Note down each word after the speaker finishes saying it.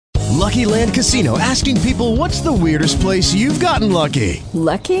Lucky Land Casino, asking people, what's the weirdest place you've gotten lucky?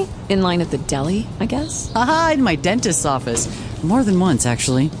 Lucky? In line at the deli, I guess? Aha, in my dentist's office. More than once,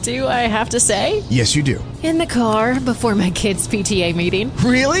 actually. Do I have to say? Yes, you do. In the car before my kids' PTA meeting.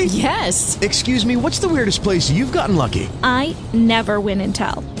 Really? Yes. Excuse me, what's the weirdest place you've gotten lucky? I never win and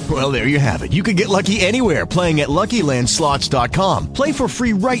tell. Well, there you have it. You can get lucky anywhere, playing at LuckyLandSlots.com. Play for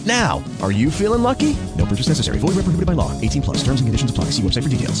free right now. Are you feeling lucky? No purchase necessary. Void where prohibited by law. 18 plus. Terms and conditions apply. See website for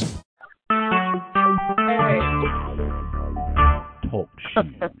details. Talk show.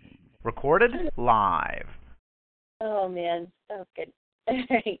 Recorded live. Oh, man. That was good. All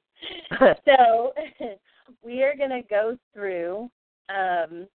right. So we are going to go through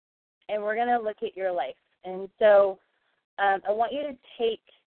and we're going to look at your life. And so I want you to take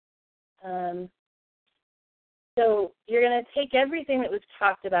so you're going to take everything that was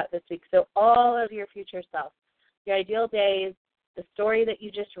talked about this week. So all of your future self, your ideal days, the story that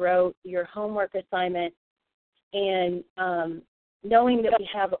you just wrote, your homework assignment, and knowing that we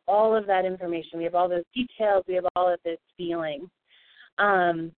have all of that information, we have all those details, we have all of this feeling.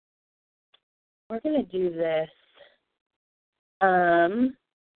 We're going to do this a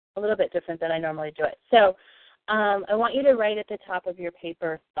little bit different than I normally do it. So I want you to write at the top of your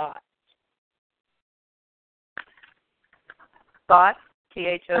paper thoughts. Thought,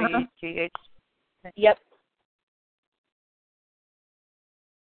 T-H-O-U-G-H. Yep.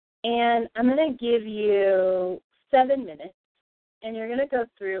 And I'm going to give you 7 minutes, and you're going to go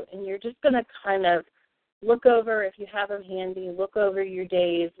through, and you're just going to kind of look over, if you have them handy, look over your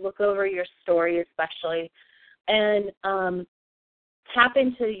days, look over your story especially, and tap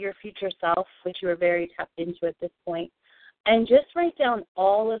into your future self, which you are very tapped into at this point, and just write down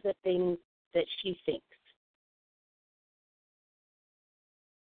all of the things that she thinks.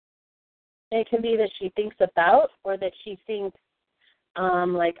 It can be that she thinks about, or that she thinks,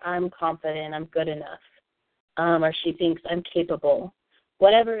 like, I'm confident, I'm good enough, or she thinks I'm capable.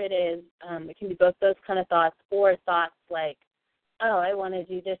 Whatever it is, it can be both those kind of thoughts, or thoughts like, oh, I want to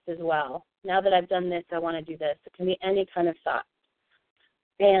do this as well. Now that I've done this, I want to do this. It can be any kind of thought.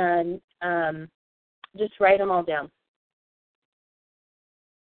 And just write them all down.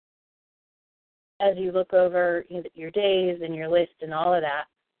 As you look over your days and your list and all of that.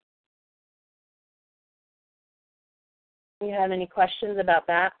 Do you have any questions about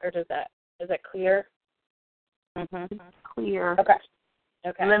that, or is that clear? Mm-hmm. Clear. Okay.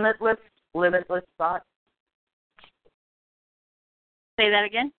 Limitless thoughts. Say that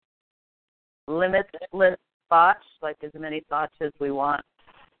again. Limitless thoughts, like as many thoughts as we want.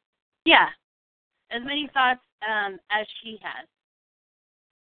 Yeah, as many thoughts as she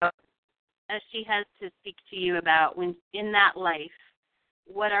has. As she has to speak to you about when in that life,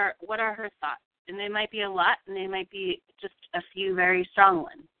 what are her thoughts? And they might be a lot, and they might be just a few very strong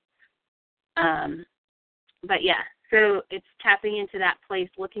ones. But yeah, so it's tapping into that place,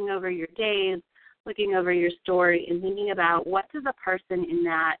 looking over your days, looking over your story, and thinking about what does a person in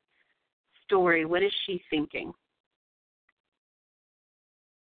that story, what is she thinking?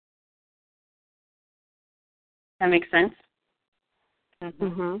 That makes sense?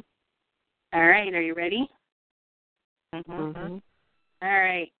 Mm-hmm. All right, are you ready? Mm-hmm. All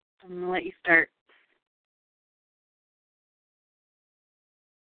right, I'm going to let you start.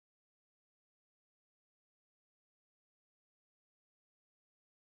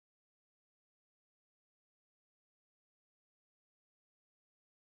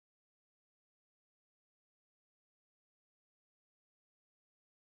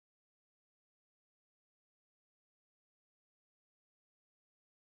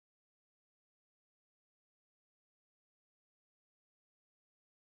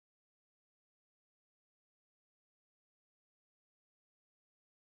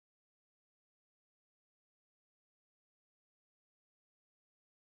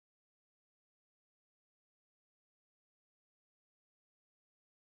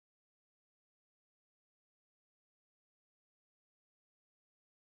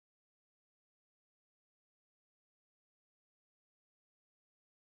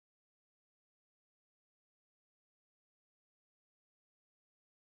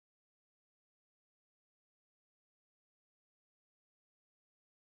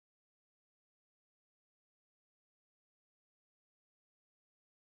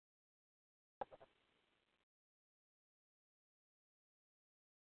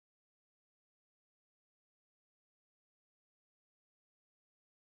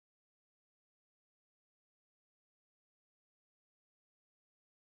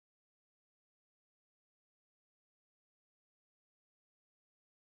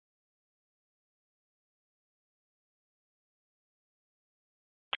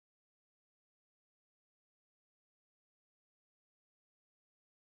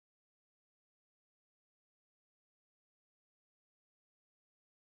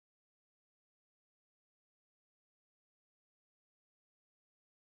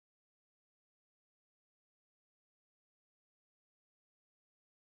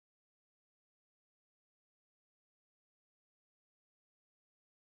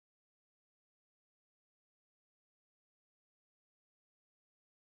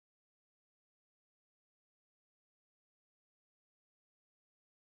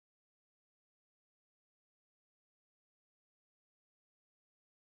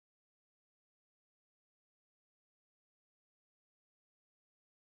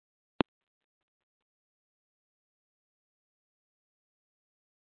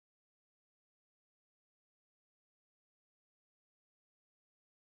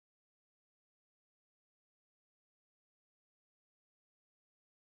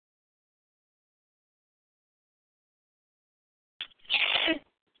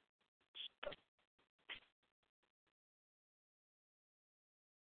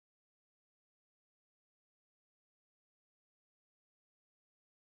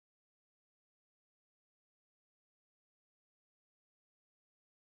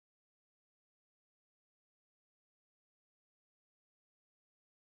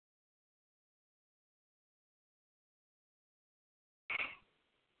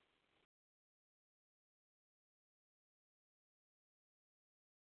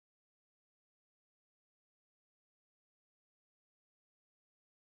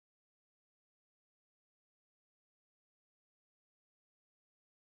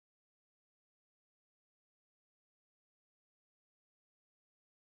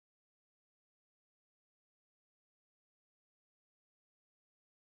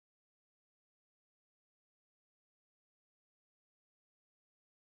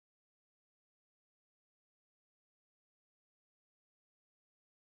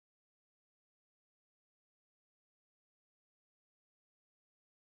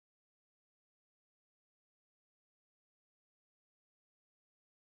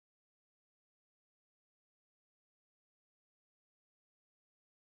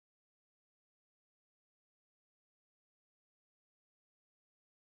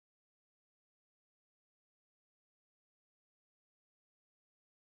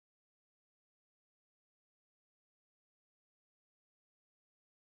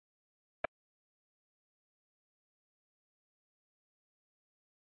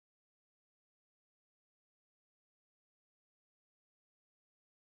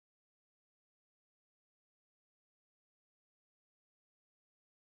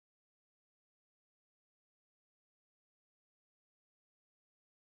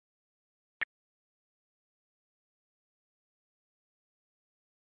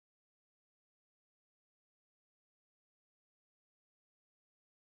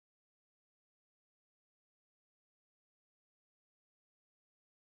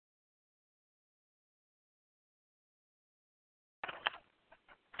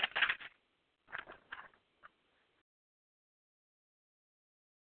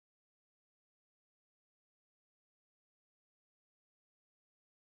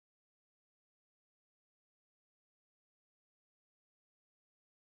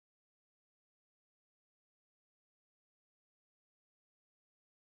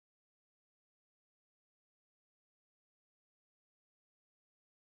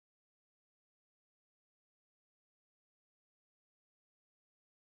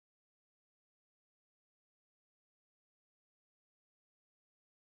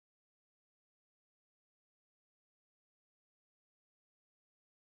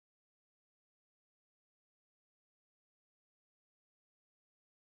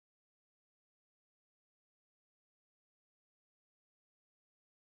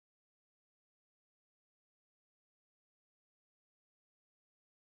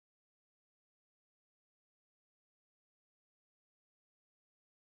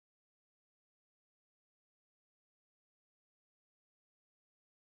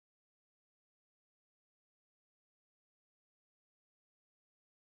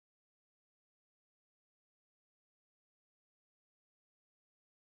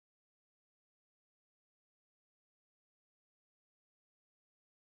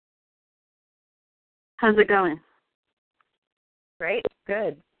 How's it going? Great.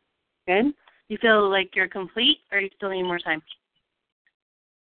 Good. Good? You feel like you're complete, or you still need more time?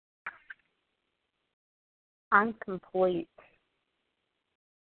 I'm complete.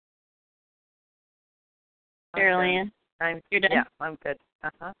 Carolyn, you're done? Yeah, I'm good.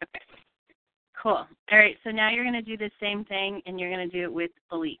 Uh-huh. Okay. Cool. All right, so now you're going to do the same thing, and you're going to do it with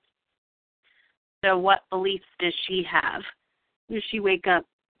beliefs. So what beliefs does she have? Does she wake up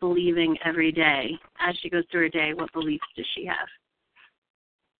believing every day? As she goes through her day, what beliefs does she have?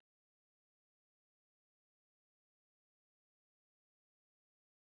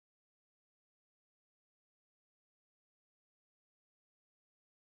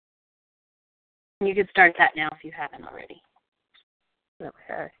 You could start that now if you haven't already.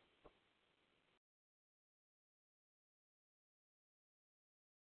 Okay.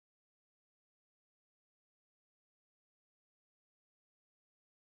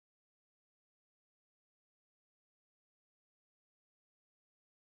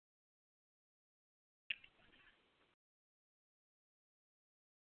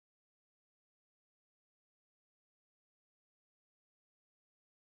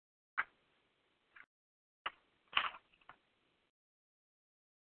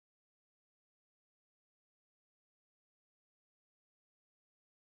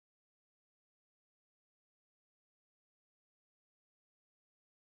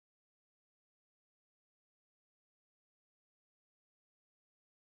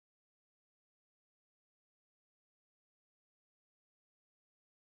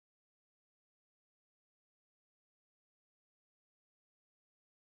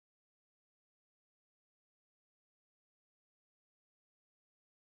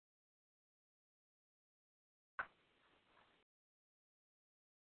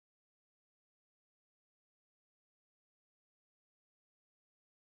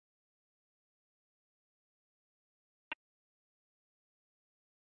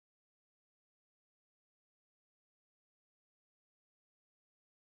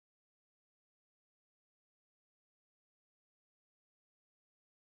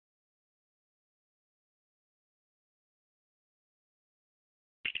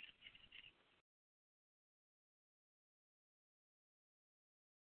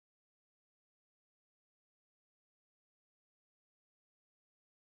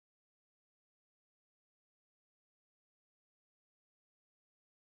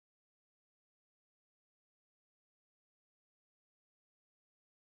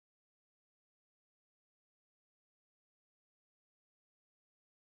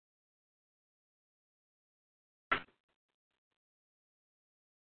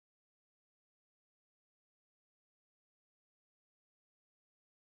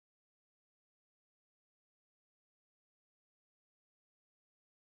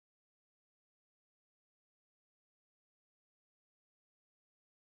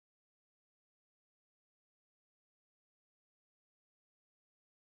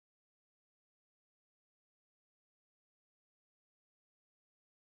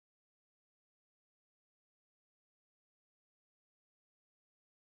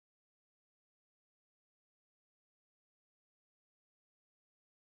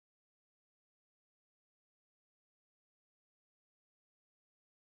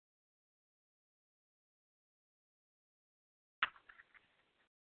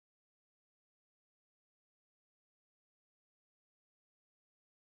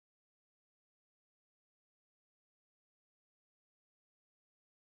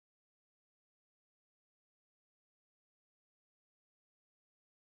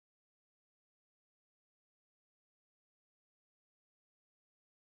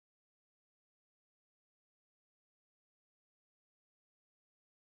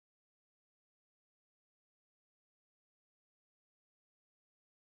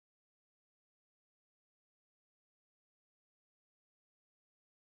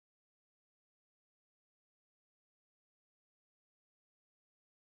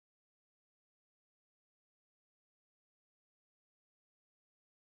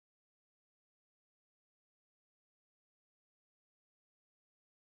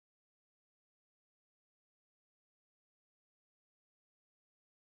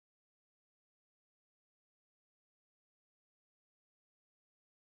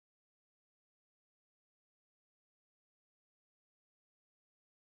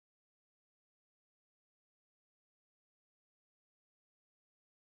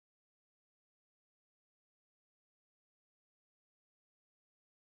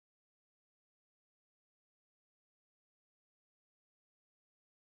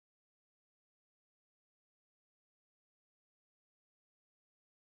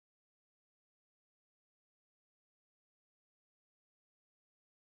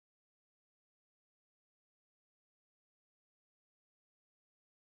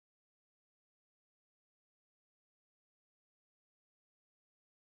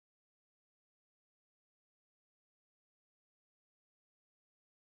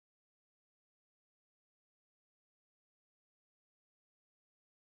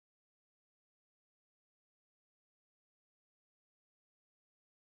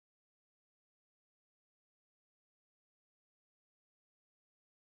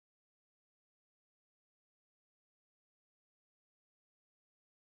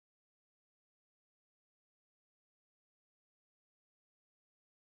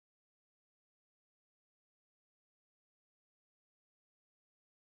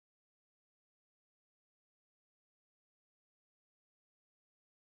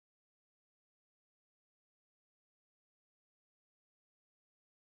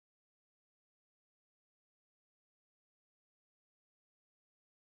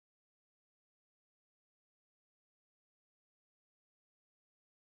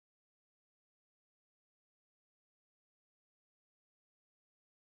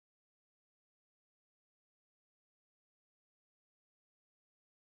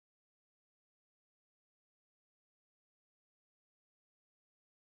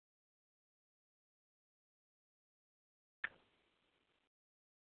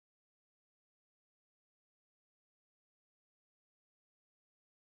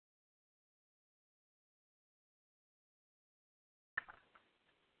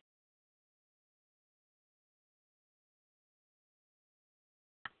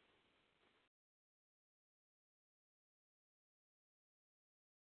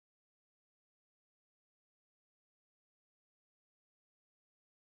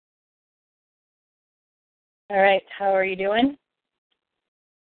 All right. How are you doing?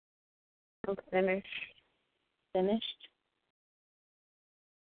 I'm finished. Finished?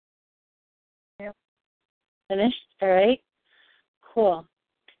 Yep. Finished? All right. Cool.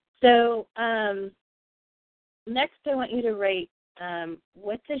 So next I want you to write,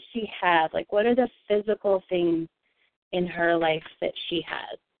 what does she have? Like, what are the physical things in her life that she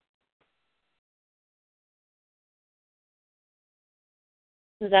has?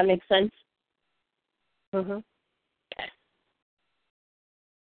 Does that make sense? Mhm.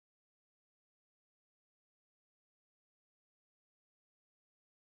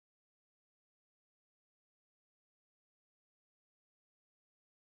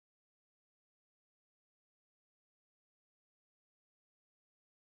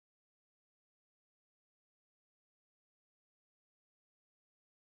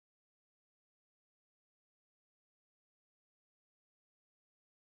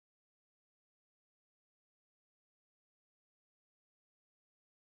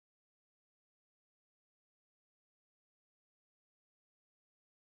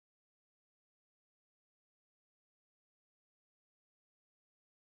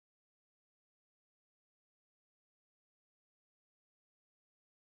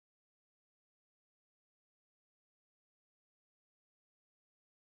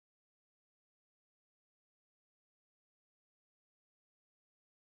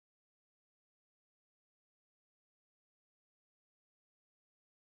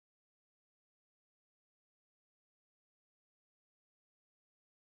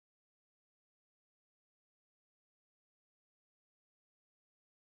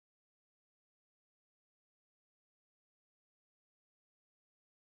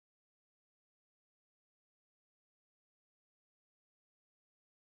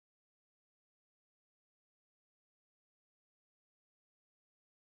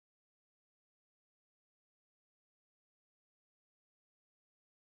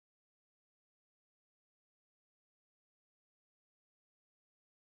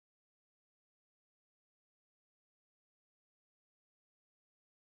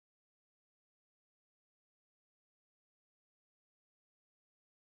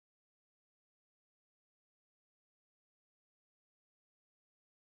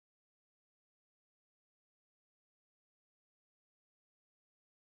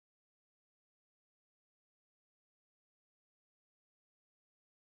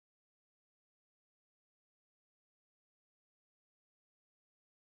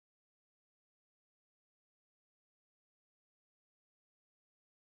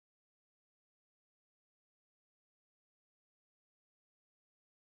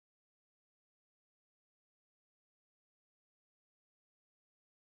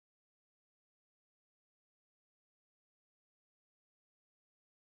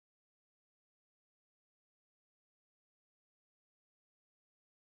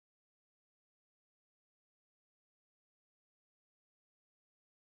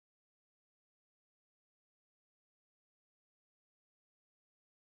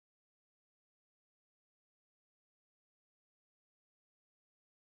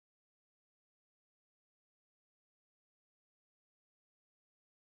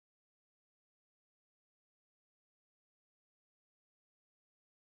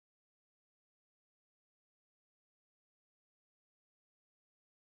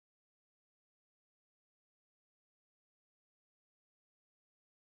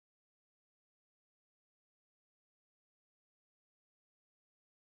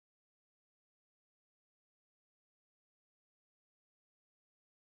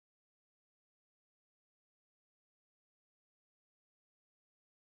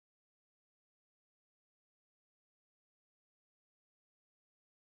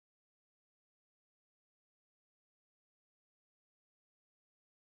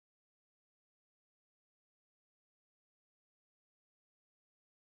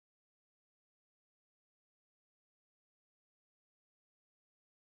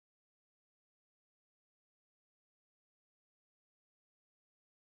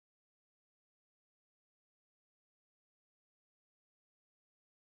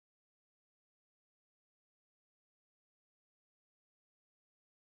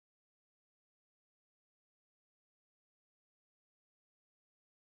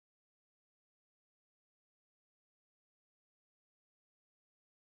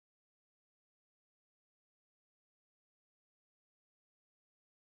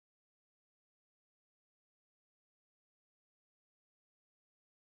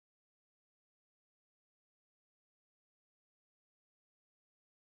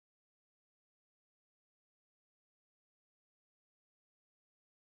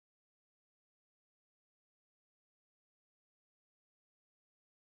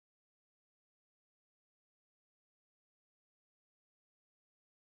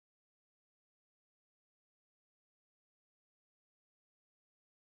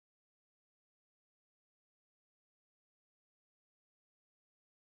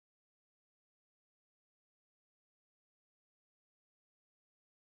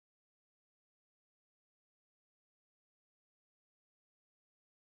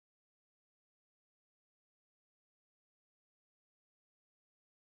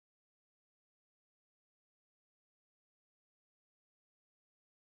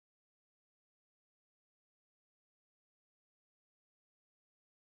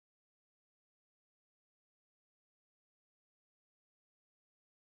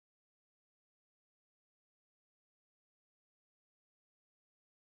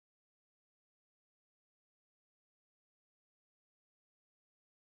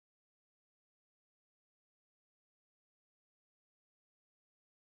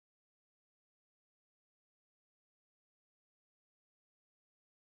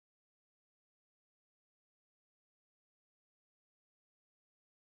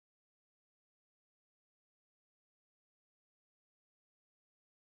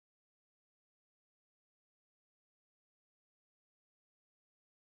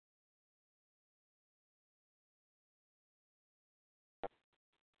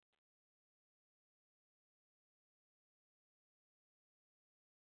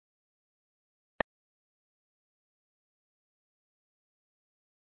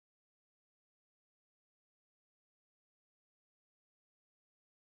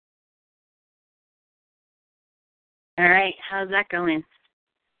 All right. How's that going?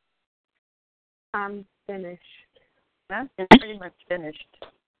 I'm finished. That's pretty much finished.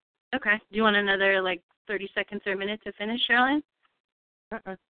 Okay. Do you want another, 30 seconds or a minute to finish, Sherilyn?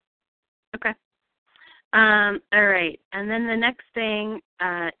 Okay. All right. And then the next thing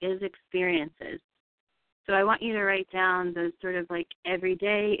is experiences. So I want you to write down those sort of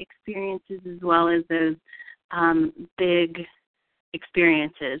everyday experiences as well as those big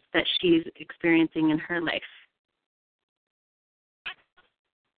experiences that she's experiencing in her life.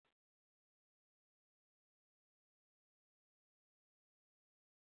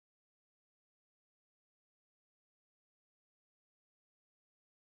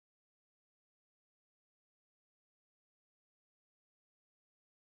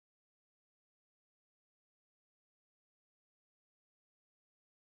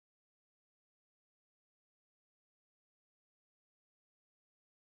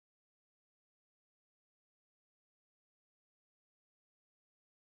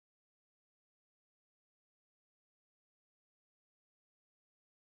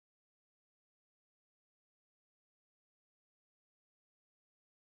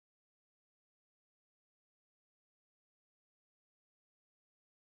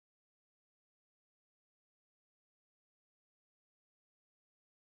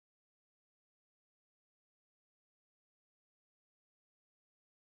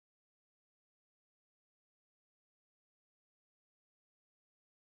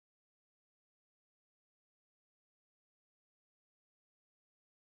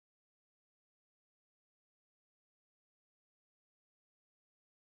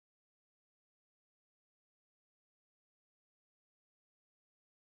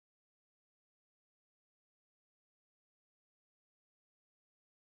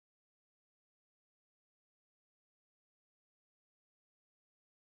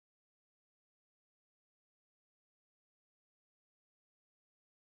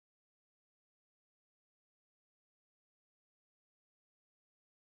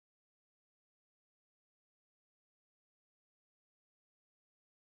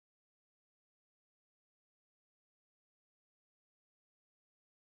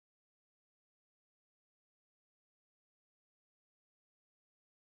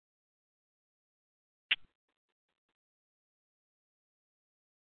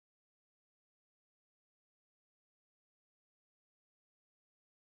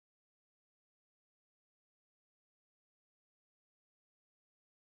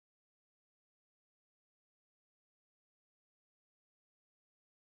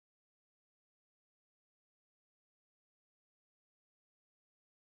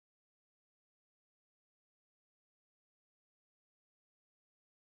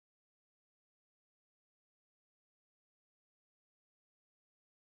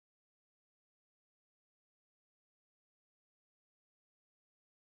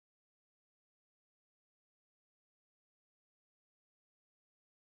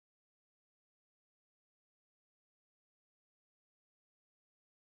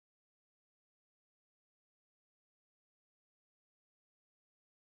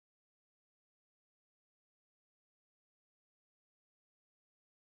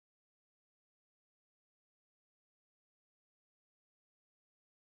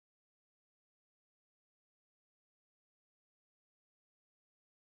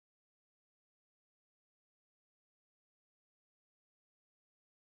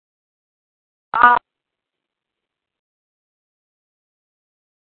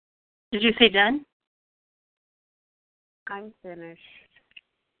 Did you say done? I'm finished.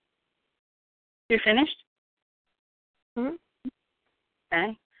 You're finished? Hmm?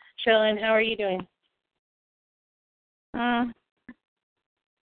 Okay. Sherilyn, how are you doing? I'm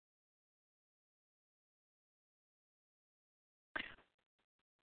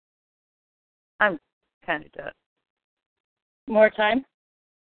kind of done. More time?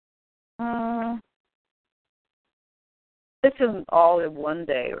 This isn't all in one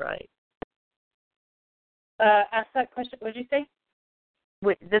day, right? Ask that question. What did you say?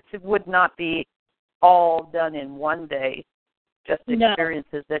 This would not be all done in one day, just No.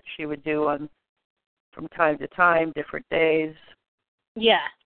 experiences that she would do from time to time, different days. Yeah.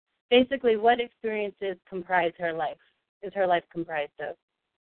 Basically, what experiences comprise her life? Is her life comprised of?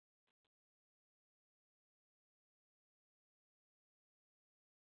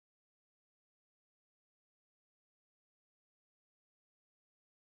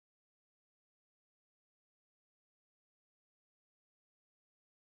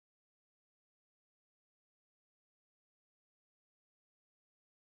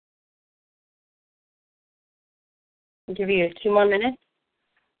 I'll give you 2 more minutes.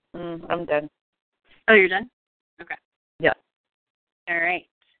 I'm done. Oh, you're done? Okay. All right.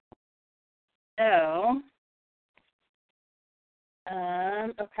 So,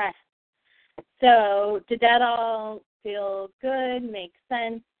 okay. So, did that all feel good? Make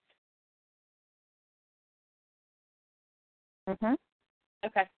sense? Mhm.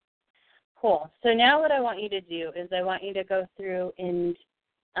 Okay. Cool. So now what I want you to do is I want you to go through and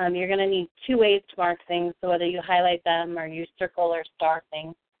you're going to need two ways to mark things, so whether you highlight them or you circle or star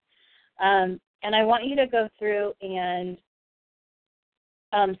things. And I want you to go through and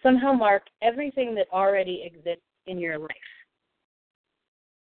somehow mark everything that already exists in your life.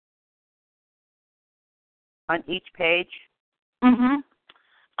 On each page. Mm-hmm.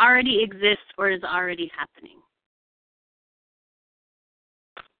 Already exists or is already happening.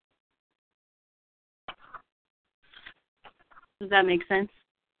 Does that make sense?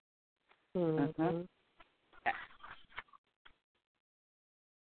 Mm-hmm. Okay.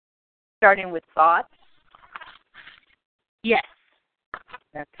 Starting with thoughts. Yes.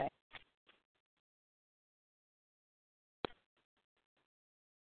 Okay.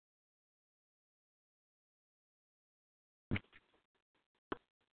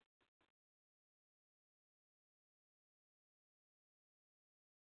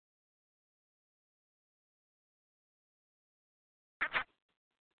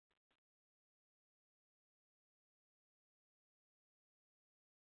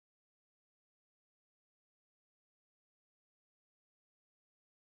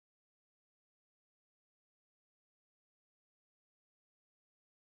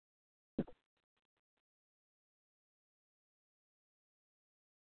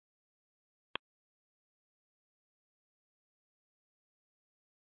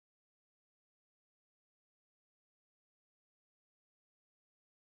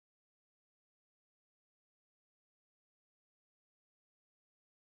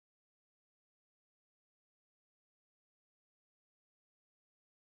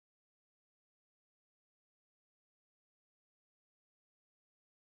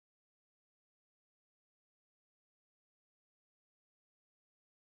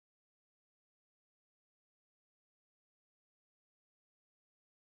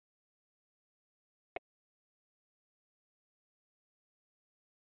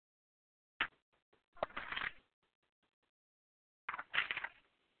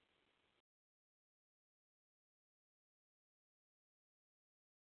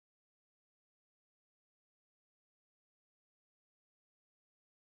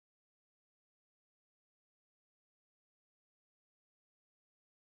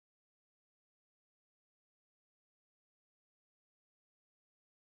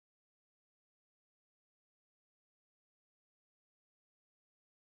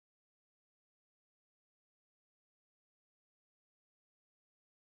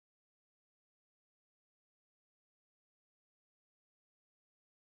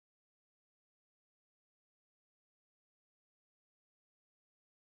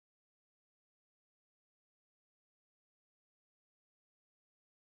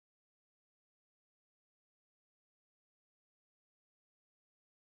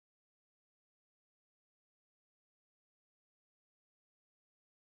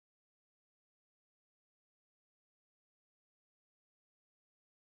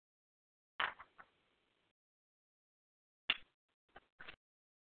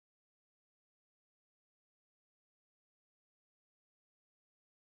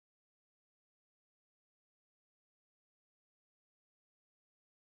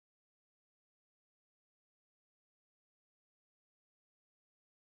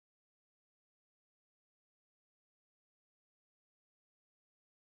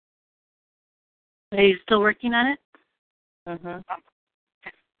 Are you still working on it? Mhm.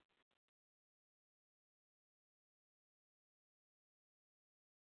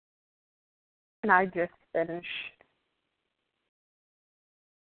 And I just finished.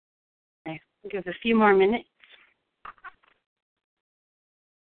 Okay. Give it a few more minutes.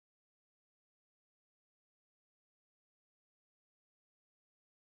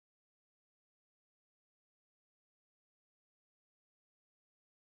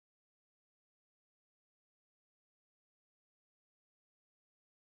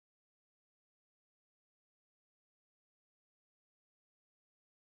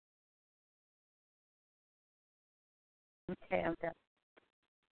 Okay, I'm done.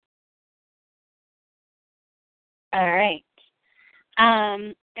 All right.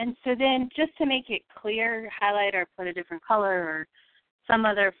 And so then just to make it clear, highlight or put a different color or some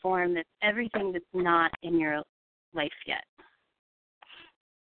other form that's everything that's not in your life yet.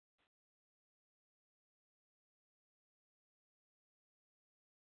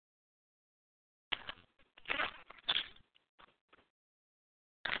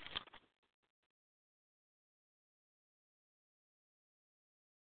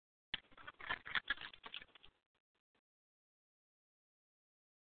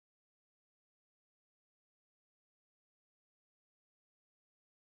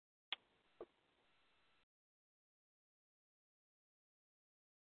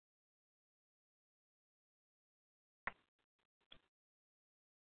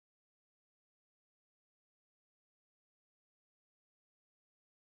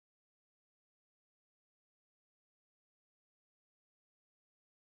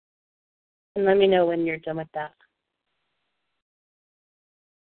 And let me know when you're done with that.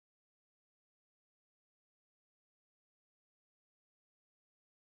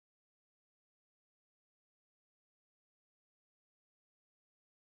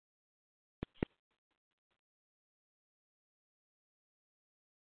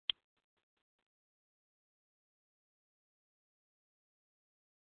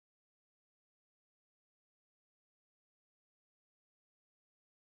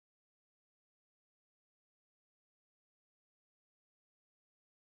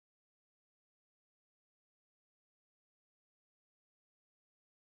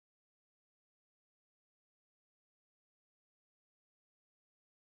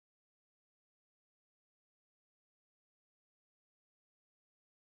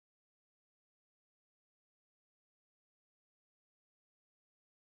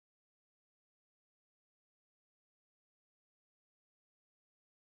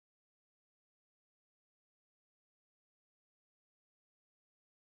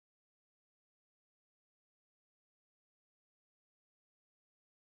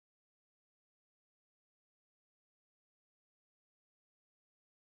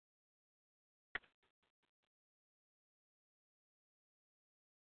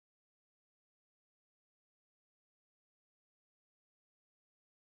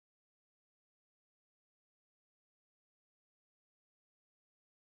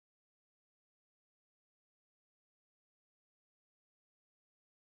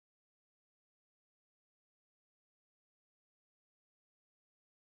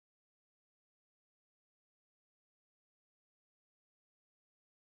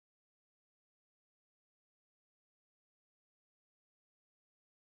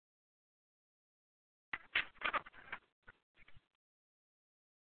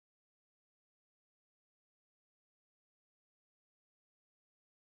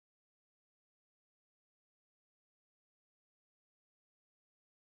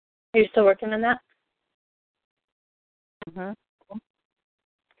 Are you still working on that? Mhm.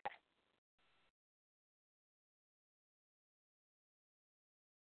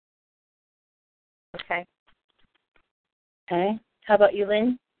 Okay. Okay. How about you,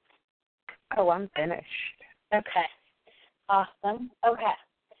 Lynn? Oh, I'm finished. Okay. Awesome. Okay.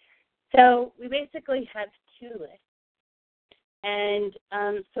 So we basically have two lists. And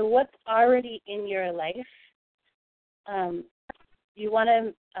so what's already in your life, you want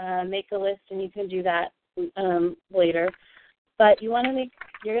to make a list, and you can do that later. But you're going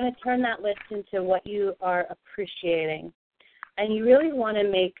to turn that list into what you are appreciating. And you really want to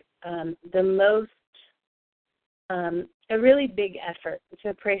make a really big effort to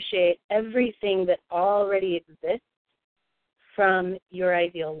appreciate everything that already exists from your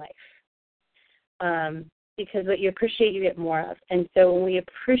ideal life. Because what you appreciate, you get more of. And so when we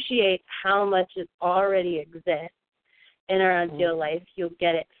appreciate how much it already exists in our ideal life, you'll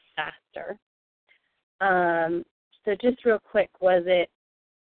get it faster. So just real quick,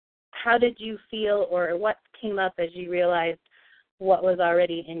 how did you feel, or what came up as you realized what was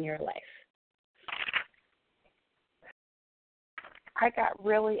already in your life? I got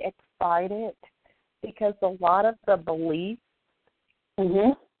really excited because a lot of the beliefs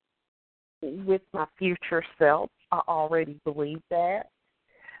with my future self, I already believe that.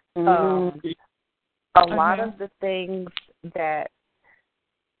 A lot of the things that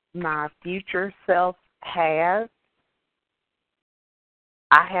my future self has,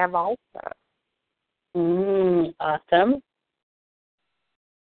 I have also. Awesome.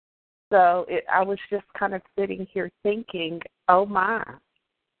 So I was just kind of sitting here thinking, oh my,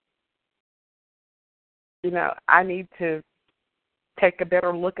 I need to take a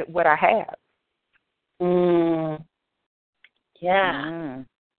better look at what I have. Yeah.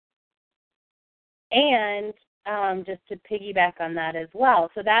 And just to piggyback on that as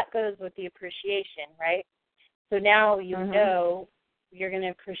well, so that goes with the appreciation, right? So now you know you're going to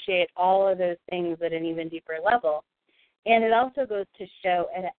appreciate all of those things at an even deeper level. And it also goes to show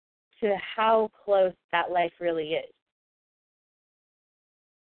to how close that life really is.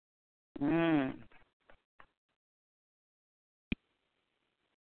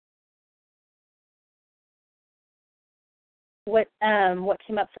 What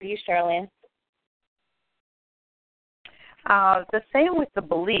came up for you, Charlene? The same with the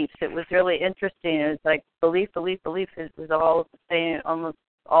beliefs. It was really interesting. It's like belief is all the same, almost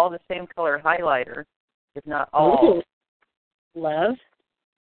all the same color highlighter, if not all. Ooh. Love.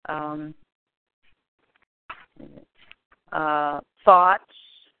 Thoughts,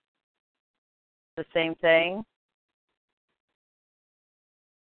 the same thing.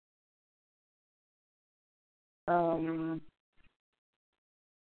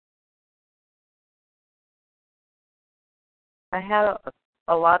 I have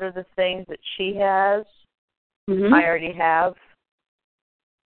a lot of the things that she has. Mm-hmm. I already have.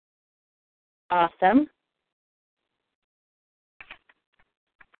 Awesome.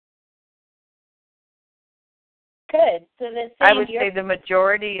 Good. So the same. I would say the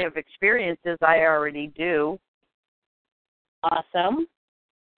majority of experiences I already do. Awesome.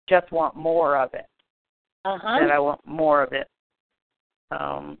 Just want more of it. Uh-huh. That I want more of it.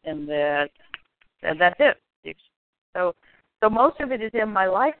 And that's it. So most of it is in my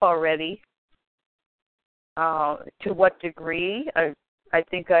life already. To what degree? I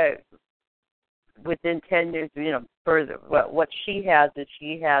think within 10 years, further, what she has is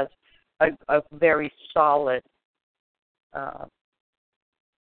she has a very solid,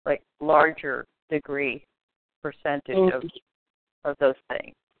 larger degree percentage of those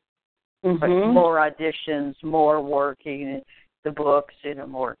things. Mm-hmm. Like more auditions, more working, the books,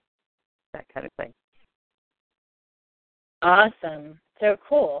 more that kind of thing. Awesome. So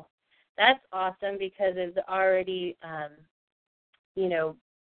cool. That's awesome because it's already,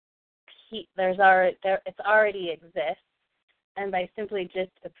 it already exists. And by simply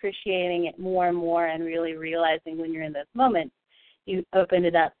just appreciating it more and more and really realizing when you're in those moments, you open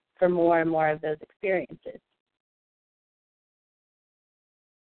it up for more and more of those experiences.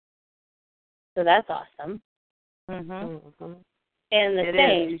 So that's awesome. Mm-hmm. Mm-hmm. And the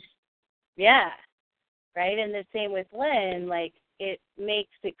same, yeah, right? And the same with Lynn, it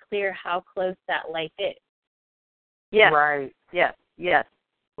makes it clear how close that life is. Yes. Right. Yes. Yes.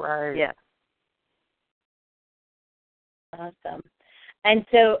 Right. Yes. Awesome. And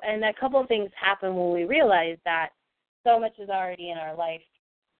so, and a couple of things happen when we realize that so much is already in our life.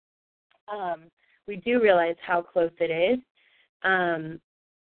 We do realize how close it is. And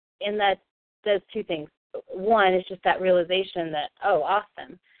that does two things. One, it's just that realization that, oh,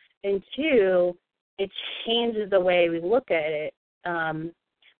 awesome. And two, it changes the way we look at it.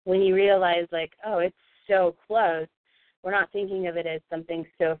 When you realize, oh, it's so close, we're not thinking of it as something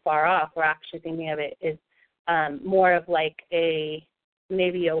so far off. We're actually thinking of it as more of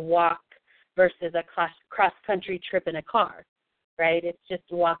maybe a walk versus a cross-country trip in a car, right? It's just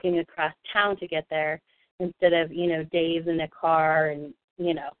walking across town to get there instead of, days in a car and,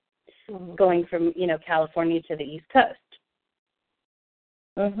 going from, California to the East Coast.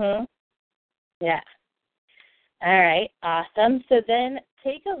 Mhm. Yeah. All right. Awesome. So then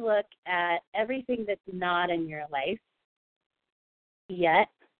take a look at everything that's not in your life yet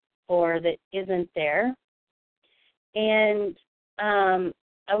or that isn't there. And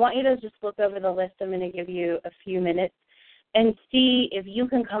I want you to just look over the list. I'm going to give you a few minutes and see if you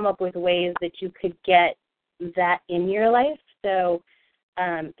can come up with ways that you could get that in your life. So,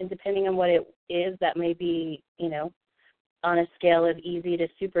 and depending on what it is, that may be, on a scale of easy to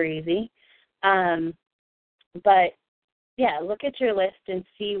super easy. But yeah, look at your list and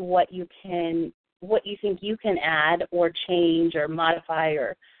see what you think you can add or change or modify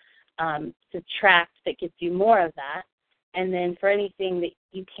or subtract that gets you more of that. And then for anything that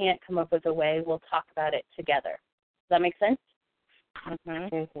you can't come up with a way, we'll talk about it together. Does that make sense?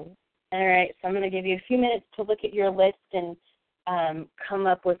 Mm-hmm. Mm-hmm. All right, so I'm going to give you a few minutes to look at your list and come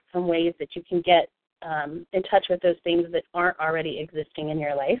up with some ways that you can get in touch with those things that aren't already existing in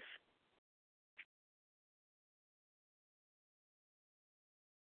your life.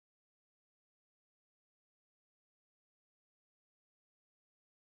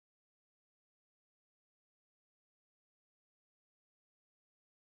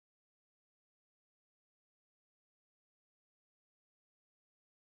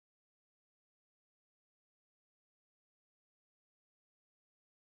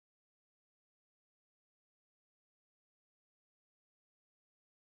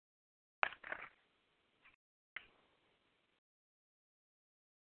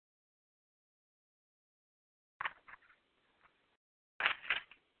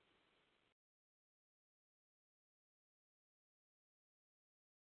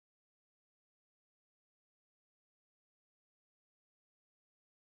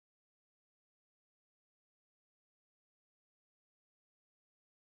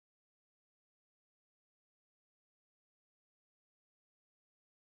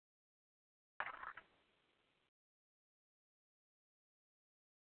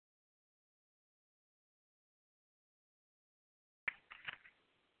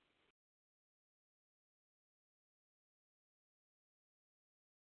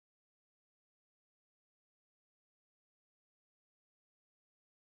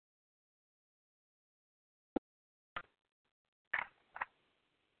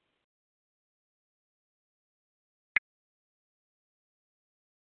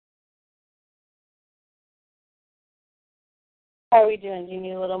 How are we doing? Do you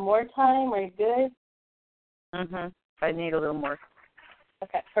need a little more time? Are you good? I need a little more.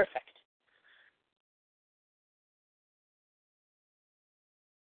 Okay, perfect.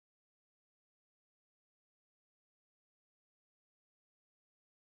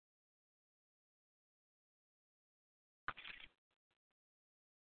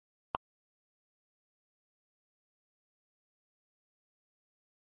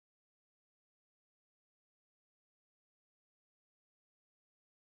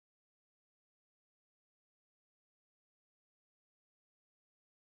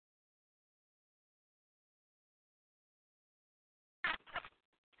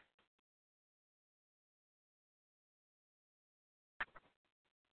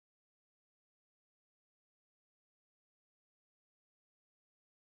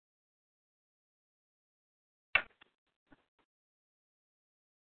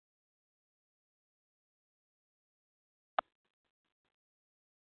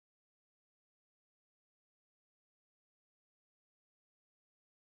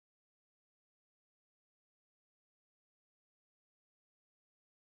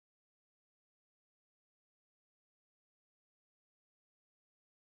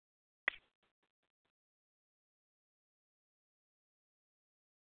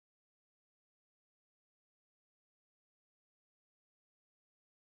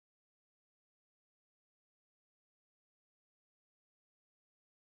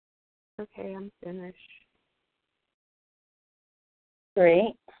 Okay, I'm finished.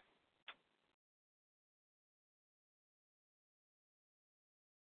 Great.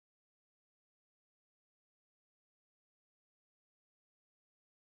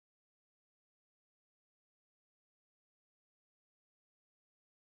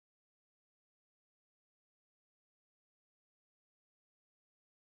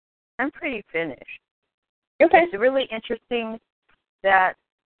 I'm pretty finished. Okay. It's really interesting that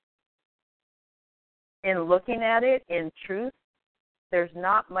in looking at it, in truth, there's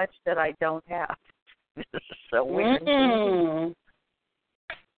not much that I don't have. This is so weird.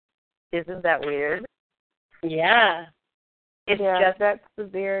 Isn't that weird? Yeah. It's yeah, just that's the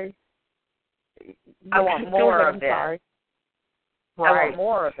very. I want more of it. Sorry. I Right. want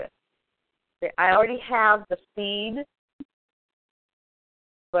more of it. I already have the seed,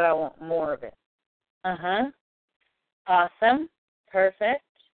 but I want more of it. Awesome. Perfect.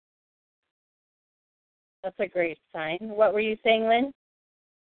 That's a great sign. What were you saying, Lynn?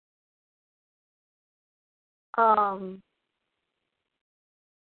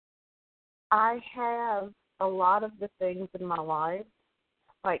 I have a lot of the things in my life,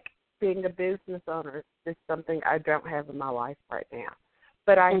 like being a business owner is something I don't have in my life right now.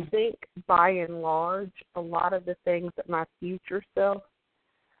 But I think by and large, a lot of the things that my future self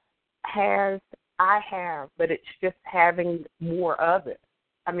has, I have, but it's just having more of it.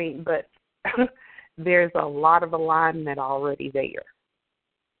 I mean, but there's a lot of alignment already there.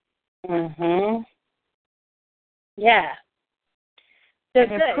 Yeah. So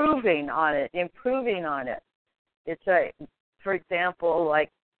And improving on it. It's like, for example,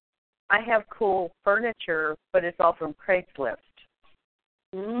 like I have cool furniture, but it's all from Craigslist.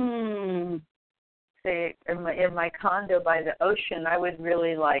 Say in my condo by the ocean, I would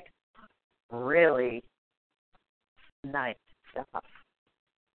really like really nice stuff.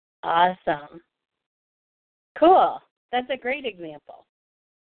 Awesome. Cool. That's a great example.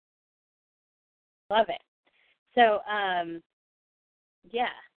 Love it. So,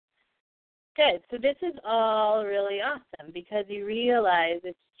 yeah. Good. So this is all really awesome because you realize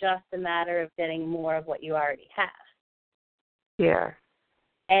it's just a matter of getting more of what you already have. Yeah.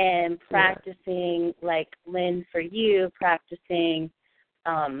 And practicing, like Lynn, for you, practicing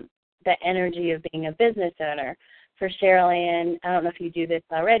the energy of being a business owner. For Cheryl Ann, I don't know if you do this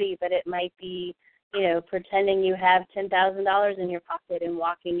already, but it might be, pretending you have $10,000 in your pocket and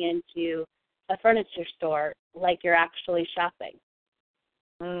walking into a furniture store like you're actually shopping.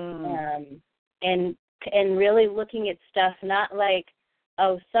 And really looking at stuff not like,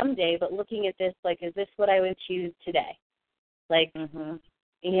 oh, someday, but looking at this like, is this what I would choose today? Like,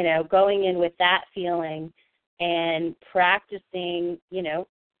 going in with that feeling and practicing,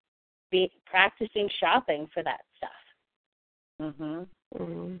 practicing shopping for that stuff.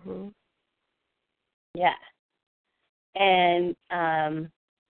 Yeah. And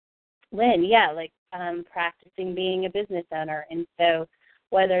Lynn, like practicing being a business owner. And so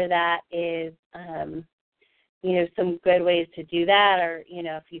whether that is, some good ways to do that or,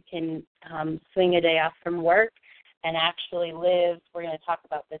 if you can swing a day off from work and actually live, we're going to talk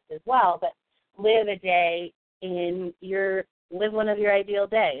about this as well, but live a day live one of your ideal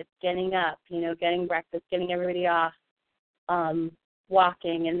days, getting up, getting breakfast, getting everybody off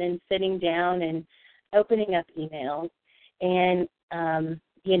walking and then sitting down and opening up emails. And,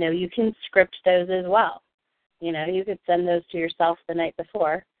 you can script those as well. You could send those to yourself the night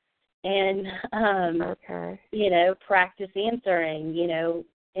before and, practice answering,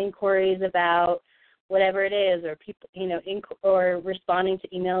 inquiries about whatever it is, or people, or responding to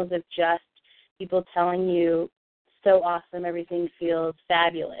emails of just people telling you, so awesome, everything feels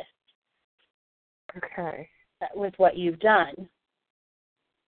fabulous. Okay. With what you've done.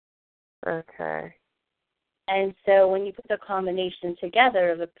 Okay. And so when you put the combination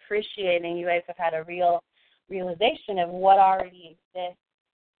together of appreciating, you guys have had a real realization of what already exists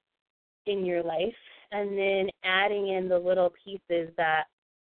in your life, and then adding in the little pieces that,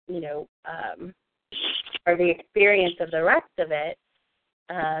 are the experience of the rest of it,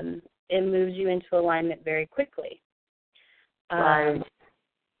 it moves you into alignment very quickly. Right.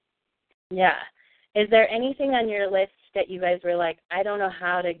 Yeah. Is there anything on your list that you guys were like, I don't know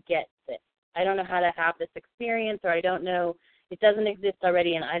how to get this. I don't know how to have this experience, or I don't know, it doesn't exist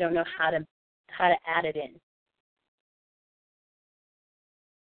already, and I don't know how to add it in?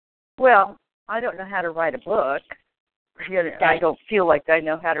 Well, I don't know how to write a book. I don't feel like I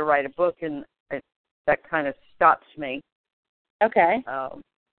know how to write a book, and that kind of stops me. Okay. So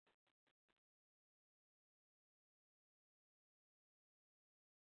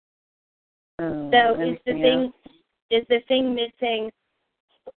is the thing missing?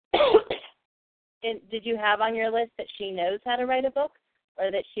 Did you have on your list that she knows how to write a book,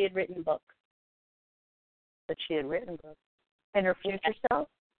 or that she had written books? That she had written books. And her future self?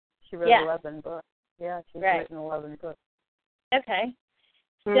 She wrote 11 books. Yeah, she's written 11 books. Okay.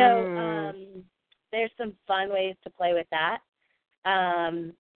 So there's some fun ways to play with that.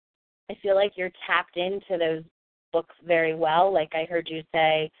 I feel like you're tapped into those books very well. Like I've heard you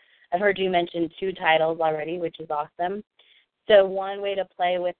mention 2 titles already, which is awesome. So one way to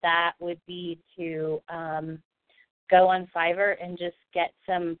play with that would be to go on Fiverr and just get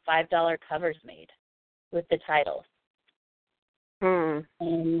some $5 covers made with the titles. Oh,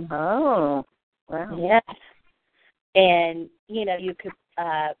 wow. Yes. And, you could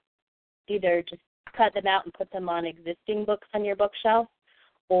either just cut them out and put them on existing books on your bookshelf,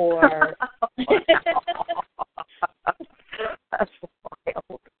 or... That's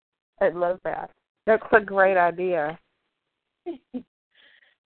wild. I love that. That's a great idea.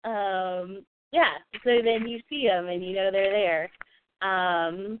 So then you see them and they're there.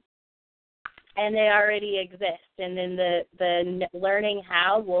 And they already exist, and then the learning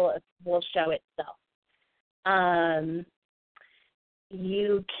how will show itself.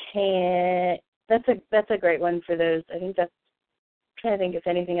 You can. That's a great one for those. I think I'm trying to think if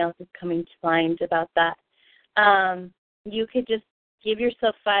anything else is coming to mind about that. You could just give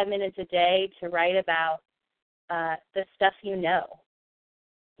yourself 5 minutes a day to write about the stuff or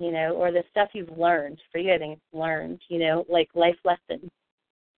the stuff you've learned. For you, I think it's learned. Like life lessons.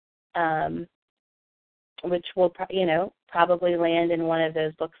 Which will, probably land in one of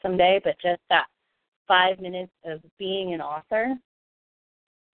those books someday, but just that 5 minutes of being an author,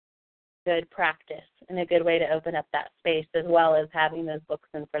 good practice and a good way to open up that space, as well as having those books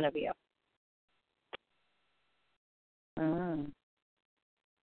in front of you. And,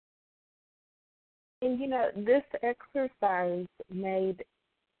 this exercise made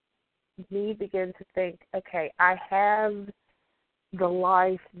me begin to think, okay, I have the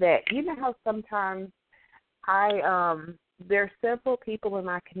life that, how sometimes there are several people in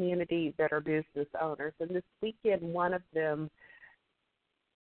my community that are business owners, and this weekend one of them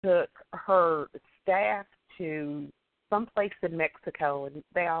took her staff to someplace in Mexico, and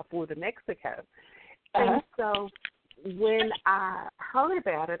they all flew to Mexico. And so when I heard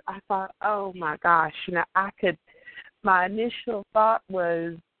about it, I thought, oh my gosh, my initial thought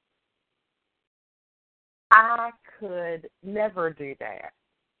was, I could never do that.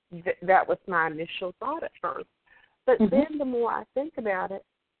 That was my initial thought at first. But then the more I think about it,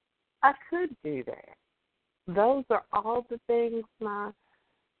 I could do that. Those are all the things my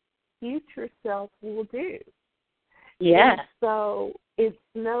future self will do. Yeah. And so it's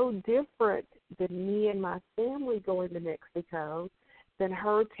no different than me and my family going to Mexico than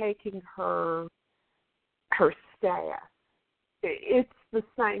her taking her staff. It's the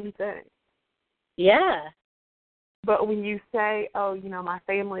same thing. Yeah. But when you say, oh, my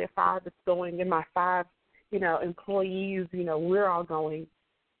family of 5 is going and my 5, employees, we're all going,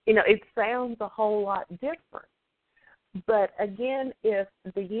 it sounds a whole lot different. But again, if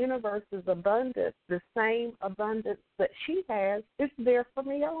the universe is abundant, the same abundance that she has is there for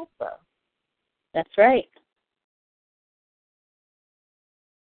me also. That's right.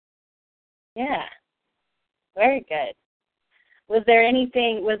 Yeah. Very good. Was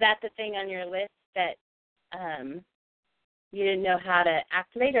that the thing on your list that you didn't know how to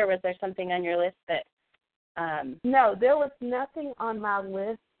activate, or was there something on your list that... No, there was nothing on my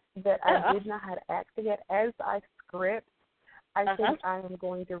list that I did not have to activate. As I script, I think I am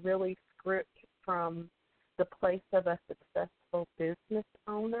going to really script from the place of a successful business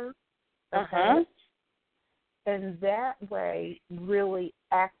owner. Okay? And that way really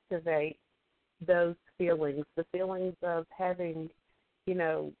activate those feelings, the feelings of having,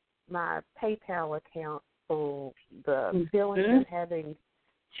 my PayPal account full, the feelings of having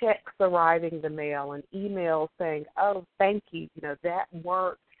checks arriving in the mail and emails saying, oh, thank you, that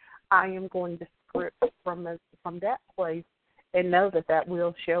worked. I am going to script from that place and know that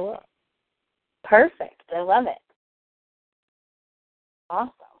will show up. Perfect. I love it.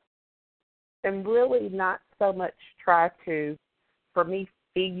 Awesome. And really not so much try to, for me,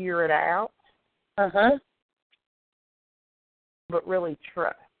 figure it out. But really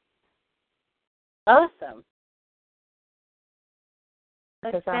trust. Awesome.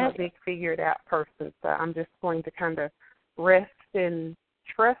 Because I'm a big figure-it-out person, so I'm just going to kind of rest in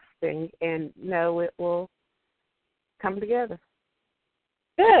trusting and know it will come together.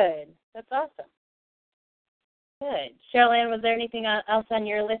 Good. That's awesome. Good. Cheryl-Ann, was there anything else on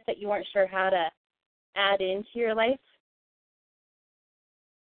your list that you weren't sure how to add into your life?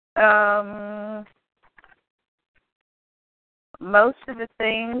 Most of the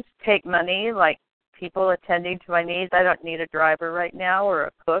things take money, like people attending to my needs. I don't need a driver right now or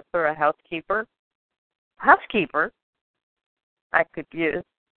a cook or a housekeeper. Housekeeper I could use,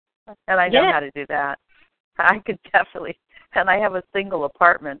 and I know how to do that. I could definitely, and I have a single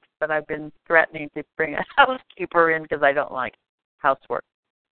apartment, but I've been threatening to bring a housekeeper in because I don't like housework.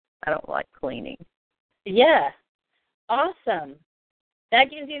 I don't like cleaning. Yeah. Awesome. That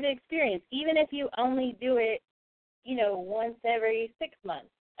gives you the experience, even if you only do it, once every 6 months.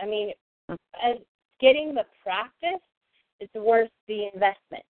 I mean, as getting the practice is worth the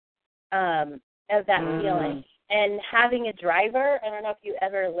investment of that feeling. And having a driver, I don't know if you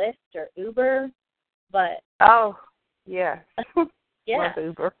ever Lyft or Uber, but... Oh, yeah. Yeah. Love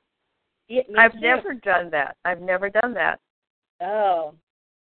Uber. Yeah, I've never done that. Oh.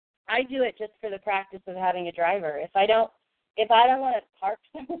 I do it just for the practice of having a driver. If I don't want to park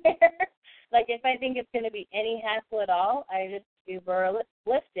somewhere, like if I think it's going to be any hassle at all, I just Uber or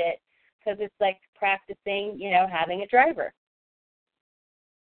Lyft it because it's like practicing, having a driver.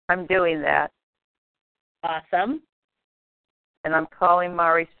 I'm doing that. Awesome. And I'm calling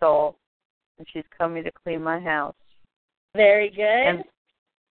Marisol, and she's coming to clean my house. Very good.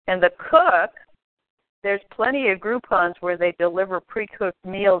 And the cook, there's plenty of Groupons where they deliver pre-cooked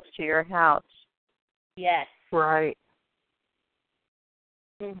meals to your house. Yes. Right.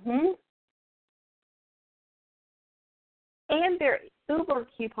 Mhm. And there are Uber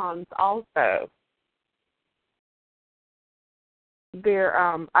coupons also.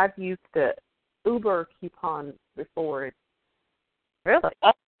 I've used the Uber coupon before. Really?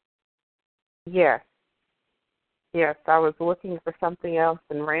 Yes. Yes, I was looking for something else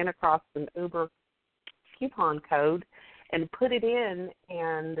and ran across an Uber coupon code and put it in,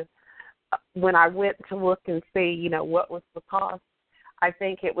 and when I went to look and see, what was the cost, I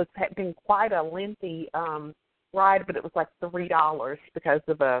think it had been quite a lengthy ride, but it was like $3 because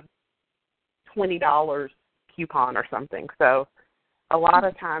of a $20 coupon or something. So a lot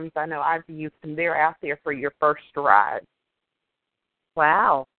of times I know I've used them. They're out there for your first ride.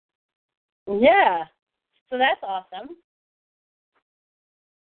 Wow. Yeah. So that's awesome.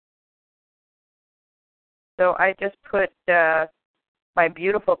 So I just put my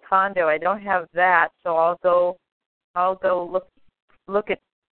beautiful condo. I don't have that, so I'll go look at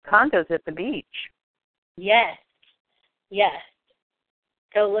condos at the beach. Yes. Yes.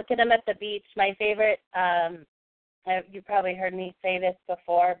 Go look at them at the beach. My favorite, you probably heard me say this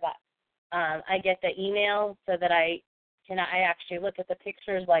before, but I get the email so that I actually look at the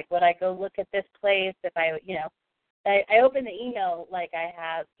pictures, like would I go look at this place if I open the email like I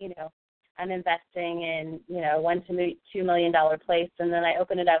have, I'm investing in, $1 to $2 million place, and then I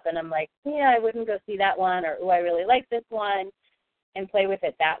open it up and I'm like, I wouldn't go see that one, or, I really like this one, and play with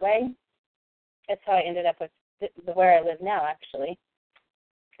it that way. That's how I ended up with where I live now, actually.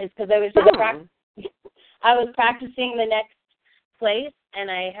 It's because I was just I was practicing the next place, and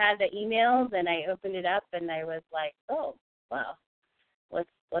I had the emails, and I opened it up, and I was like, oh, wow,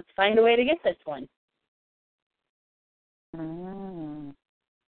 let's find a way to get this one. Mm.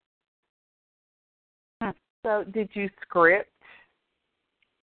 So did you script?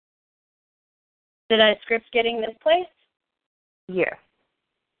 Did I script getting this place? Yes.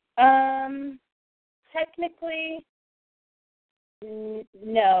 Technically,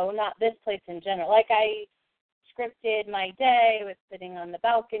 No, not this place in general. Like, I scripted my day with sitting on the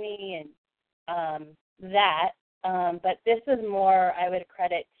balcony and that. But this is more, I would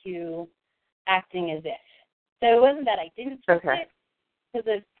credit to acting as if. So it wasn't that I didn't script it,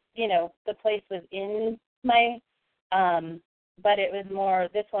 because the place was in my, but it was more,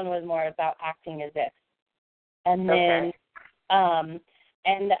 this one was more about acting as if. And then,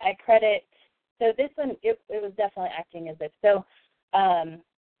 and I credit, so this one, it was definitely acting as if. So,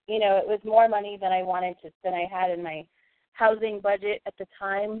 it was more money than than I had in my housing budget at the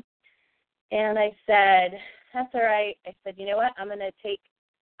time. And I said, that's all right. I said, you know what? I'm going to take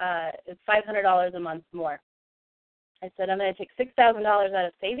it's $500 a month more. I said, I'm going to take $6,000 out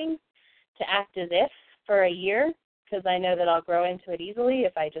of savings to act as if for a year, because I know that I'll grow into it easily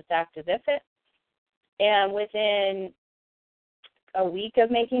if I just act as if it. And within a week of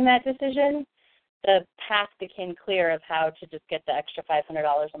making that decision, the path became clear of how to just get the extra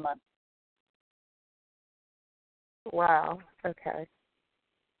 $500 a month. Wow. Okay.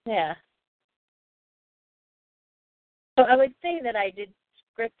 Yeah. So I would say that I did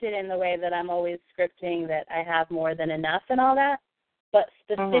script it in the way that I'm always scripting, that I have more than enough and all that. But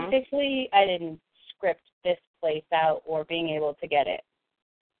specifically, I didn't script this place out or being able to get it.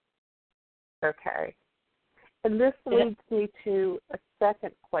 Okay. And this leads me to a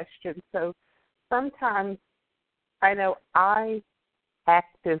second question. So sometimes I know I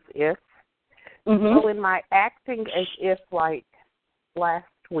act as if. So in my acting as if, like last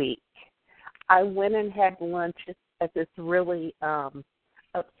week, I went and had lunch at this really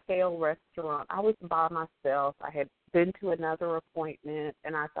upscale restaurant. I was by myself. I had been to another appointment,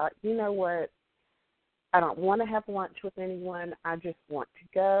 and I thought, you know what? I don't want to have lunch with anyone. I just want to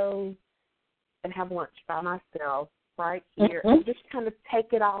go and have lunch by myself right here and just kind of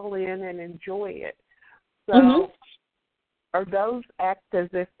take it all in and enjoy it. So are those act as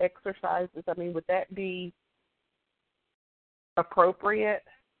if exercises? I mean, would that be appropriate?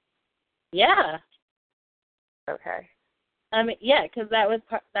 Yeah. Okay. Yeah, because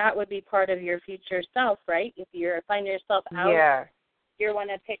that would be part of your future self, right? If you find yourself out, you want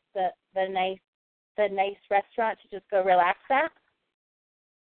to pick the nice restaurant to just go relax at.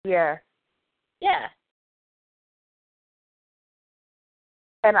 Yeah. Yeah.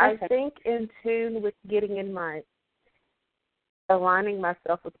 And I think in tune with aligning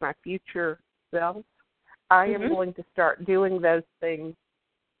myself with my future self, I am going to start doing those things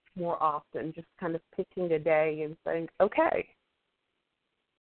more often, just kind of picking a day and saying, okay.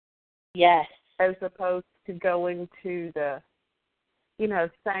 Yes. As opposed to going to the,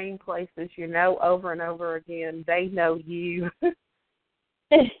 same places over and over again. They know you.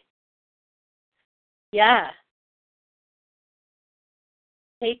 Yeah.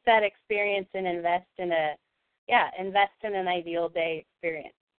 Take that experience and invest in an ideal day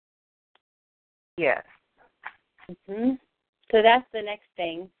experience. Yes. So that's the next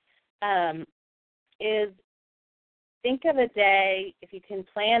thing, is think of a day, if you can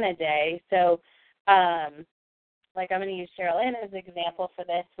plan a day. So, like I'm going to use Cheryl Ann as an example for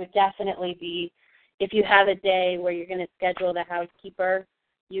this, would definitely be if you have a day where you're going to schedule the housekeeper,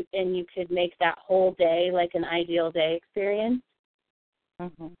 you could make that whole day like an ideal day experience.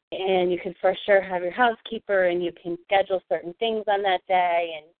 And you can for sure have your housekeeper, and you can schedule certain things on that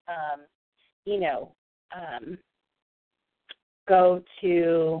day, and go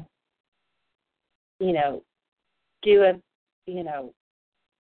to, do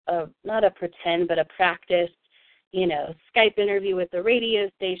not a pretend, but a practice, Skype interview with the radio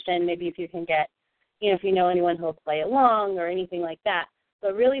station, maybe if you can get, if you know anyone who will play along or anything like that.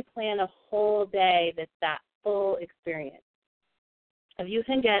 But really plan a whole day that's that full experience. If you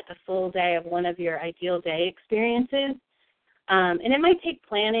can get a full day of one of your ideal day experiences, and it might take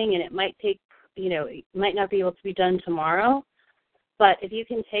planning, and it might take, it might not be able to be done tomorrow, but if you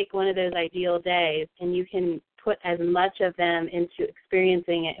can take one of those ideal days and you can put as much of them into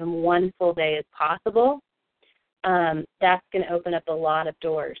experiencing it in one full day as possible, that's going to open up a lot of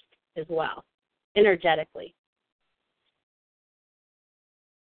doors as well, energetically.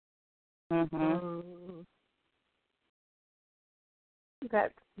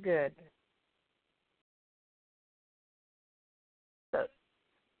 That's good.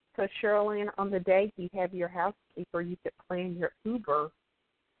 So Cheryl Ann, on the day you have your housekeeper, you could plan your Uber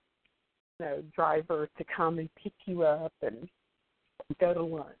driver to come and pick you up and go to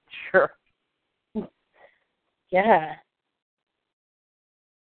lunch. Sure. Yeah.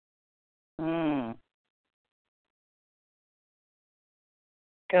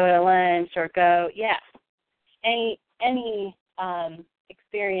 Go to lunch or any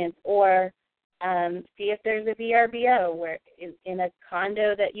experience, or See if there's a VRBO where in a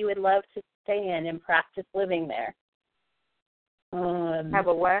condo that you would love to stay in and practice living there. Have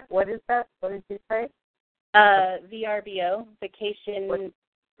a what? What is that? What did you say? VRBO, Vacation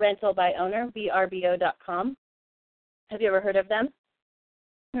Rental by Owner, VRBO.com. Have you ever heard of them?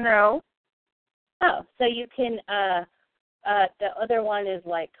 No. Oh, so you can, the other one is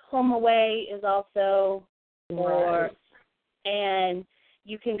like HomeAway is also, and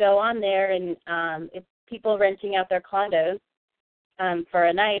you can go on there and it's people renting out their condos for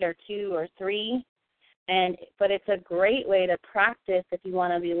a night or 2 or 3, but it's a great way to practice if you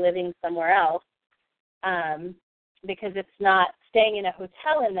want to be living somewhere else, because it's not staying in a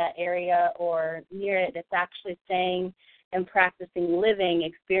hotel in that area or near it. It's actually staying and practicing living,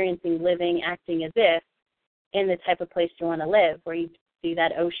 experiencing living, acting as if in the type of place you want to live, where you see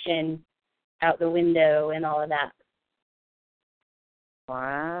that ocean out the window and all of that.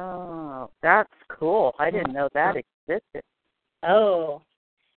 Wow, that's cool. I didn't know that existed. Oh,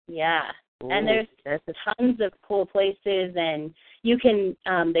 yeah. Ooh, and there's tons of cool places, and you can,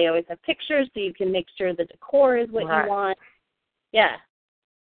 they always have pictures, so you can make sure the decor is what you want. Yeah.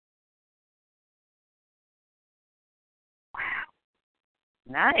 Wow.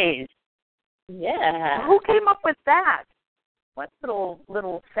 Nice. Yeah. Who came up with that? What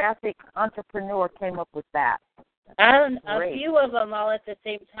little sassy entrepreneur came up with that? A few of them all at the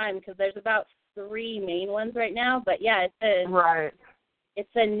same time, because there's about 3 main ones right now. But yeah, it's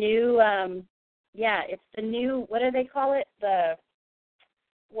a new, it's the new, what do they call it? The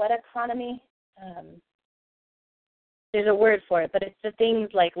what economy? There's a word for it, but it's the things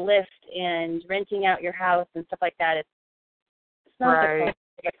like Lyft and renting out your house and stuff like that. It's not the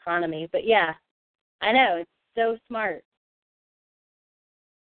economy, but yeah, I know, it's so smart.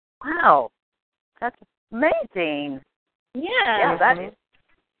 Wow, that's amazing. Yeah.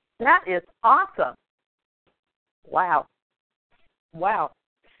 That is awesome. Wow.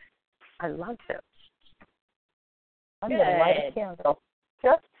 I love it. I'm going to light a candle.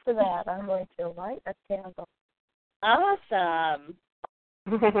 Just for that, I'm going to light a candle. Awesome.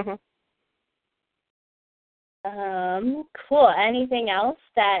 Cool. Anything else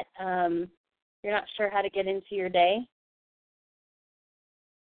that you're not sure how to get into your day?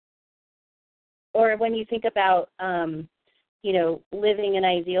 Or when you think about, living an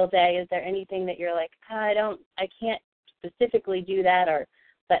ideal day, is there anything that you're like, I can't specifically do that,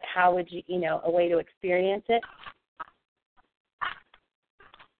 but how would you, a way to experience it?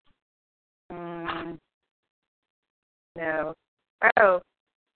 No. Oh.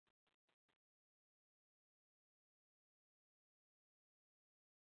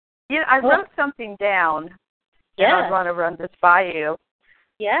 I wrote something down. Yeah. And I want to run this by you.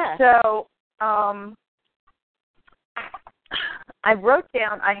 Yeah. So, I wrote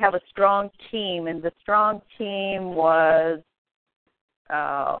down I have a strong team, and the strong team was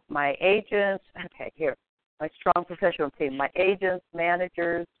my agents. Okay, here. My strong professional team. My agents,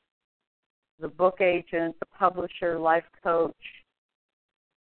 managers, the book agent, the publisher, life coach,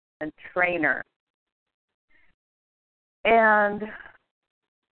 and trainer. And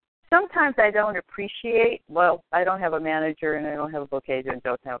sometimes I don't appreciate, I don't have a manager and I don't have a book agent,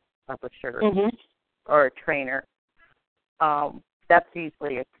 don't have a publisher or a trainer. That's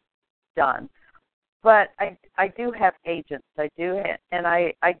easily done. But I do have agents.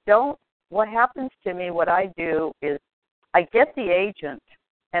 What happens to me, what I do is I get the agent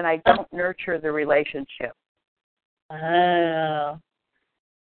and I don't nurture the relationship. Oh.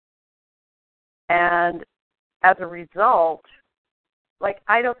 And as a result,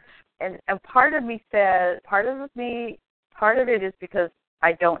 I don't, and part of me says, part of it is because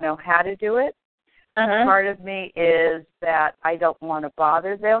I don't know how to do it. Part of me is that I don't want to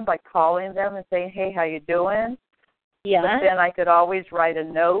bother them by calling them and saying, hey, how you doing? Yeah. But then I could always write a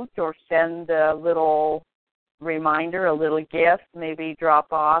note or send a little reminder, a little gift, maybe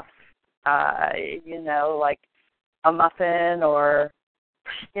drop off, like a muffin or,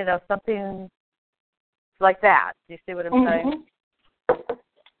 something like that. Do you see what I'm saying?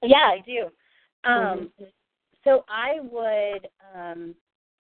 Yeah, I do. So I would,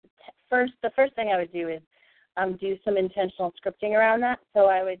 the first thing I would do is do some intentional scripting around that. So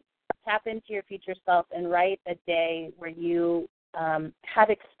I would tap into your future self and write a day where you have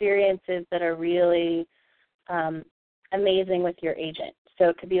experiences that are really amazing with your agent. So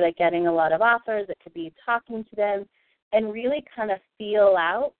it could be like getting a lot of offers. It could be talking to them and really kind of feel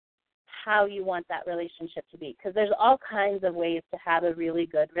out how you want that relationship to be. Because there's all kinds of ways to have a really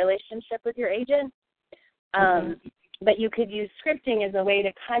good relationship with your agent. But you could use scripting as a way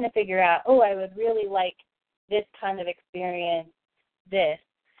to kind of figure out, I would really like this kind of experience, this.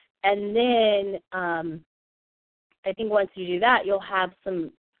 And then I think once you do that, you'll have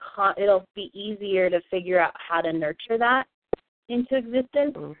it'll be easier to figure out how to nurture that into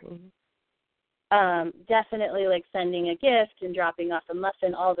existence. Definitely like sending a gift and dropping off a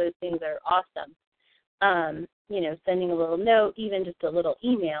muffin, all those things are awesome. Sending a little note, even just a little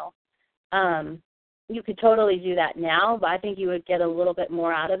email. You could totally do that now, but I think you would get a little bit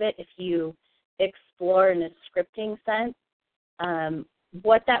more out of it if you explore in a scripting sense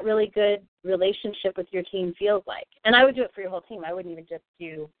what that really good relationship with your team feels like. And I would do it for your whole team. I wouldn't even just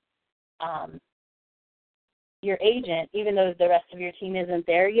do your agent, even though the rest of your team isn't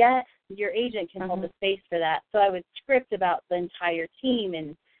there yet. Your agent can hold the space for that. So I would script about the entire team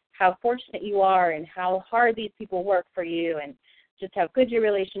and how fortunate you are and how hard these people work for you and just how good your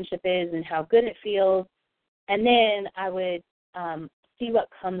relationship is and how good it feels. And then I would see what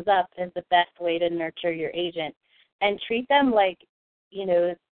comes up as the best way to nurture your agent and treat them like,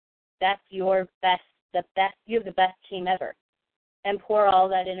 that's your best, you have the best team ever. And pour all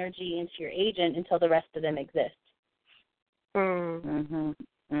that energy into your agent until the rest of them exist.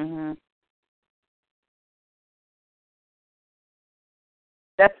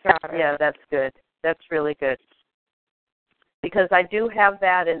 That's good. That's really good. Because I do have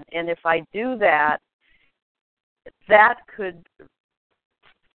that, and if I do that, that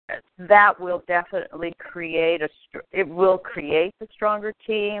will definitely create a stronger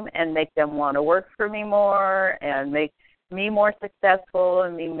team and make them want to work for me more and make me more successful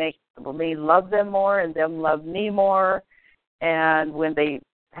and make me love them more and them love me more. And when they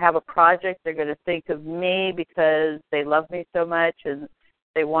have a project, they're going to think of me because they love me so much and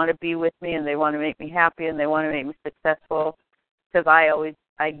they want to be with me and they want to make me happy and they want to make me successful because I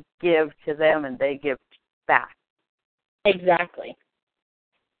give to them and they give back. Exactly.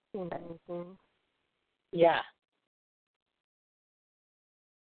 Yeah.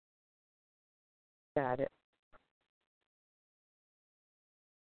 Got it.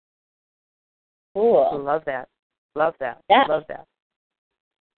 Cool. Love that. Yeah. Love that.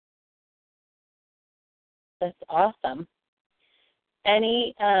 That's awesome.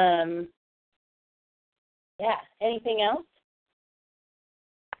 Anything else?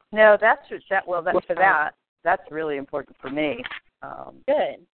 No, that's really important for me.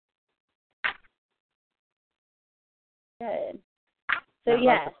 Good. So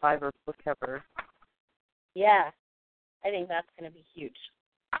like the fiber book cover. Yeah, I think that's going to be huge.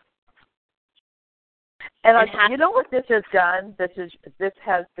 And you know what this has done? This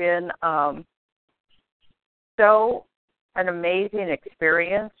has been so an amazing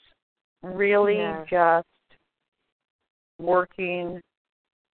experience. Really, just working,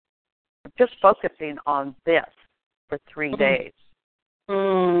 just focusing on this for 3 days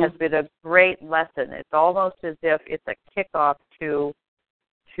has been a great lesson. It's almost as if it's a kickoff to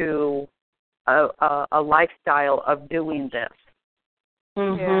a lifestyle of doing this.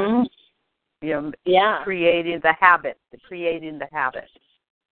 Creating the habit.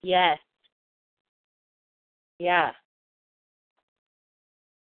 Yes. Yeah.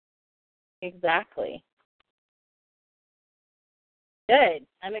 Exactly. Good.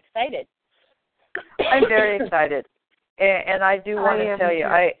 I'm excited. I'm very excited. And I do want to tell you,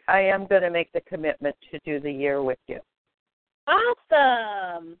 I am going to make the commitment to do the year with you.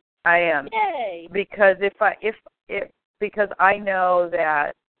 Awesome. I am. Yay. Because because I know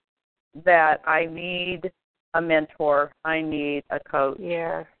that I need a mentor, I need a coach.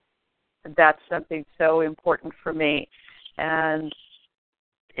 Yeah. That's something so important for me. And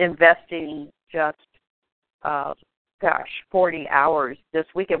investing just 40 hours this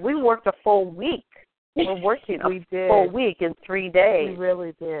weekend. We worked a full week. We're working a full week in 3 days. We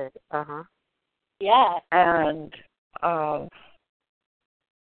really did. Yeah. And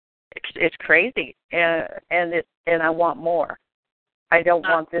it's crazy, and I want more. I don't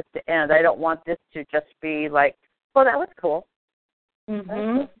want this to end. I don't want this to just be like, well, that was cool.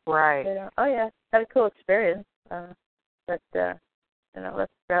 Right. Oh yeah, had a cool experience. But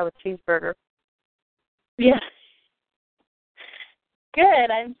let's grab a cheeseburger. Yeah.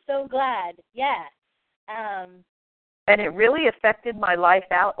 Good. I'm so glad. Yeah. And it really affected my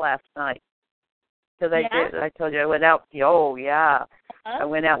life out last night. Because I told you I went out. Oh yeah. I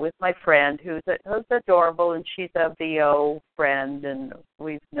went out with my friend who's adorable, and she's a VO friend, and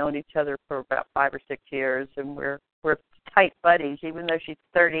we've known each other for about 5 or 6 years, and we're tight buddies, even though she's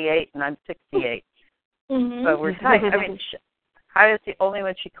 38 and I'm 68. But we're tight. I mean, I was the only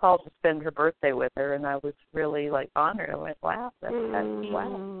one she called to spend her birthday with her, and I was really honored. I went, wow, that's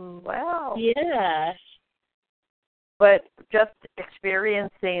wow. Yeah. But just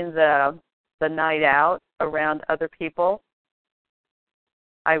experiencing the night out around other people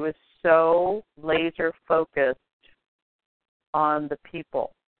I was so laser focused on the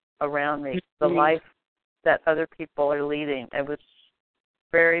people around me, the life that other people are leading. It was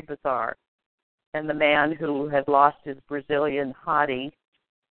very bizarre. And the man who had lost his Brazilian hottie,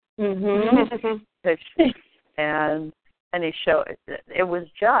 and he showed, it was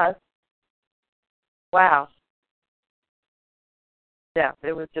just, wow. Yeah,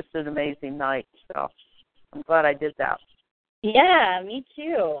 it was just an amazing night. So I'm glad I did that. Yeah, me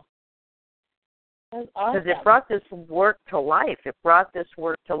too. That was awesome. Because it brought this work to life. Right.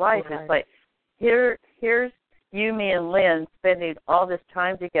 It's like, here's you, me, and Lynn spending all this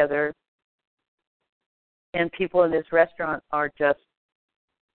time together, and people in this restaurant are just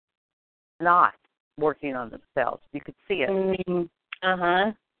not working on themselves. You could see it.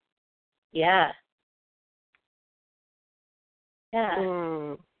 Uh-huh. Yeah.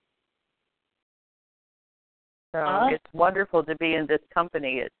 Yeah. So it's wonderful to be in this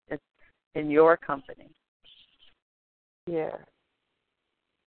company. It's in your company. Yeah.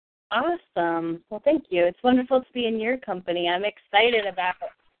 Awesome. Well, thank you. It's wonderful to be in your company. I'm excited about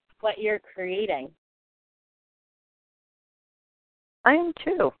what you're creating. I am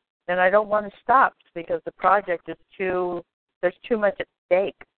too. And I don't want to stop because the project is there's too much at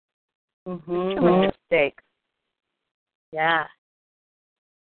stake. Too much at stake. Yeah.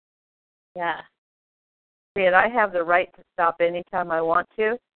 Yeah. See, and I have the right to stop anytime I want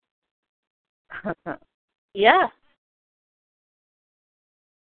to. Yeah.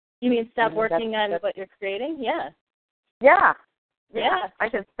 You mean stop working on what you're creating? Yeah. Yeah. Yeah. I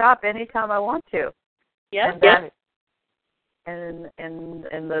can stop anytime I want to. Yeah. And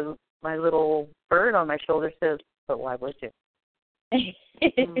my little bird on my shoulder says, "But why would you?"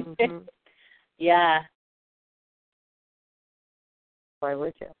 Yeah. Why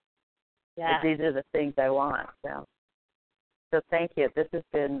would you? Yeah. But these are the things I want. So thank you. This has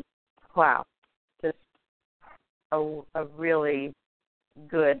been, wow, just a really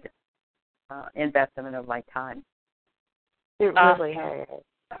good investment of my time. It really has.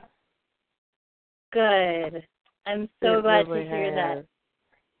 Good. I'm so glad to hear that.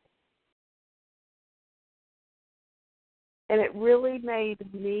 And it really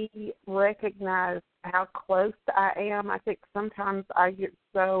made me recognize how close I am. I think sometimes I get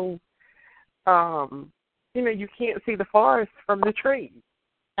so, you can't see the forest from the trees.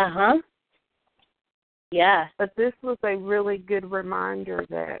 Uh-huh. Yeah. But this was a really good reminder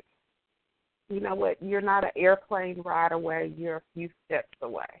that, you know what, you're not an airplane ride away, you're a few steps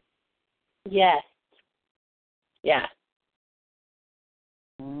away. Yes. Yeah.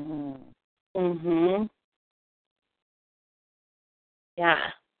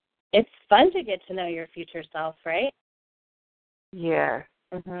 Yeah. It's fun to get to know your future self, right? Yeah.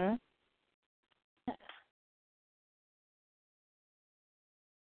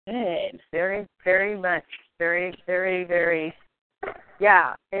 Good. Very, very much. Very, very, very.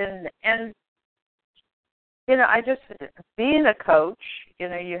 Yeah. And I just, being a coach,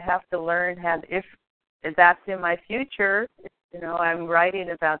 you have to learn how, if that's in my future, I'm writing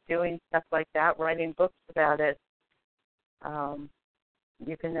about doing stuff like that, writing books about it.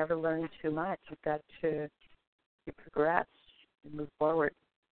 You can never learn too much. You've got to progress and move forward.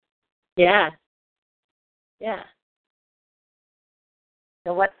 Yeah. Yeah.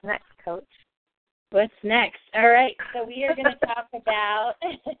 So what's next, Coach? What's next? All right. So we are going to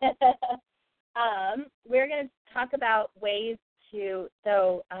talk about ways to.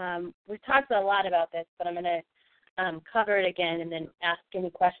 So we've talked a lot about this, but I'm going to cover it again and then ask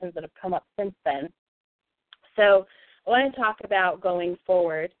any questions that have come up since then. So I want to talk about going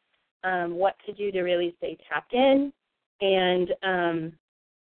forward, what to do to really stay tapped in and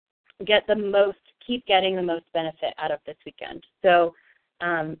keep getting the most benefit out of this weekend. So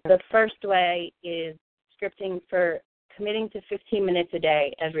the first way is committing to 15 minutes a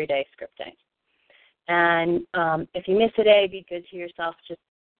day, every day scripting. And if you miss a day, be good to yourself. Just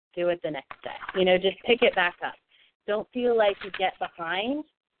do it the next day. Just pick it back up. Don't feel like you get behind.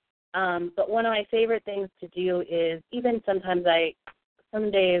 But one of my favorite things to do is, even some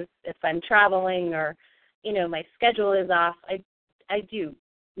days if I'm traveling or, my schedule is off, I do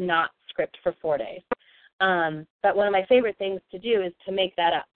not script for 4 days. But one of my favorite things to do is to make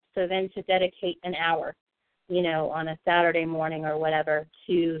that up. So then to dedicate an hour, on a Saturday morning or whatever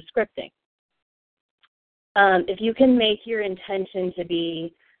to scripting. If you can make your intention to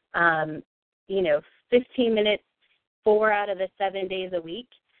be, 15 minutes 4 out of the 7 days a week,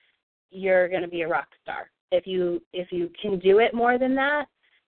 you're going to be a rock star. If you can do it more than that,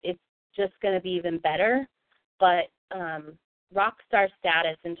 it's just going to be even better. But rock star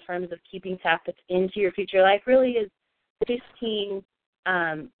status in terms of keeping tapped into your future life really is 15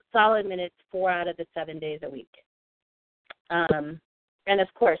 solid minutes 4 out of the 7 days a week. And,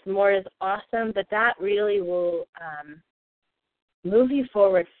 of course, more is awesome, but that really will move you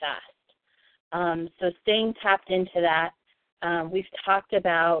forward fast. So staying tapped into that. We've talked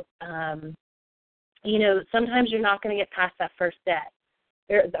about, sometimes you're not going to get past that first day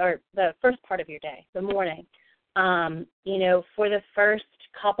or the first part of your day, the morning. For the first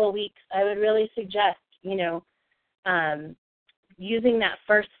couple weeks, I would really suggest, using that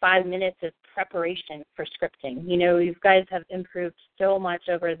first 5 minutes as preparation for scripting. You guys have improved so much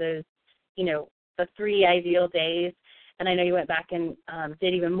over those, the 3 ideal days. And I know you went back and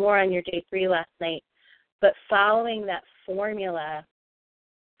did even more on your day 3 last night. But following that formula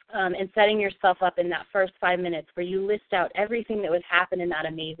and setting yourself up in that first 5 minutes where you list out everything that would happen in that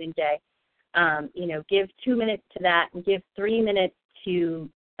amazing day, give 2 minutes to that and give 3 minutes to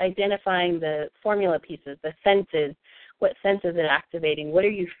identifying the formula pieces, the senses. What sense is it activating? What are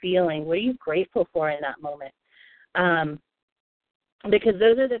you feeling? What are you grateful for in that moment? Because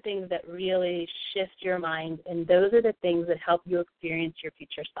those are the things that really shift your mind, and those are the things that help you experience your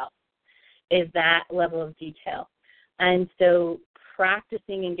future self, is that level of detail. And so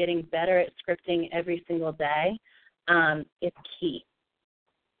practicing and getting better at scripting every single day is key.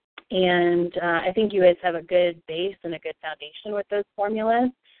 And I think you guys have a good base and a good foundation with those formulas.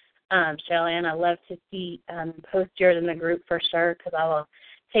 Cheryl Ann, I love to see post yours in the group for sure, because I will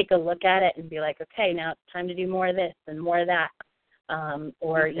take a look at it and be like, okay, now it's time to do more of this and more of that.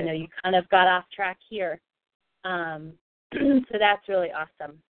 Or, you kind of got off track here. So that's really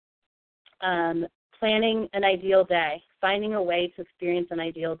awesome. Planning an ideal day, finding a way to experience an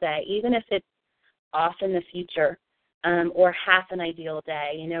ideal day, even if it's off in the future, or half an ideal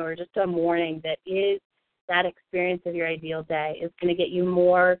day, or just a morning that is that experience of your ideal day is going to get you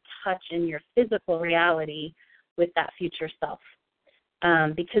more touch in your physical reality with that future self.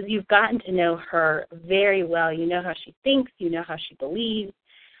 Because you've gotten to know her very well. You know how she thinks. You know how she believes.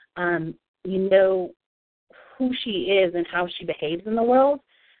 You know who she is and how she behaves in the world.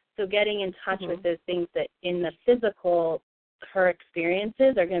 So getting in touch with those things that in the physical, her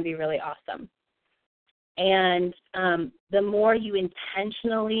experiences are going to be really awesome. And the more you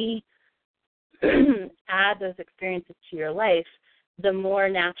intentionally add those experiences to your life, the more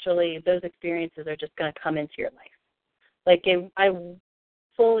naturally those experiences are just going to come into your life. Like I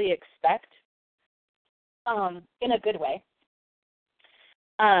fully expect, in a good way,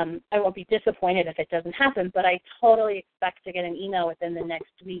 I won't be disappointed if it doesn't happen, but I totally expect to get an email within the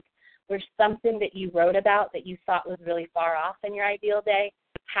next week where something that you wrote about that you thought was really far off in your ideal day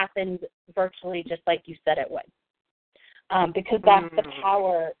happened virtually just like you said it would. Because that's the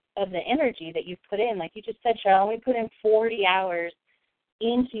power of the energy that you've put in. Like you just said, Cheryl, we put in 40 hours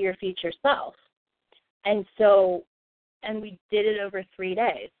into your future self. And we did it over 3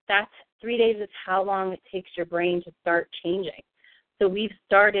 days. That's 3 days is how long it takes your brain to start changing. So we've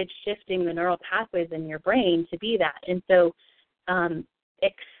started shifting the neural pathways in your brain to be that. And so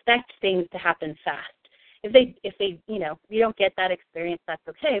expect things to happen fast. If they, you don't get that experience, that's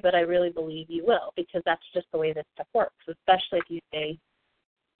okay, but I really believe you will, because that's just the way this stuff works, especially if you stay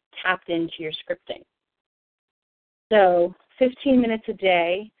tapped into your scripting. So 15 minutes a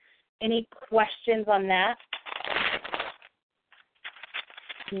day. Any questions on that?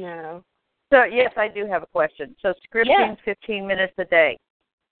 No. So, yes, I do have a question. So scripting 15 minutes a day.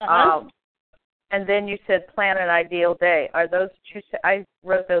 And then you said plan an ideal day. Are those two? I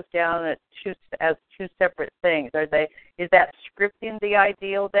wrote those down as two separate things. Are they? Is that scripting the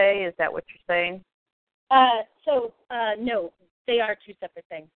ideal day? Is that what you're saying? No, they are two separate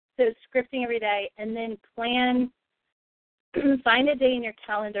things. So scripting every day, and then find a day in your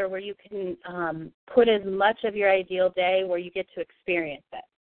calendar where you can put as much of your ideal day where you get to experience it.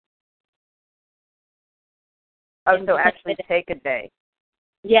 Oh, so actually take a day.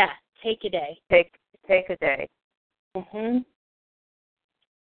 Yeah, take a day. Take a day. Mhm.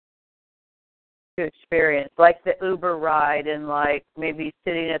 To experience, like the Uber ride, and like maybe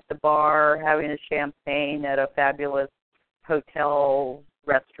sitting at the bar having a champagne at a fabulous hotel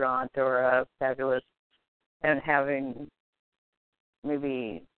restaurant or a fabulous, and having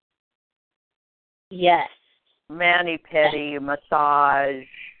maybe mani-pedi, massage,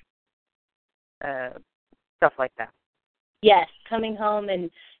 stuff like that. Yes, coming home and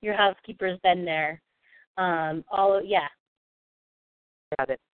your housekeeper's been there. Got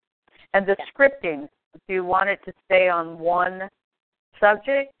it. And the scripting, do you want it to stay on one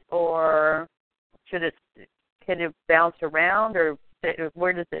subject, or can it bounce around, or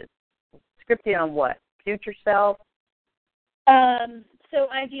where does it scripting on what? Future self? So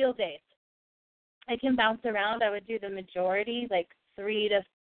ideal days. I can bounce around. I would do the majority, like 3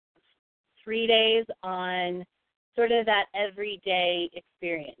 days on sort of that everyday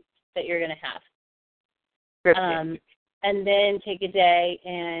experience that you're going to have. And then take a day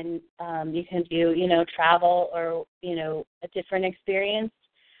and you can do, travel or, a different experience.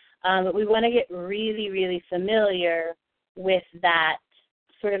 But we want to get really, really familiar with that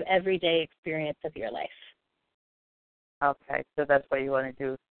sort of everyday experience of your life. Okay, so that's why you want to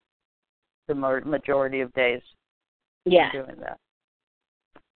do the majority of days. Yeah. Doing that.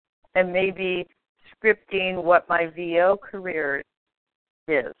 And maybe scripting what my VO career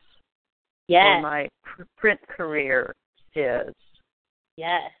is. Yes. Or my print career is.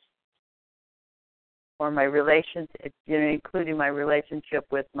 Yes. Or my relationship, including my relationship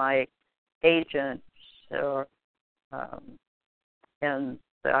with my agents, or and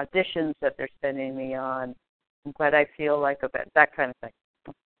the auditions that they're sending me on, and what I feel like about that kind of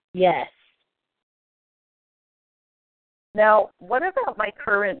thing. Yes. Now, what about my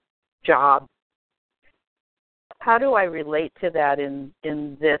current job? How do I relate to that in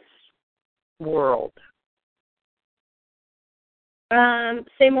this world?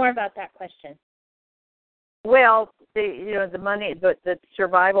 Say more about that question. Well, the money, the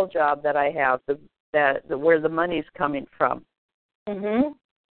survival job that I have, where the money's coming from. Mhm.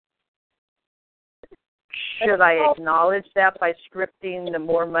 Should I acknowledge that by scripting the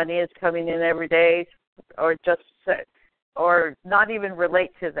more money is coming in every day, or or not even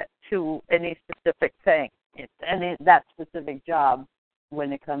relate to any specific thing, that specific job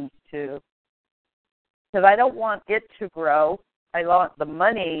when it comes to? Because I don't want it to grow. I want the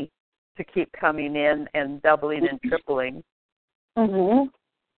money to keep coming in and doubling and tripling. Mhm.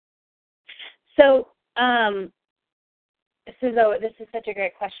 So, this is such a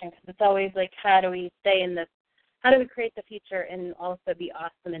great question, because it's always like, how do we create the future and also be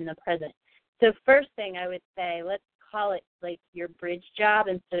awesome in the present? So first thing I would say, let's call it like your bridge job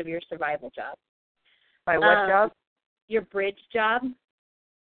instead of your survival job. My what job? Your bridge job.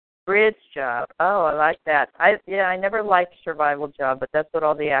 Bridge job. Oh, I like that. I never liked survival job, but that's what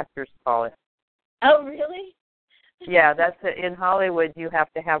all the actors call it. Oh, really? Yeah, that's it. In Hollywood, you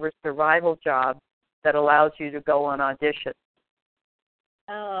have to have a survival job that allows you to go on audition.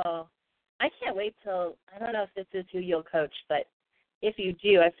 Oh, I can't wait till, I don't know if this is who you'll coach, but if you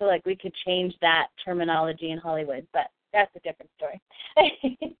do, I feel like we could change that terminology in Hollywood, but that's a different story.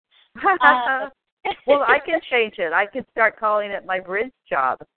 Well, I can change it. I could start calling it my bridge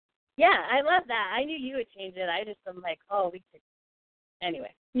job. Yeah, I love that. I knew you would change it. I just am like, we could.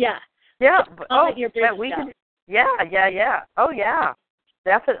 Anyway, yeah. Yeah. Your bridge we job. could. Yeah. Oh, yeah.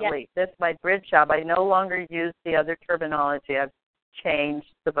 Definitely. Yeah. That's my bridge job. I no longer use the other terminology. I've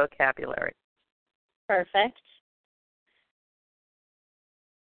changed the vocabulary. Perfect.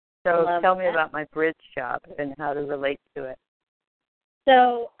 So tell me about my bridge job and how to relate to it.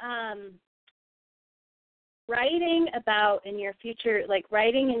 So, writing in your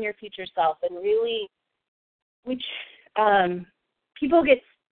future self, and really, which people get,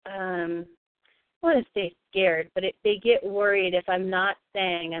 I want to say scared, but they get worried if I'm not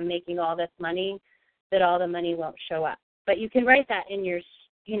saying I'm making all this money, that all the money won't show up. But you can write that in your,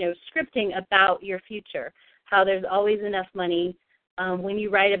 scripting about your future, how there's always enough money. When you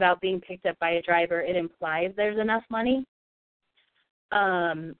write about being picked up by a driver, it implies there's enough money.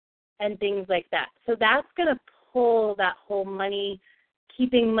 And things like that. So that's going to pull that whole money,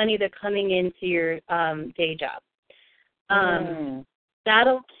 keeping money that's coming into your day job.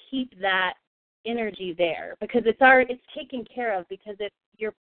 That'll keep that energy there, because it's taken care of, because if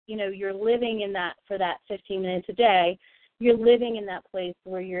you're living in that for that 15 minutes a day, you're living in that place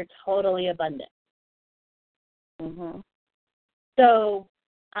where you're totally abundant. Mhm. So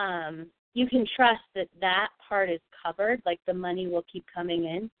you can trust that part is covered, like the money will keep coming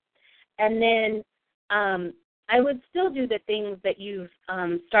in. And then I would still do the things that you've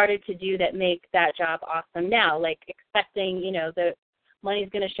started to do that make that job awesome now, like expecting, the money's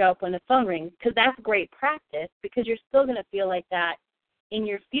going to show up when the phone rings, because that's great practice, because you're still going to feel like that in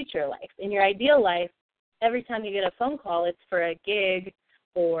your future life. In your ideal life, every time you get a phone call, it's for a gig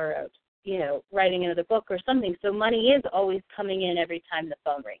or, writing another book or something. So money is always coming in every time the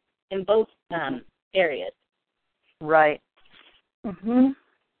phone rings in both areas. Right. Mhm.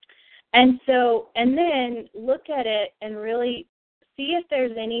 And then look at it and really see if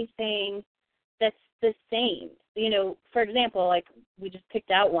there's anything that's the same. For example, like we just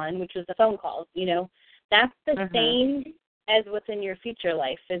picked out one, which was the phone calls. That's the same as what's in your future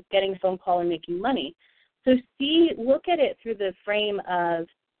life, is getting a phone call and making money. So look at it through the frame of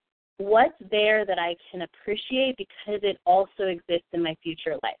what's there that I can appreciate because it also exists in my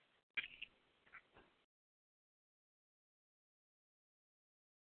future life.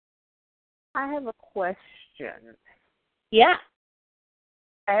 I have a question. Yeah.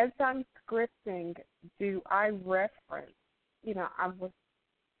 As I'm scripting, do I reference,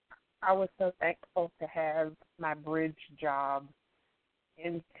 I was so thankful to have my bridge job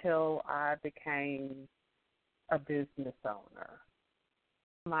until I became a business owner.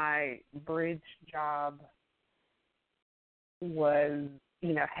 My bridge job was,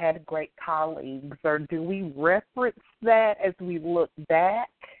 had great colleagues, or do we reference that as we look back?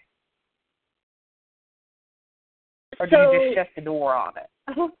 Or do you just shut the door on it?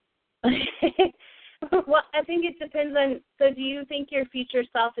 Well, I think it depends on, so do you think your future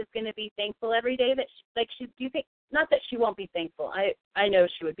self is going to be thankful every day that, do you think, not that she won't be thankful, I know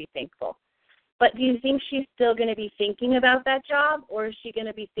she would be thankful, but do you think she's still going to be thinking about that job, or is she going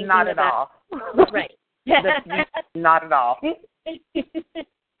to be thinking Not at about... all. Right. Not at all.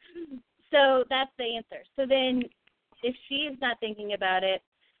 So that's the answer. So then if she's not thinking about it,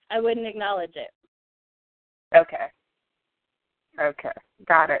 I wouldn't acknowledge it. Okay.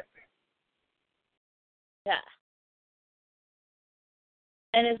 Got it. Yeah.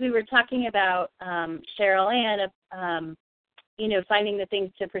 And as we were talking about Cheryl Ann, finding the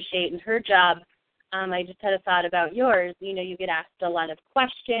things to appreciate in her job, I just had a thought about yours. You get asked a lot of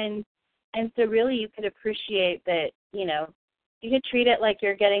questions, and so really you could appreciate that, you could treat it like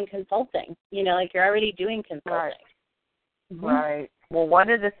you're getting consulting, like you're already doing consulting. Right. Mm-hmm. Right. Well, one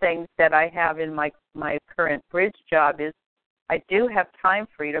of the things that I have in my current bridge job is I do have time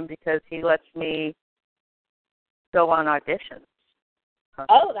freedom because he lets me go on auditions.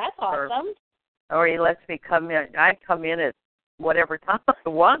 Oh, that's awesome. Or he lets me come in. I come in at whatever time I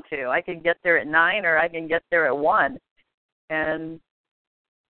want to. I can get there at 9 or I can get there at 1. And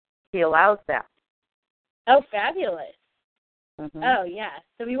he allows that. Oh, fabulous. Mm-hmm. Oh, yeah.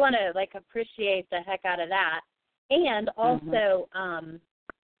 So we want to, appreciate the heck out of that. And also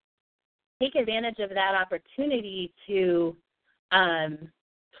take advantage of that opportunity to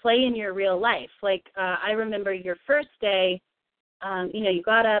play in your real life. I remember your first day, you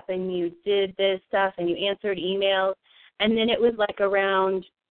got up and you did this stuff and you answered emails, and then it was around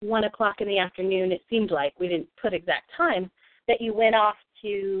 1 o'clock in the afternoon, it seemed like, we didn't put exact time, that you went off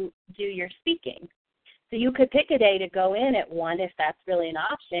to do your speaking. So you could pick a day to go in at 1 if that's really an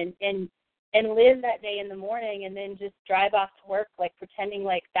option, and live that day in the morning and then just drive off to work, pretending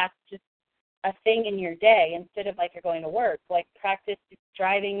like that's just a thing in your day instead of you're going to work. Practice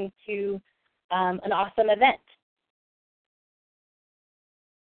driving to an awesome event.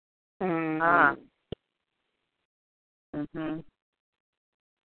 Mm-hmm. Mm-hmm.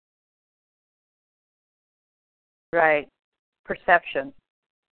 Right. Perception.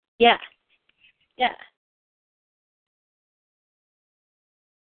 Yeah. Yeah.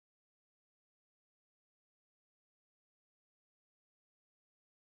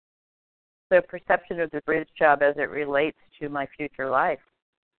 The perception of the bridge job as it relates to my future life.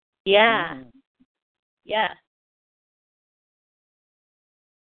 Yeah. Mm-hmm. Yeah.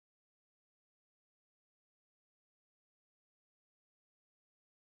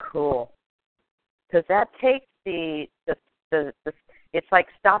 Cool. Because that takes the it's like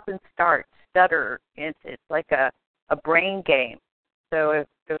stop and start, stutter. It's like a brain game. So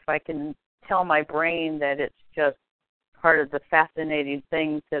if I can tell my brain that it's just part of the fascinating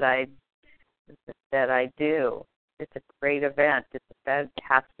things that I do, it's a great event. It's a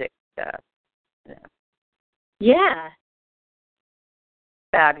fantastic. Yeah.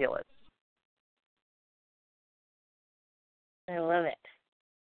 Fabulous. I love it.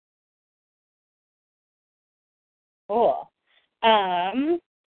 Cool.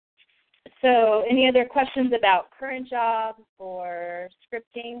 So any other questions about current job or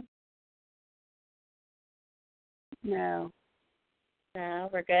scripting? No. No,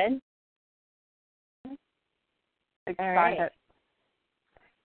 we're good? Excited. Right.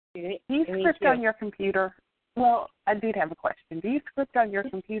 Do you script on your computer? Well, I did have a question. Do you script on your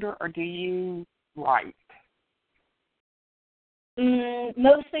computer or do you write?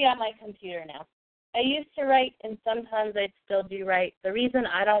 Mostly on my computer now. I used to write, and sometimes I still do write. The reason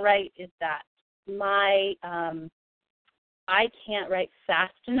I don't write is that I can't write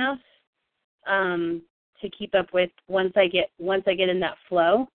fast enough to keep up with once I get in that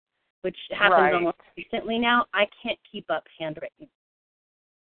flow, which happens almost instantly now. I can't keep up handwritten.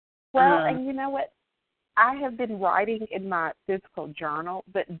 Well, and you know what? I have been writing in my physical journal,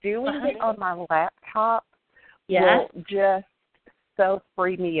 but doing it on my laptop will just so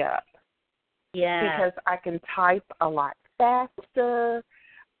free me up. Yeah. Because I can type a lot faster.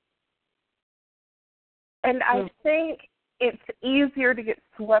 And I think it's easier to get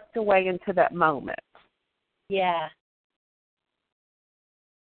swept away into that moment. Yeah.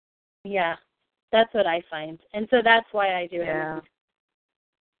 Yeah, that's what I find. And so that's why I do it. Yeah.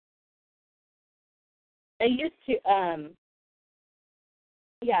 I used to,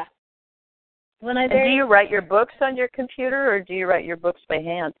 yeah. When I And do you write your books on your computer, or do you write your books by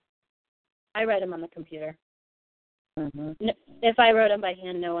hand? I write them on the computer. Mm-hmm. If I wrote them by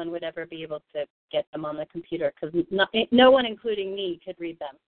hand, no one would ever be able to get them on the computer because no one, including me, could read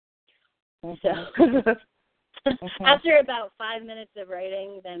them. Mm-hmm. So after about 5 minutes of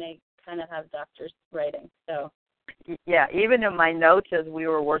writing, then I kind of have doctor's writing. So yeah, even in my notes as we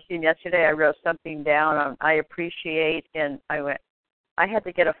were working yesterday, I wrote something down on I appreciate, and I had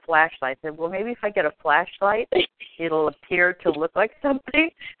to get a flashlight. I said, well, maybe if I get a flashlight, it'll appear to look like something,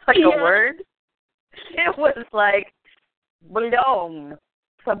 like a word. It was like, blown,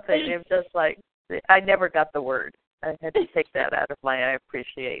 something. It was just like, I never got the word. I had to take that out of my I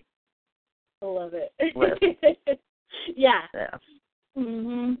appreciate. I love it. List. Yeah. Yeah.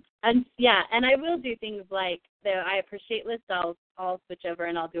 Mhm. And yeah, and I will do things like the I appreciate list. I'll switch over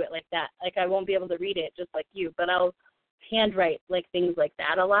and I'll do it like that. Like I won't be able to read it just like you, but I'll handwrite like things like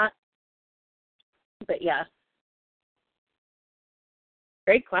that a lot. But yeah.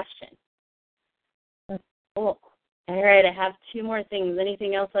 Great question. Cool. All right, I have 2 more things.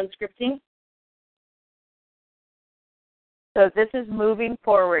 Anything else on scripting? So this is moving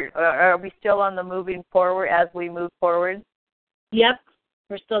forward. Are we still on the moving forward as we move forward? Yep,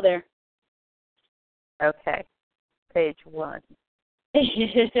 we're still there. Okay. Page 1.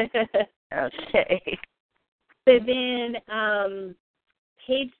 Okay. So then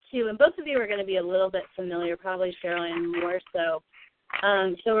page 2, and both of you are going to be a little bit familiar, probably Sherilyn more so.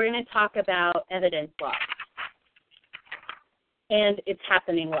 So we're going to talk about evidence logs and it's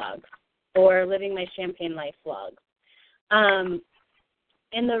happening logs, or living my champagne life logs. And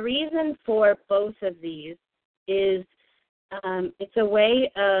the reason for both of these is it's a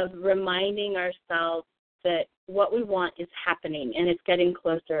way of reminding ourselves that what we want is happening and it's getting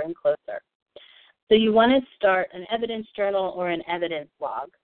closer and closer. So you want to start an evidence journal or an evidence log.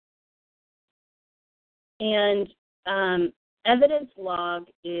 And evidence log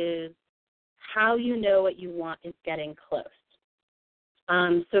is how you know what you want is getting close.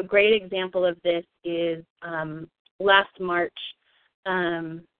 So a great example of this is last March,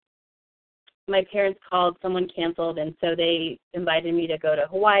 my parents called, someone canceled, and so they invited me to go to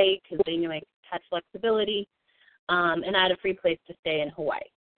Hawaii because they knew I had flexibility, and I had a free place to stay in Hawaii.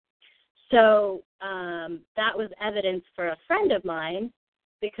 So that was evidence for a friend of mine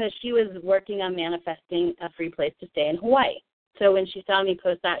because she was working on manifesting a free place to stay in Hawaii. So when she saw me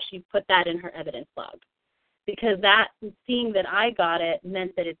post that, she put that in her evidence log because that seeing that I got it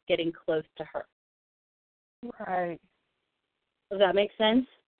meant that it's getting close to her. Right. Does that make sense?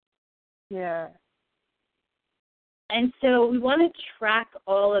 Yeah. And so we want to track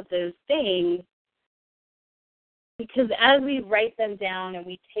all of those things because as we write them down and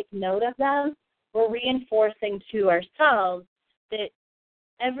we take note of them, we're reinforcing to ourselves that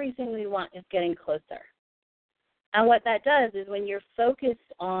everything we want is getting closer. And what that does is when you're focused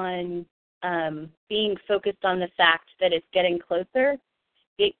on being focused on the fact that it's getting closer,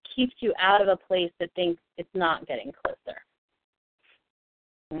 it keeps you out of a place that thinks it's not getting closer.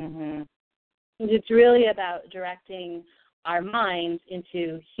 Mm-hmm. It's really about directing our minds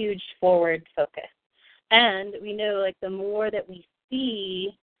into huge forward focus. And we know, like, the more that we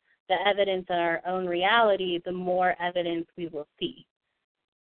see the evidence in our own reality, the more evidence we will see.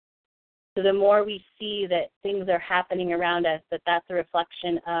 So the more we see that things are happening around us, that that's a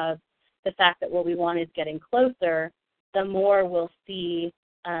reflection of the fact that what we want is getting closer, the more we'll see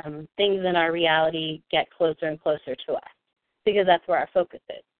things in our reality get closer and closer to us, because that's where our focus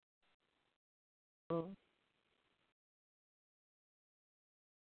is.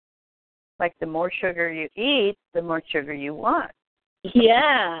 Like the more sugar you eat, the more sugar you want.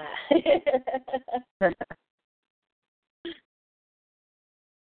 Yeah.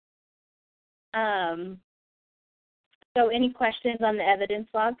 So any questions on the evidence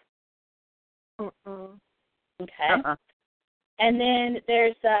log? Okay. And then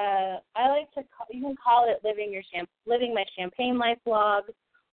there's I like to call, you can call it living my champagne life log,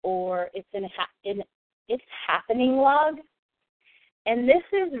 or it's it's happening log. And this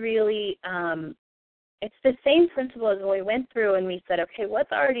is really it's the same principle as when we went through and we said, okay,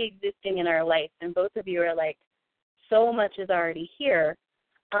 what's already existing in our life? And both of you are like, so much is already here.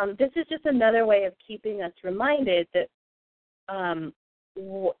 This is just another way of keeping us reminded that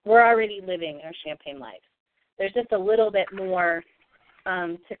we're already living our champagne life. There's just a little bit more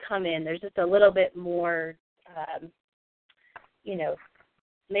to come in. There's just a little bit more,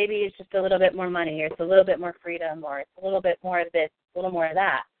 maybe it's just a little bit more money, or it's a little bit more freedom, or it's a little bit more of this, a little more of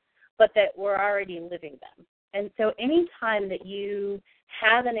that. but that we're already living them. And so anytime that you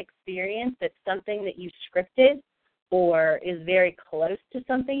have an experience that's something that you scripted or is very close to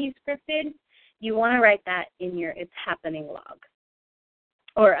something you scripted, you want to write that in your it's happening log.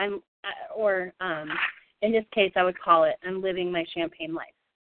 Or in this case, I would call it I'm living my champagne life.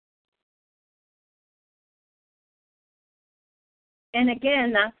 And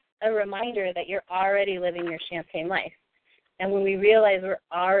again, that's a reminder that you're already living your champagne life. And when we realize we're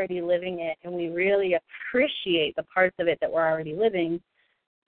already living it and we really appreciate the parts of it that we're already living,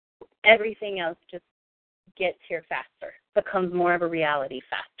 everything else just gets here faster, becomes more of a reality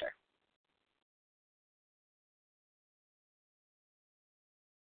faster.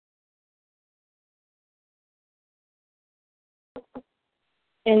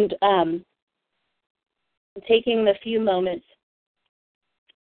 And taking the few moments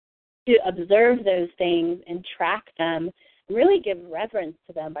to observe those things and track them, really give reverence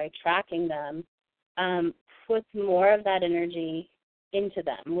to them by tracking them, puts more of that energy into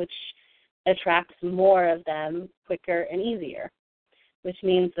them, which attracts more of them quicker and easier, which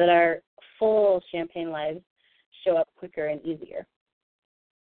means that our full champagne lives show up quicker and easier.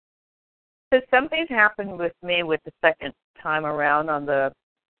 So something happened with me with the second time around on the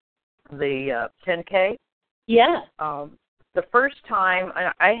 10K. Yeah. The first time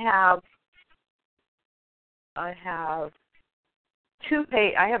I have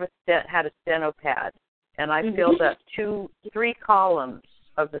had a steno pad, and I filled up 3 columns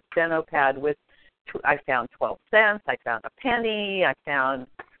of the steno pad with. I found 12 cents. I found a penny. I found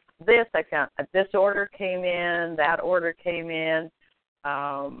this. I found this order came in. That order came in.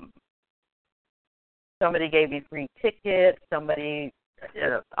 Somebody gave me free tickets. Somebody,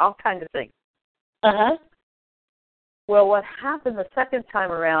 all kinds of things. Well, what happened the second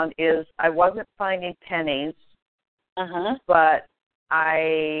time around is I wasn't finding pennies, but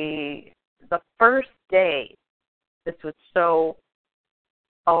the first day, this was so,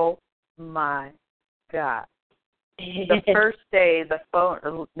 oh my God. The first day, the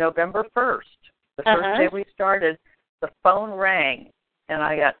phone, November 1st, the first day we started, the phone rang, and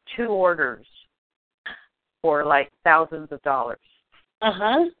I got 2 orders for like thousands of dollars.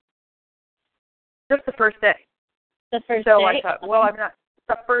 Just the first day. The first day? So I thought, well, I'm not,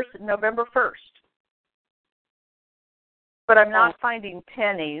 November 1st. But I'm not finding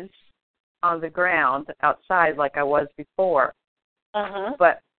pennies on the ground outside like I was before.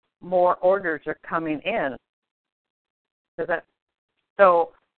 But more orders are coming in.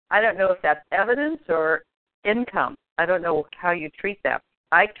 So I don't know if that's evidence or income. I don't know how you treat that.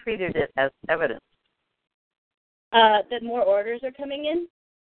 I treated it as evidence. That more orders are coming in?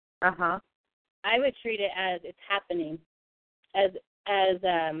 I would treat it as it's happening. I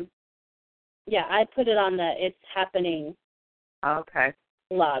put it on the it's happening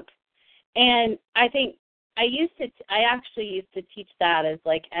log. And I think I actually used to teach that as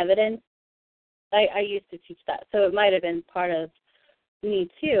like evidence. I used to teach that. So it might have been part of me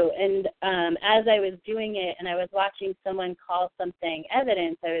too. And as I was doing it and I was watching someone call something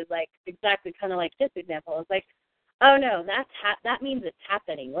evidence, I was like exactly kind of like this example. I was like, oh no, that means it's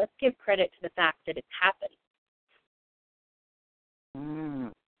happening. Let's give credit to the fact that it's happening.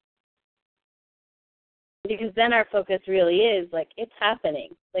 Because then our focus really is like it's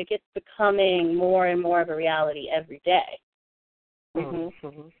happening. Like it's becoming more and more of a reality every day. And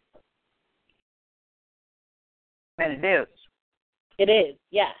it is. It is,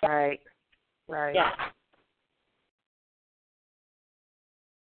 yeah. Right. Yeah.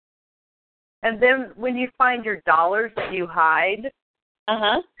 And then when you find your dollars that you hide,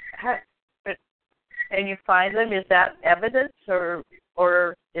 and you find them, is that evidence or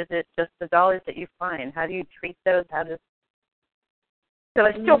is it just the dollars that you find? How do you treat those? So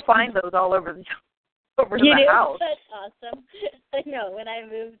I still find those all over the house. That's awesome. I know. When I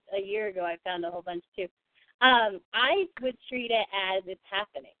moved a year ago, I found a whole bunch too. I would treat it as it's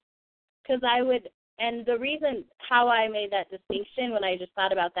happening, because and the reason how I made that distinction when I just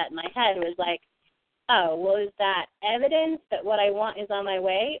thought about that in my head was like, oh, well, is that evidence that what I want is on my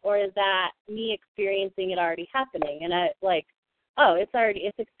way, or is that me experiencing it already happening? And I like, oh,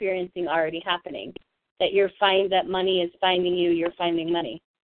 it's experiencing already happening. That that money is finding you, you're finding money.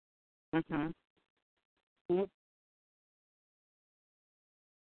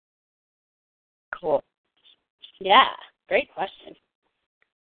 Cool. Yeah, great question.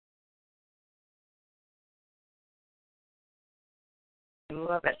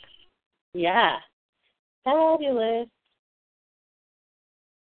 Love it. Yeah. Fabulous.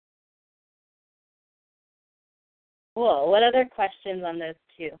 Cool. What other questions on those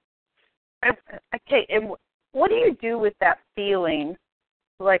two? Okay, and what do you do with that feeling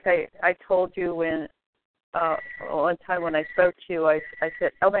like I told you when one time when I spoke to you, I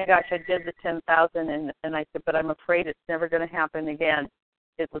said, oh my gosh, I did the 10,000, and I said, but I'm afraid it's never going to happen again.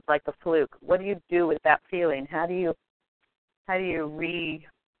 It was like a fluke. What do you do with that feeling? How do you re-language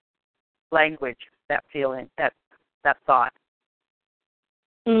that feeling, that thought?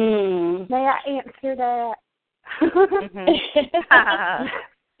 May I answer that?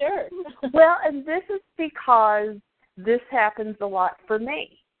 Sure. Well, and this is because this happens a lot for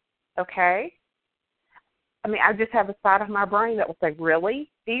me, okay? I mean, I just have a side of my brain that will say, really?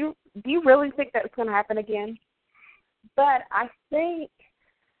 Do you really think that's going to happen again? But I think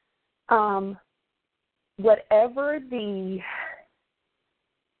whatever the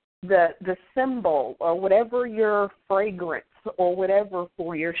symbol or whatever your fragrance or whatever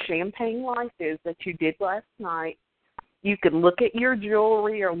for your champagne life is that you did last night, you can look at your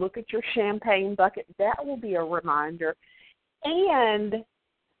jewelry or look at your champagne bucket. That will be a reminder. And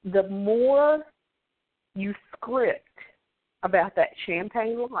the more you script about that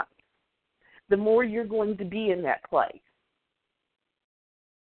champagne life, the more you're going to be in that place,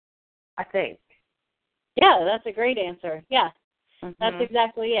 I think. Yeah, that's a great answer. Yeah, that's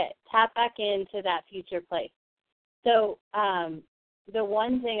exactly it. Tap back into that future place. So the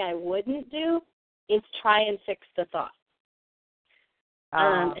one thing I wouldn't do is try and fix the thought.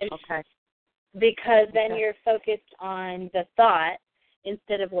 Okay. Because then you're focused on the thought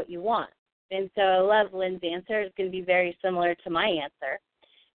instead of what you want. And so I love Lynn's answer. It's going to be very similar to my answer.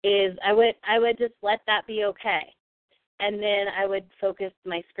 Is I would just let that be okay, and then I would focus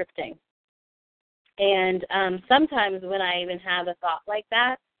my scripting. And sometimes when I even have a thought like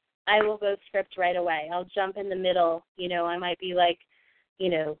that, I will go script right away. I'll jump in the middle. You know, I might be like, you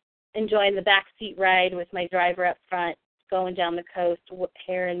know, enjoying the backseat ride with my driver up front, going down the coast,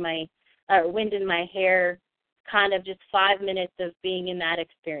 wind in my hair, kind of just 5 minutes of being in that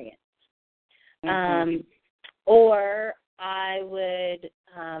experience. Or I would,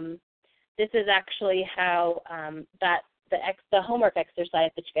 this is actually how the homework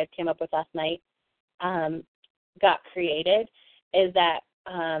exercise that you guys came up with last night got created, is that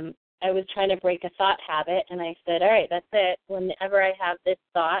I was trying to break a thought habit, and I said, all right, that's it. Whenever I have this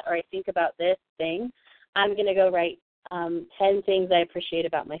thought or I think about this thing, I'm going to go write 10 things I appreciate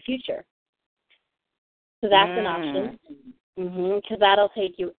about my future. So that's an option, because that'll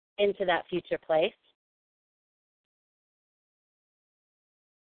take you into that future place.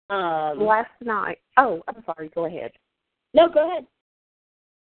 Last night, I'm sorry, go ahead. No, go ahead.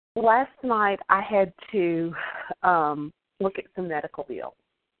 Last night I had to look at some medical bills.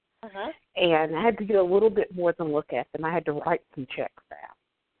 And I had to do a little bit more than look at them. I had to write some checks out.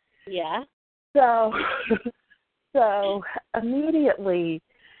 Yeah. So immediately,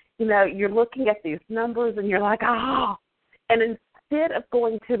 you know, you're looking at these numbers and you're like, and instead of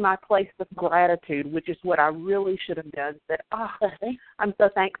going to my place of gratitude, which is what I really should have done, said, I'm so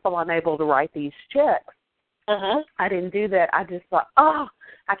thankful I'm able to write these checks. I didn't do that. I just thought, I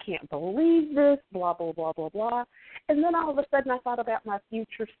can't believe this, blah, blah, blah, blah, blah. And then all of a sudden I thought about my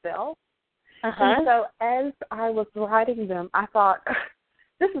future self. And so as I was writing them, I thought,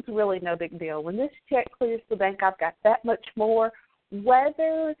 this is really no big deal. When this check clears the bank, I've got that much more.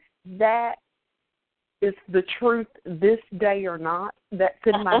 Whether that is the truth this day or not, that's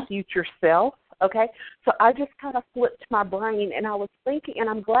in my future self, okay? So I just kind of flipped my brain, and I was thinking, and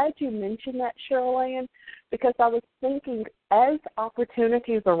I'm glad you mentioned that, Cheryl-Ann, because I was thinking as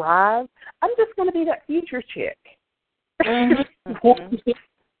opportunities arrive, I'm just going to be that future chick.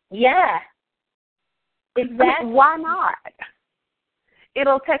 Yeah. Exactly. Why not?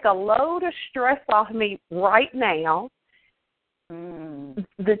 It'll take a load of stress off me right now.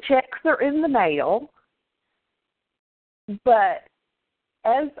 The checks are in the mail. But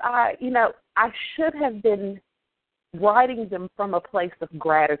as I should have been writing them from a place of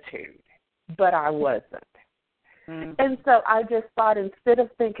gratitude, but I wasn't. And so I just thought, instead of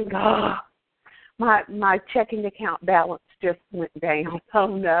thinking, my checking account balance just went down, oh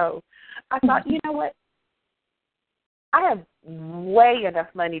no, I thought, you know what? I have way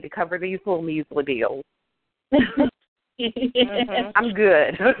enough money to cover these little measly bills. I'm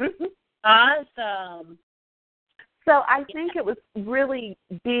good. Awesome. So I think it was really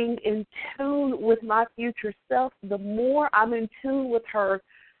being in tune with my future self. The more I'm in tune with her,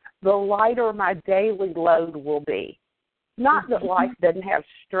 the lighter my daily load will be. Not that life doesn't have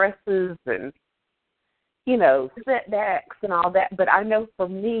stresses and, setbacks and all that, but I know for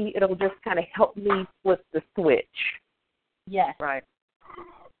me it'll just kind of help me flip the switch. Yes. Right.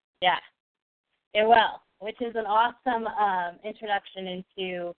 Yeah. It will, which is an awesome introduction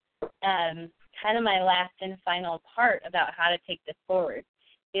into kind of my last and final part about how to take this forward.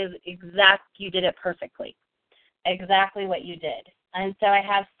 you did it perfectly. Exactly what you did. And so I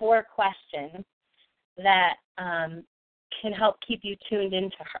have 4 questions that can help keep you tuned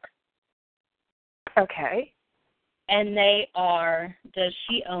into her. Okay. And they are, does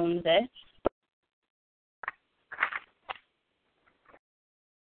she own this?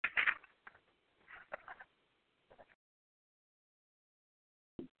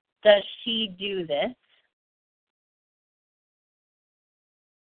 Does she do this?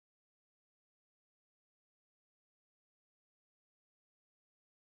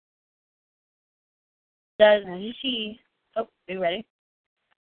 Does she, are you ready?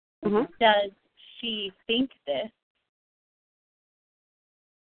 Mm-hmm. Does she think this?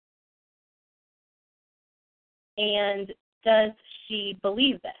 And does she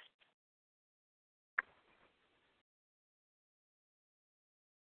believe this?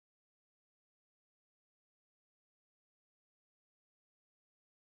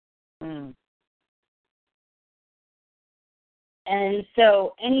 Mm. And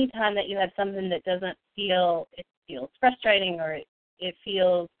so anytime that you have something that doesn't feel, it feels frustrating or it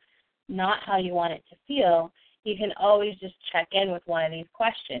feels not how you want it to feel, you can always just check in with one of these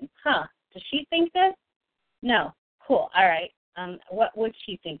questions. Does she think this? No. Cool. All right. What would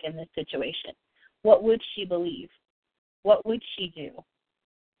she think in this situation? What would she believe? What would she do?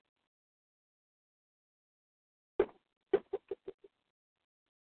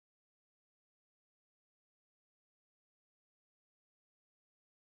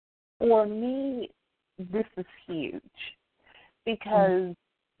 For me, this is huge because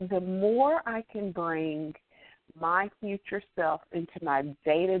the more I can bring my future self into my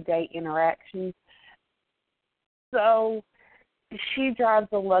day-to-day interactions, so she drives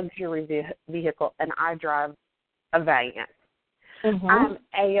a luxury vehicle and I drive a van. Mm-hmm. I'm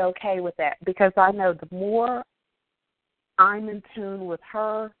A-okay with that because I know the more I'm in tune with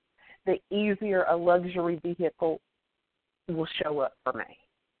her, the easier a luxury vehicle will show up for me.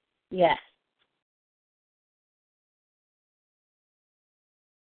 Yes.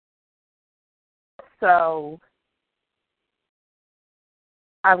 So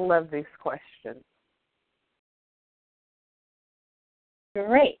I love these questions.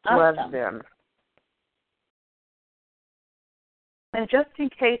 Great. Awesome. Love them. And just in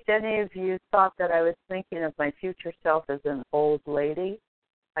case any of you thought that I was thinking of my future self as an old lady,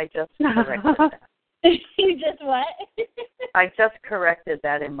 I just corrected that. You just what? I just corrected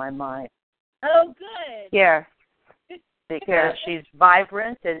that in my mind. Oh, good. Yeah. Because she's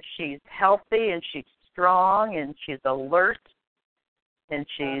vibrant and she's healthy and she's strong and she's alert and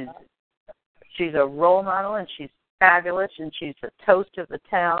she's a role model and she's fabulous and she's the toast of the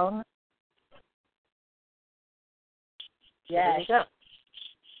town. Yes.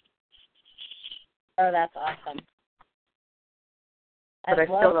 Oh, that's awesome. But I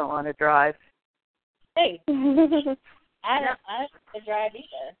still don't want to drive. Hey, I don't want to drive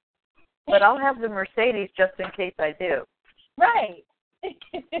either. But I'll have the Mercedes just in case I do. Right.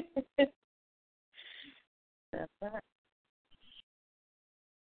 That's right.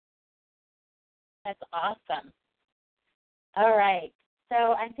 That's awesome. All right. So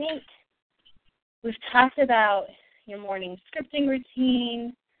I think we've talked about your morning scripting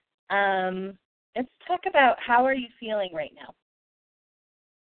routine. Let's talk about how are you feeling right now?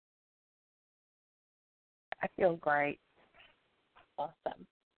 I feel great. Awesome.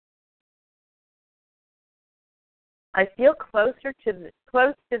 I feel closer to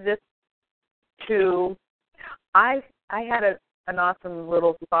this. I had an awesome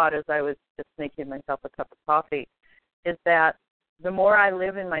little thought as I was just making myself a cup of coffee, is that the more I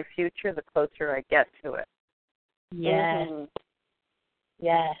live in my future, the closer I get to it. Yes. Mm-hmm.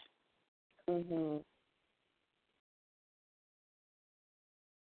 Yes. Mm-hmm.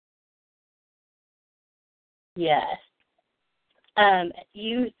 Yes.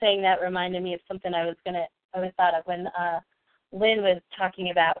 You saying that reminded me of something I was thought of when Lynn was talking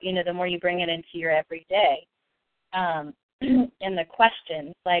about, the more you bring it into your everyday, and the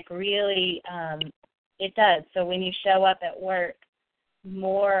questions, like really, it does. So when you show up at work,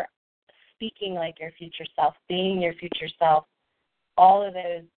 more speaking like your future self, being your future self, all of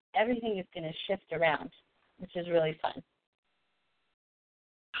those, everything is going to shift around, which is really fun.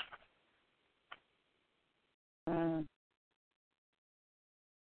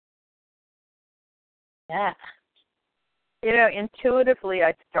 Yeah. Intuitively,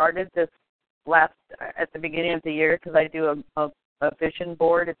 I started this at the beginning of the year because I do a vision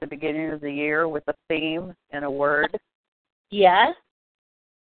board at the beginning of the year with a theme and a word. Yeah.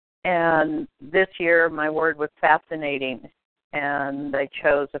 And this year, my word was fascinating, and I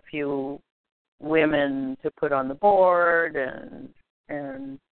chose a few women to put on the board, and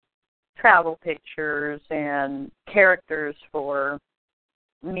and travel pictures and characters for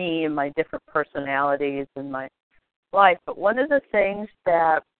me and my different personalities in my life. But one of the things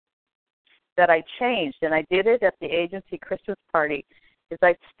that I changed, and I did it at the agency Christmas party, is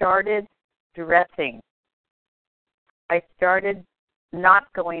I started dressing. I started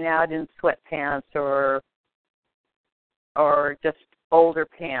not going out in sweatpants or just older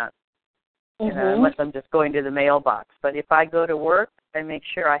pants, unless I'm just going to the mailbox. But if I go to work, I make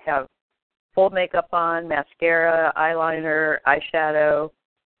sure I have full makeup on, mascara, eyeliner, eyeshadow,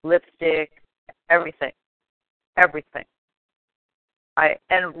 lipstick, everything.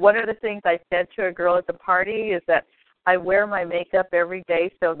 And one of the things I said to a girl at the party is that I wear my makeup every day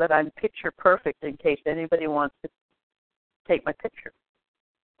so that I'm picture perfect in case anybody wants to take my picture.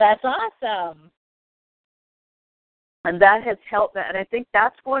 That's awesome. And that has helped, and I think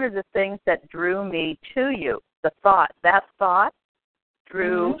that's one of the things that drew me to you. That thought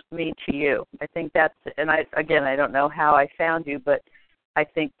drew me to you. I think that's, and I don't know how I found you, but I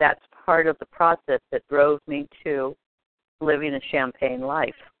think that's part of the process that drove me to living a champagne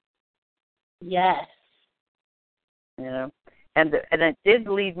life. Yes. And it did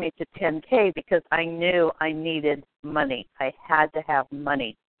lead me to 10K because I knew I needed money. I had to have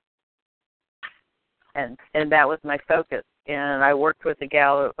money. And that was my focus. And I worked with a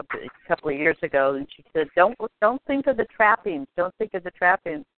gal a couple of years ago, and she said, "Don't think of the trappings. Don't think of the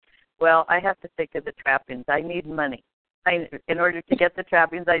trappings." Well, I have to think of the trappings. I need money. In order to get the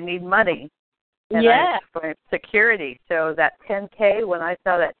trappings, I need money. And for security. So that 10K, when I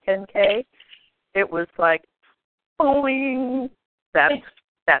saw that 10K, it was like, boing. That's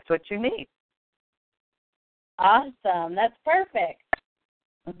what you need. Awesome. That's perfect.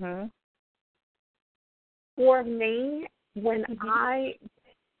 For me, when I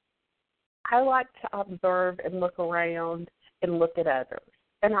like to observe and look around and look at others.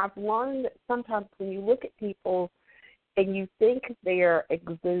 And I've learned that sometimes when you look at people and you think they're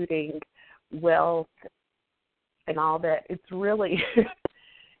exuding wealth and all that, it's really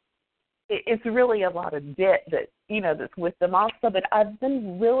a lot of debt that, that's with them also. But I've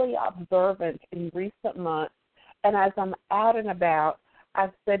been really observant in recent months, and as I'm out and about,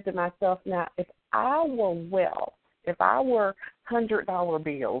 I've said to myself, now, if I were wealth, if I were $100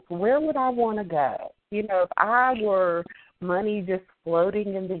 bills, where would I want to go? If I were money just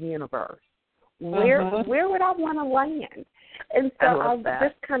floating in the universe, where would I want to land? And so I've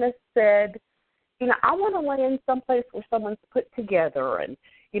just kind of said, I want to land someplace where someone's put together and,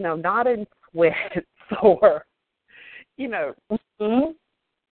 not in sweats or,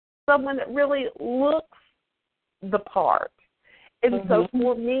 someone that really looks the part. And so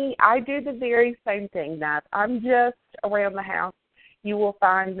for me, I do the very same thing, Nat. I'm just around the house. You will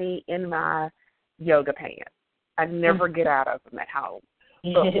find me in my yoga pants. I never get out of them at home.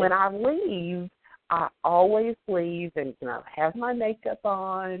 But when I leave, I always leave and have my makeup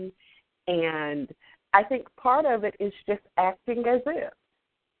on. And I think part of it is just acting as if.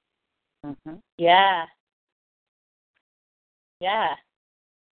 Yeah. Yeah.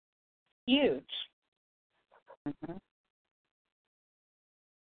 Huge.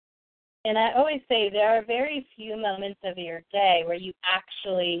 And I always say there are very few moments of your day where you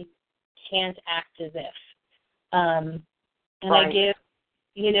actually can't act as if. And right. I give,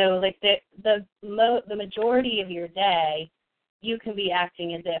 like the majority of your day, you can be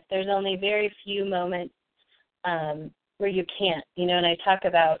acting as if. There's only very few moments where you can't, and I talk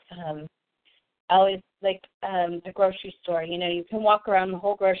about always like the grocery store. You can walk around the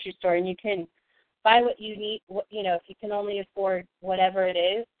whole grocery store and you can buy what you need. If you can only afford whatever it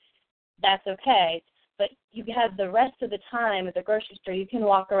is, that's okay. But you have the rest of the time at the grocery store, you can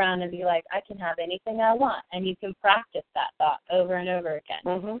walk around and be like, I can have anything I want. And you can practice that thought over and over again.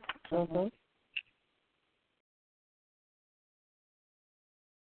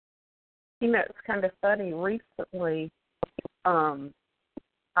 It's kind of funny. Recently,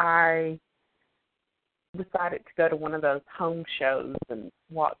 I decided to go to one of those home shows and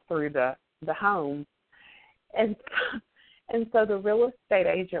walk through the home. And so the real estate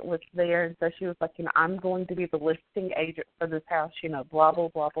agent was there, and so she was like, I'm going to be the listing agent for this house, blah, blah,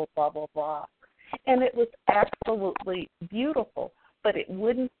 blah, blah, blah, blah, blah. And it was absolutely beautiful, but it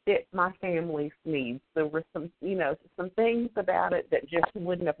wouldn't fit my family's needs. There were some things about it that just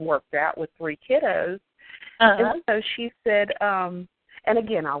wouldn't have worked out with 3 kiddos. And so she said, and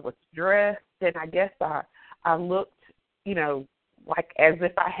again, I was dressed, and I guess I looked, like as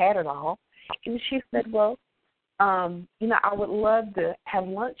if I had it all. And she said, well, I would love to have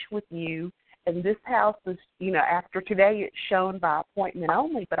lunch with you, and this house is, after today it's shown by appointment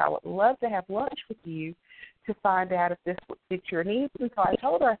only, but I would love to have lunch with you to find out if this would fit your needs. And so I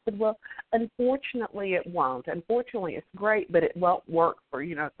told her, I said, well, unfortunately it won't. Unfortunately it's great, but it won't work for,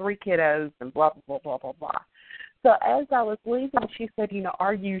 3 kiddos and blah, blah, blah, blah, blah, blah. So as I was leaving, she said,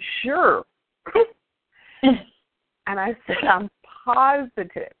 are you sure? And I said, I'm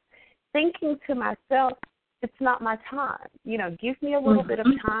positive. Thinking to myself, it's not my time. Give me a little bit of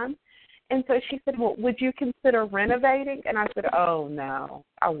time. And so she said, well, would you consider renovating? And I said, oh, no,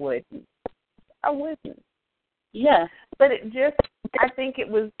 I wouldn't. Yeah. But I think it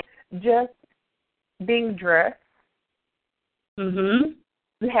was just being dressed,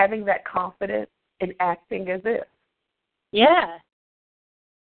 having that confidence and acting as if. Yeah.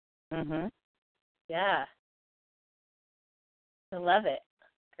 Mhm. Yeah. I love it.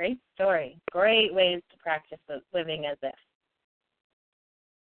 Great story. Great ways to practice living as if.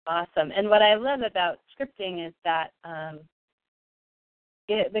 Awesome. And what I love about scripting is that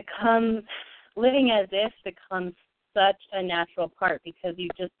it becomes, living as if becomes such a natural part because you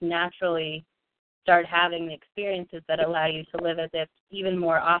just naturally start having the experiences that allow you to live as if even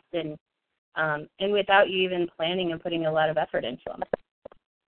more often and without you even planning and putting a lot of effort into them.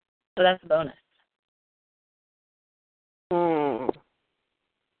 So that's a bonus.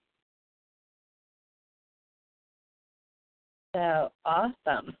 So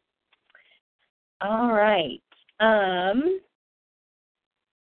awesome. All right.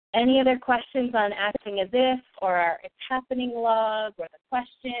 Any other questions on acting as if or our It's Happening log or the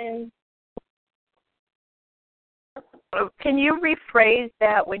questions? Can you rephrase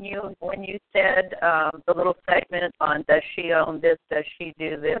that when you said the little segment on does she own this, does she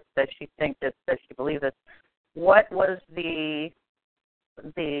do this, does she think this, does she believe this? What was the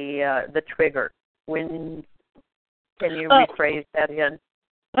trigger? When can you rephrase that again?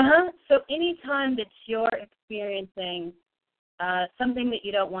 So anytime that you're experiencing something that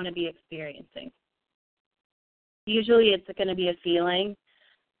you don't want to be experiencing, usually it's going to be a feeling.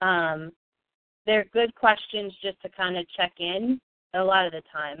 They're good questions just to kind of check in a lot of the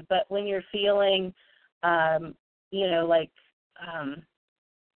time. But when you're feeling, can't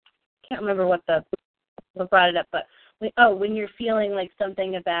remember what brought it up, but when you're feeling like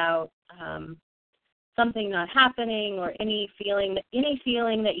something about something not happening or any feeling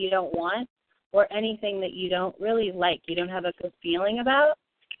that you don't want or anything that you don't really like, you don't have a good feeling about,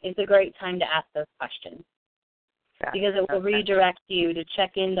 it's a great time to ask those questions because it will redirect you to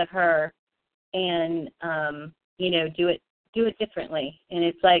check into her and do it differently. And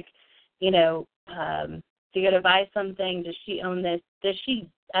it's like, if you're gonna buy something, does she own this?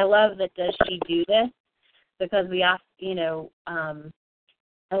 I love that does she do this? Because we ask,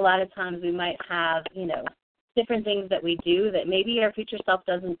 a lot of times we might have, different things that we do that maybe our future self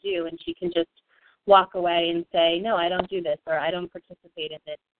doesn't do, and she can just walk away and say, no, I don't do this, or I don't participate in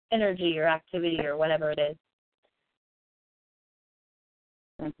this energy or activity or whatever it is.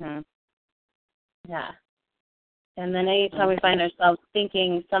 Yeah. And then anytime we find ourselves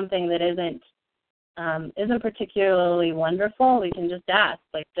thinking something that isn't particularly wonderful, we can just ask,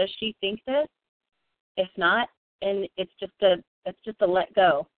 like, does she think this? If not, and it's just a let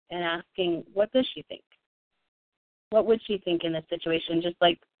go and asking, what does she think? What would she think in this situation? Just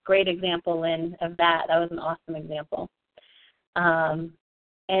like great example, Lynn, of that. That was an awesome example. And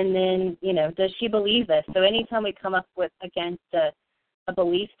then, does she believe this? So anytime we come up against a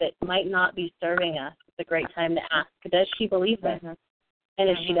belief that might not be serving us, it's a great time to ask, does she believe this? And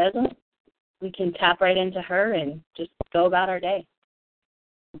if she doesn't, we can tap right into her and just go about our day.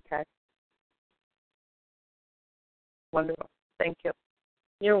 Okay. Wonderful. Thank you.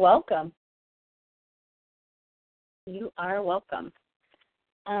 You're welcome. You are welcome.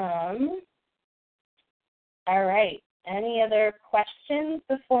 All right. Any other questions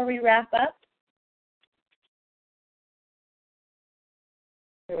before we wrap up?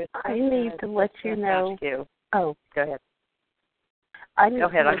 I need to let you know. Oh, go ahead. I need to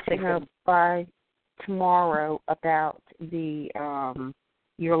let you know by tomorrow about the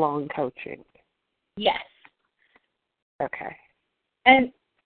year-long coaching. Yes. Okay. And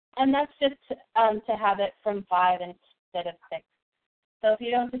that's just to have it from 5 instead of 6. So if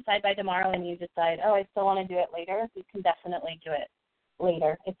you don't decide by tomorrow and you decide, I still want to do it later, you can definitely do it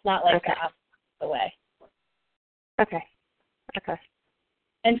later. It's not like the opposite way. Okay.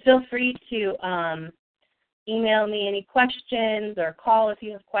 And feel free to email me any questions or call if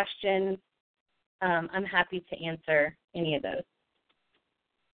you have questions. I'm happy to answer any of those.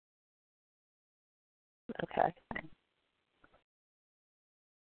 Okay.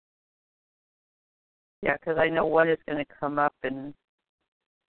 Yeah, because I know one is going to come up, and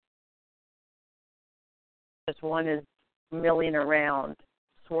this one is milling around,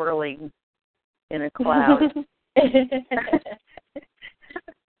 swirling in a cloud.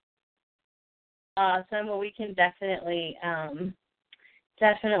 Awesome. Well, we can definitely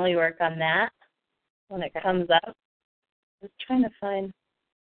work on that when it comes up. Just trying to find.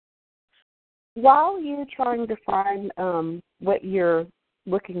 While you're trying to find what you're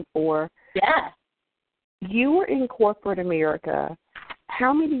looking for, Yeah. You were in corporate America.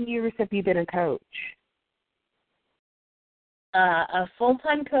 How many years have you been a coach? A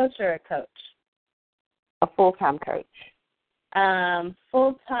full-time coach or a coach? A full-time coach.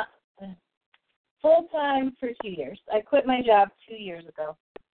 Full-time for 2 years. I quit my job 2 years ago.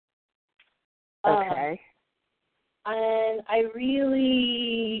 Okay. And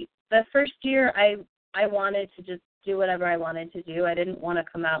the first year I wanted to just do whatever I wanted to do. I didn't want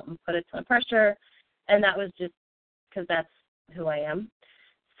to come out and put a ton of pressure, and that was just because that's who I am.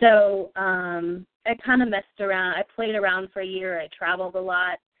 So I kind of messed around. I played around for a year. I traveled a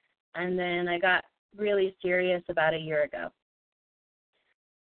lot, and then I got really serious about a year ago.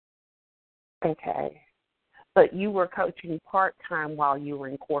 Okay. But you were coaching part-time while you were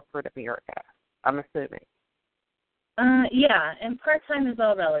in corporate America, I'm assuming. Yeah, and part-time is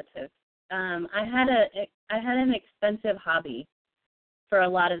all relative. I had an expensive hobby for a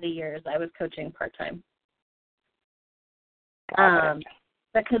lot of the years I was coaching part-time.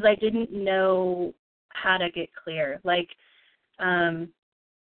 Because I didn't know how to get clear. Like,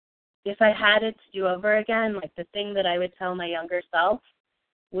 if I had it to do over again, like the thing that I would tell my younger self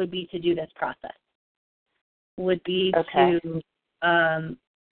would be to do this process. Would be to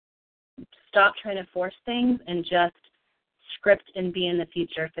stop trying to force things and just script and be in the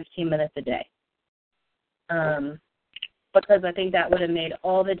future 15 minutes a day. Because I think that would have made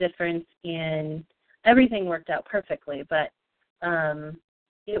all the difference in everything worked out perfectly, but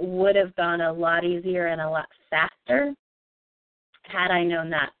it would have gone a lot easier and a lot faster had I known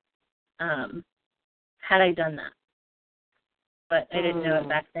that, had I done that. But I didn't know it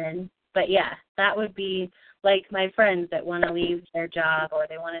back then. But yeah, that would be like my friends that want to leave their job or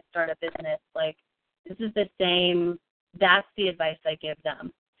they want to start a business. Like, this is the same, that's the advice I give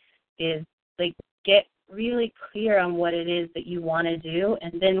them, is like get really clear on what it is that you want to do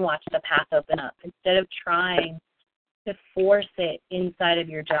and then watch the path open up instead of trying to force it inside of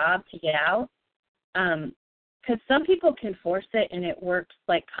your job to get out. Because some people can force it and it works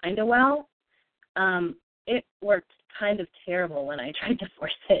like kind of well. It worked kind of terrible when I tried to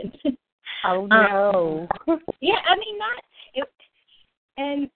force it. Oh, no. Yeah, I mean,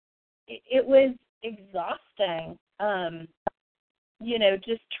 it was exhausting,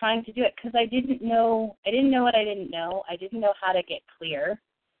 just trying to do it because I didn't know what I didn't know. I didn't know how to get clear.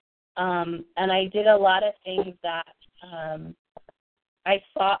 And I did a lot of things that I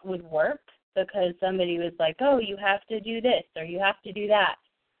thought would work because somebody was like, oh, you have to do this or you have to do that.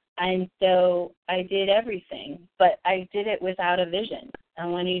 And so I did everything, but I did it without a vision.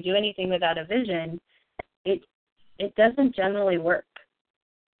 And when you do anything without a vision, it doesn't generally work.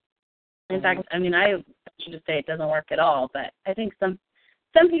 In fact, I mean, I should just say it doesn't work at all, but I think some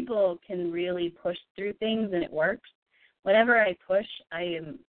people can really push through things and it works. Whenever I push, I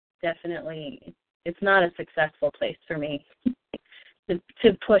am definitely, it's not a successful place for me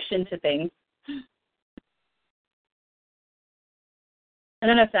to push into things. I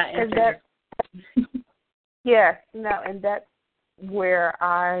don't know if that answers. Yes, no, and that's where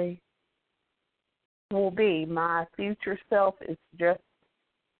I will be. My future self is just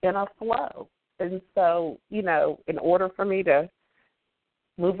in a flow. And so, in order for me to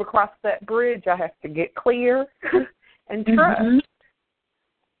move across that bridge, I have to get clear and trust. Mm-hmm.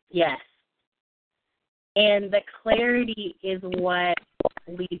 Yes. And the clarity is what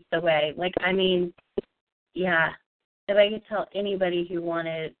leads the way. Like, I mean, yeah, if I could tell anybody who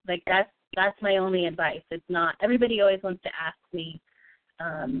wanted, like, that's my only advice. It's not, everybody always wants to ask me,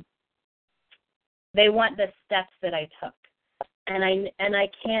 they want the steps that I took. And I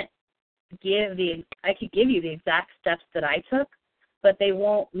can't I could give you the exact steps that I took, but they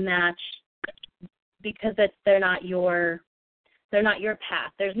won't match because they're not your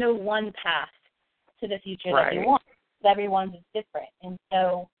path. There's no one path to the future that you want. Everyone's is different. And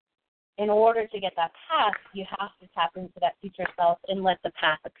so in order to get that path, you have to tap into that future self and let the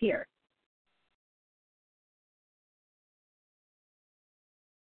path appear.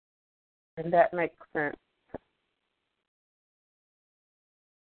 And that makes sense.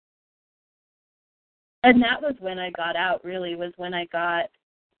 And that was when I got out, really, was when I got,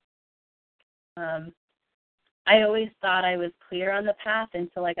 I always thought I was clear on the path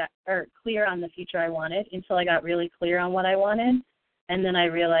or clear on the future I wanted until I got really clear on what I wanted. And then I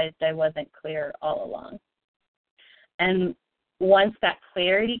realized I wasn't clear all along. And once that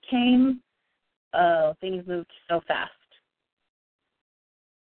clarity came, oh, things moved so fast.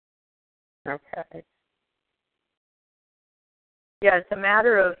 Okay. Yeah, it's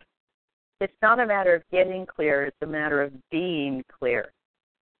not a matter of getting clear, it's a matter of being clear.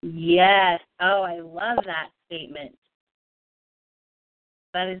 Yes. Oh, I love that statement.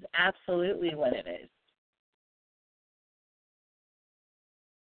 That is absolutely what it is.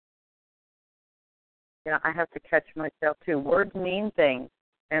 Yeah, I have to catch myself too. Words mean things,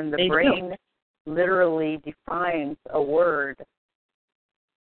 and the They brain literally defines a word.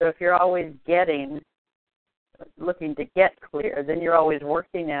 So if you're always looking to get clear, then you're always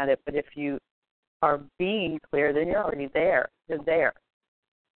working at it. But if you are being clear, then you're already there. You're there.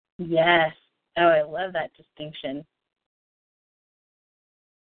 Yes. Oh, I love that distinction.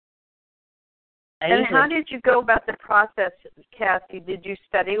 And how did you go about the process, Cassie? Did you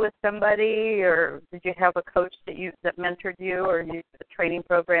study with somebody, or did you have a coach that mentored you, or you a training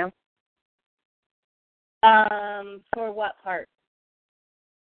program? For what part?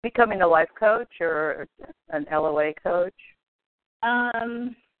 Becoming a life coach or an LOA coach?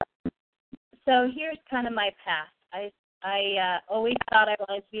 So here's kind of my path. I always thought I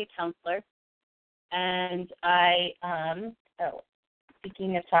wanted to be a counselor, and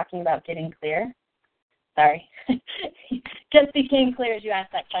speaking of talking about getting clear, sorry, just became clear as you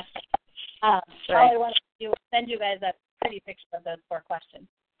asked that question. All I wanted to do was send you guys a pretty picture of those 4 questions.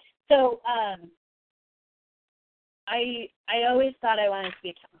 So I always thought I wanted to be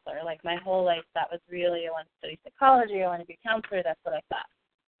a counselor. Like my whole life, that was really, I want to study psychology, I want to be a counselor, that's what I thought.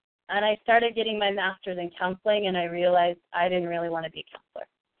 And I started getting my master's in counseling, and I realized I didn't really want to be a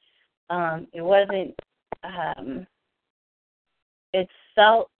counselor. It wasn't, it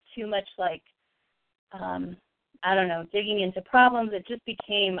felt too much like, I don't know, digging into problems. It just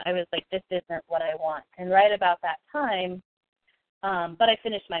became, I was like, this isn't what I want. And right about that time, but I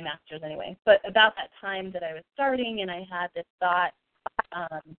finished my master's anyway, but about that time that I was starting and I had this thought,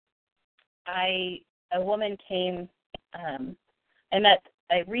 a woman came,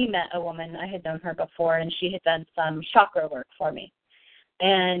 I re-met a woman. I had known her before, and she had done some chakra work for me.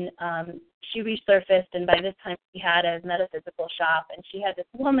 And she resurfaced, and by this time she had a metaphysical shop, and she had this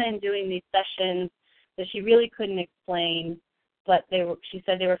woman doing these sessions that she really couldn't explain, but she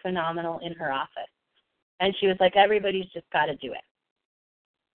said they were phenomenal in her office. And she was like, everybody's just got to do it.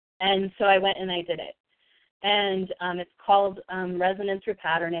 And so I went and I did it. And it's called Resonance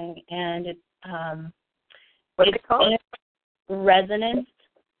Repatterning, and it's what is it called? Resonance,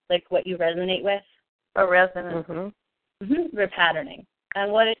 like what you resonate with. Oh, resonance. Repatterning.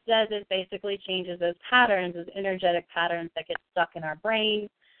 And what it does is basically changes those patterns, those energetic patterns that get stuck in our brain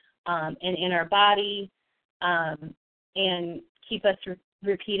and in our body, and keep us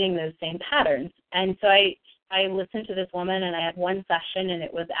repeating those same patterns. And so I listened to this woman, and I had one session, and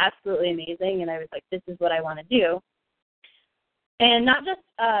it was absolutely amazing, and I was like, this is what I want to do. And not just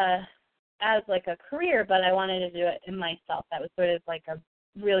as like a career, but I wanted to do it in myself. That was sort of like a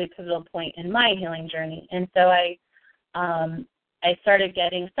really pivotal point in my healing journey. And so I started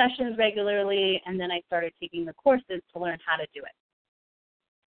getting sessions regularly, and then I started taking the courses to learn how to do it.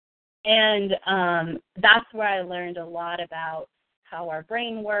 And that's where I learned a lot about how our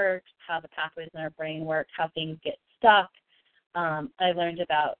brain works, how the pathways in our brain work, how things get stuck. I learned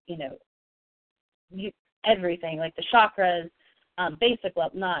about, everything, like the chakras, basic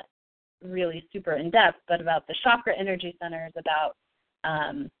level, not really super in-depth, but about the chakra energy centers, about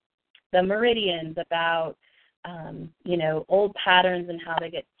the meridians, about, old patterns and how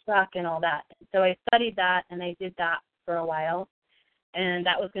they get stuck and all that. So I studied that, and I did that for a while, and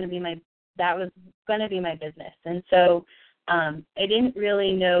that was going to be my business. And so I didn't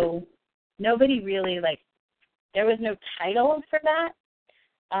really know, nobody really, there was no title for that.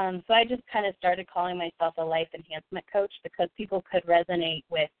 So I just kind of started calling myself a life enhancement coach, because people could resonate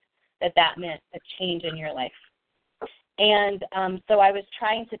with that meant a change in your life. And so I was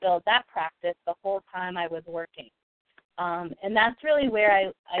trying to build that practice the whole time I was working. And that's really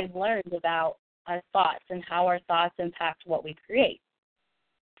where I learned about our thoughts and how our thoughts impact what we create.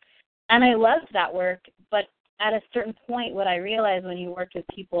 And I loved that work, but at a certain point, what I realized when you worked with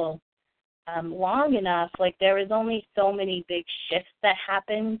people long enough, there was only so many big shifts that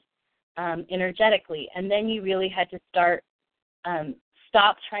happened energetically. And then you really had to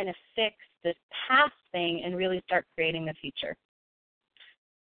stop trying to fix this past thing and really start creating the future.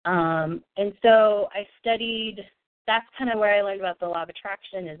 And so I studied, that's kind of where I learned about the law of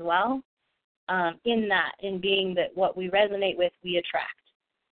attraction as well, in being that what we resonate with, we attract.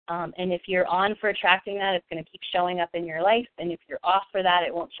 And if you're on for attracting that, it's going to keep showing up in your life. And if you're off for that,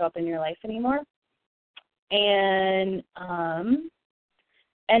 it won't show up in your life anymore. And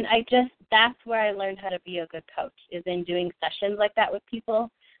And that's where I learned how to be a good coach, is in doing sessions like that with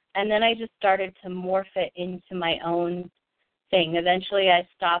people. And then I just started to morph it into my own thing. Eventually I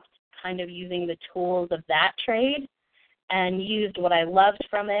stopped kind of using the tools of that trade and used what I loved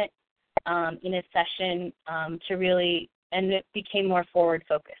from it in a session to really, and it became more forward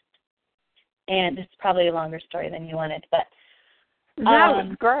focused. And it's probably a longer story than you wanted, but no,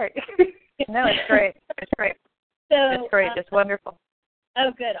 it's great. No, it's great. It's great. So it's great. It's wonderful.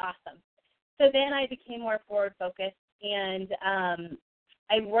 Oh, good, awesome. So then I became more forward focused, and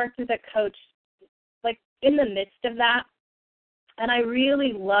I worked with a coach like in the midst of that, and I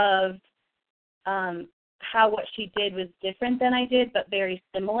really loved how what she did was different than I did, but very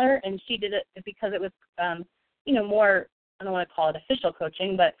similar. And she did it because it was, more, I don't want to call it official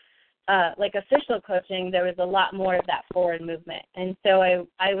coaching, but like official coaching, there was a lot more of that forward movement. And so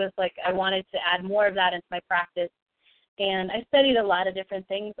I was like, I wanted to add more of that into my practice. And I studied a lot of different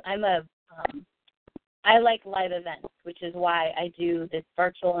things. I like live events, which is why I do this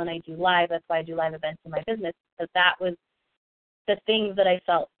virtual and I do live. That's why I do live events in my business, because that was the things that I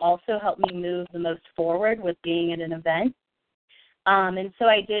felt also helped me move the most forward with being at an event. And so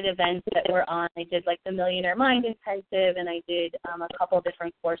I did events that were on. I did like the Millionaire Mind Intensive, and I did a couple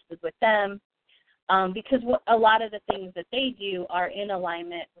different courses with them because a lot of the things that they do are in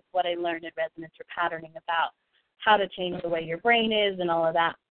alignment with what I learned in resonance or patterning about how to change the way your brain is and all of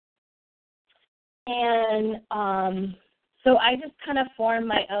that. And so I just kind of formed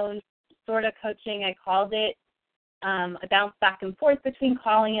my own sort of coaching. I called it, I bounced back and forth between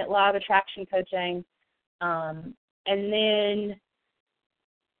calling it Law of Attraction Coaching. And then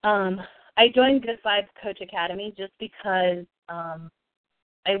I joined Good Vibes Coach Academy just because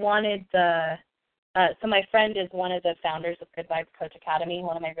I wanted so my friend is one of the founders of Good Vibes Coach Academy,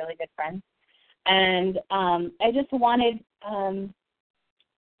 one of my really good friends. And I just wanted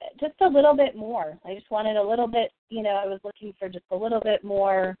just a little bit more. I just wanted a little bit, I was looking for just a little bit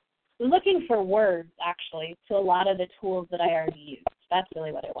more, looking for words, actually, to a lot of the tools that I already used. That's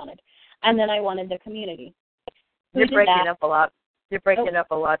really what I wanted. And then I wanted the community. You're breaking up a lot. You're breaking up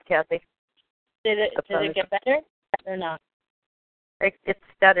a lot, Kathy. Did it get better or not? It's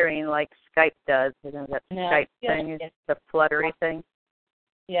stuttering like Skype does. That Skype thing, is the fluttery thing.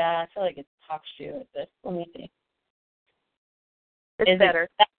 Yeah, I feel like it talks to you with this. Let me see. It's better.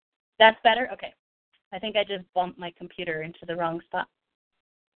 That's better? Okay. I think I just bumped my computer into the wrong spot.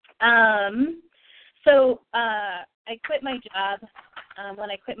 So I quit my job. When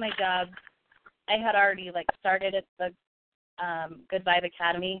I quit my job, I had already started at the Good Vibe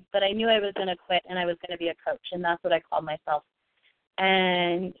Academy, but I knew I was going to quit and I was going to be a coach, and that's what I called myself.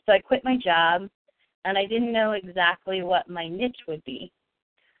 And so I quit my job, and I didn't know exactly what my niche would be.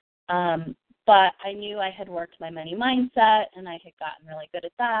 But I knew I had worked my money mindset, and I had gotten really good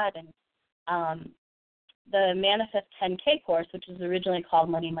at that. And the Manifest 10K course, which was originally called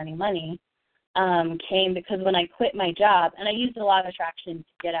Money, Money, Money, came because when I quit my job, and I used a lot of attraction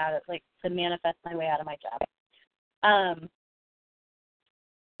to get out of, to manifest my way out of my job.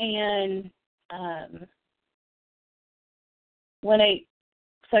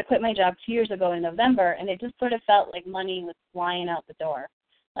 So I quit my job 2 years ago in November, and it just sort of felt like money was flying out the door.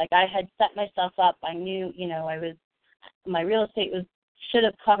 Like I had set myself up. I knew, my real estate should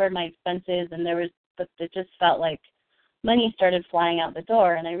have covered my expenses, but it just felt like money started flying out the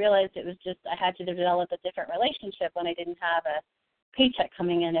door, and I realized it was just I had to develop a different relationship when I didn't have a paycheck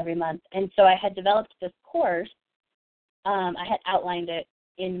coming in every month. And so I had developed this course. I had outlined it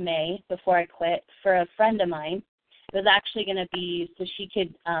in May before I quit for a friend of mine. It was actually going to be so she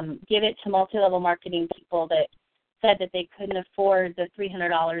could give it to multi-level marketing people that said that they couldn't afford the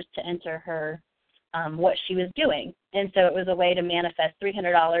 $300 to enter her what she was doing. And so it was a way to manifest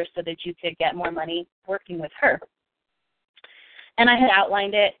 $300 so that you could get more money working with her. And I had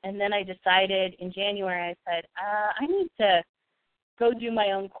outlined it, and then I decided in January, I said, I need to go do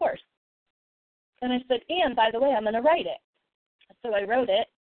my own course. And I said, and by the way, I'm going to write it. So I wrote it,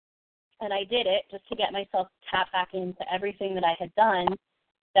 and I did it just to get myself tapped back into everything that I had done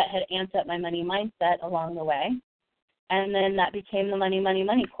that had amped up my money mindset along the way. And then that became the Money, Money,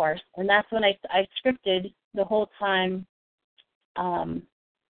 Money course. And that's when I scripted the whole time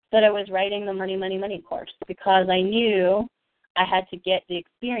that I was writing the Money, Money, Money course, because I knew I had to get the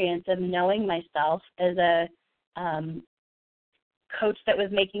experience of knowing myself as a coach that was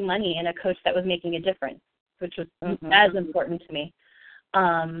making money and a coach that was making a difference, which was as important to me.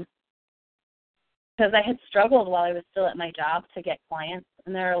 Because I had struggled while I was still at my job to get clients,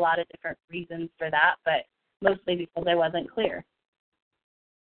 and there are a lot of different reasons for that, but mostly because I wasn't clear.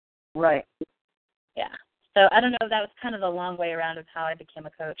 Right. Yeah. So I don't know, that was kind of the long way around of how I became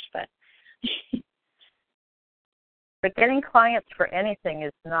a coach, but But getting clients for anything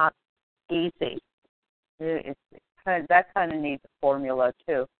is not easy. That kind of needs a formula,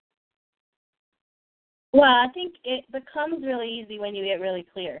 too. well, I think it becomes really easy when you get really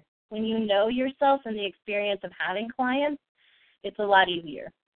clear. When you know yourself and the experience of having clients, it's a lot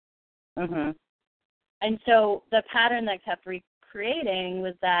easier. Mhm. And so the pattern that kept recreating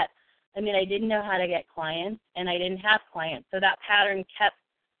was that, I didn't know how to get clients, and I didn't have clients. So that pattern kept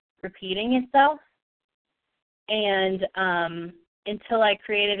repeating itself, and until I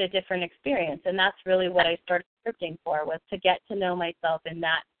created a different experience. And that's really what I started scripting for, was to get to know myself in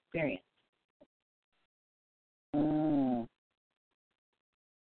that experience. Mm.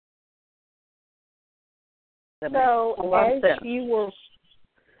 So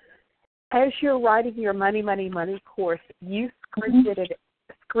as you're writing your money course, you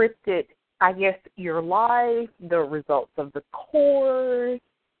scripted, I guess, your life, the results of the course,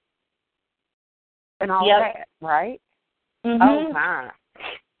 and all that, right? Mm-hmm. Oh my.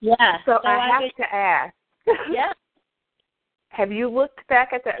 Yeah. So I have to ask. Yeah. Have you looked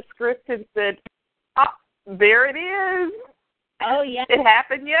back at that script and said, "Oh, there it is. Oh yeah. It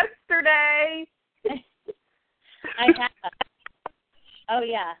happened yesterday." I have. Oh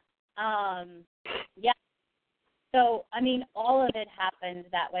yeah. Yeah. So, all of it happened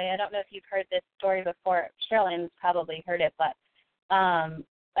that way. I don't know if you've heard this story before. Sherilyn's probably heard it, but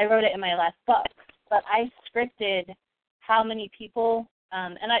I wrote it in my last book. But I scripted how many people,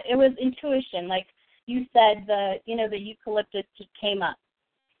 it was intuition. Like you said, the eucalyptus just came up.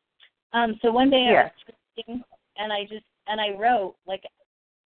 So one day I was scripting, and I wrote, like,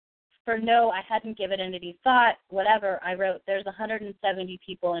 I hadn't given it any thought, whatever. I wrote, there's 170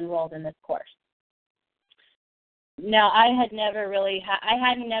 people enrolled in this course. Now, I had never really, I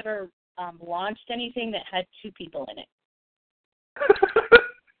had never launched anything that had 2 people in it.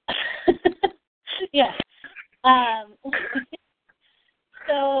 Yeah.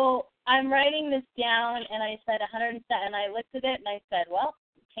 So I'm writing this down, and I said 107, and I looked at it, and I said, well,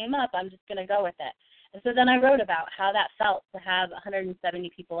 it came up. I'm just going to go with it. And so then I wrote about how that felt to have 170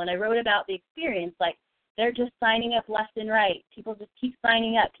 people, and I wrote about the experience, like they're just signing up left and right. People just keep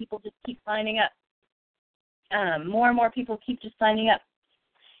signing up. People just keep signing up. More and more people keep just signing up.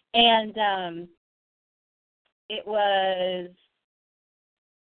 And it was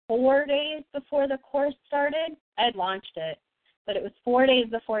 4 days before the course started. I had launched it, but it was 4 days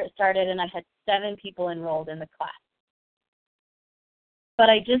before it started, and I had 7 people enrolled in the class. But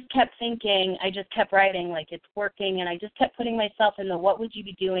I just kept thinking, I just kept writing like it's working, and I just kept putting myself in the what would you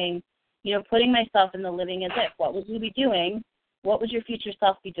be doing, putting myself in the living as if. What would you be doing? What would your future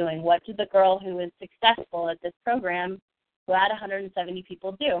self be doing? What did the girl who was successful at this program, who had 170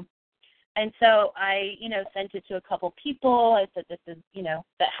 people, do? And so I, sent it to a couple people. I said, this is,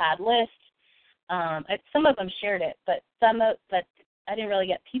 that had lists. Some of them shared it, but I didn't really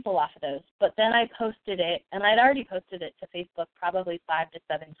get people off of those. But then I posted it, and I'd already posted it to Facebook probably 5 to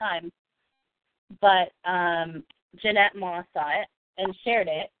 7 times. But Jeanette Moss saw it and shared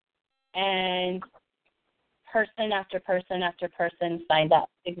it, and person after person after person signed up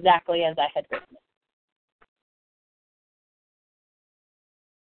exactly as I had written it.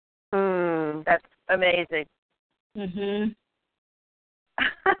 That's amazing. Mhm.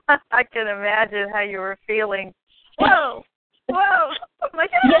 I can imagine how you were feeling. Whoa! Oh my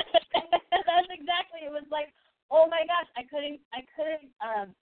gosh! That's exactly. It was like, oh my gosh, I couldn't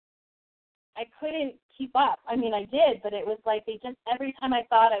keep up. I did, but it was like every time I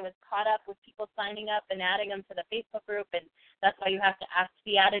thought I was caught up with people signing up and adding them to the Facebook group, and that's why you have to ask to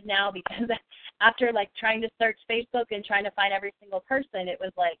be added now, because after trying to search Facebook and trying to find every single person, it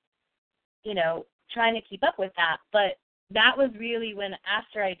was like, trying to keep up with that. But that was really when,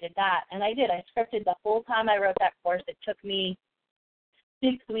 after I did that, and I scripted the whole time I wrote that course. It took me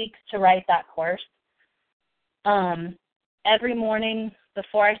 6 weeks to write that course. Every morning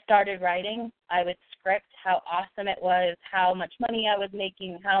before I started writing, I would script how awesome it was, how much money I was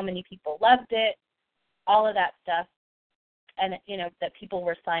making, how many people loved it, all of that stuff, and, that people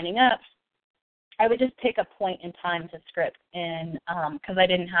were signing up. I would just pick a point in time to script, and because I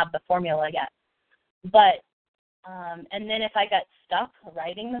didn't have the formula yet. But and then if I got stuck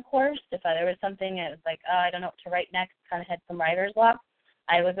writing the course, if there was something that was like, oh, I don't know what to write next, kind of had some writer's block,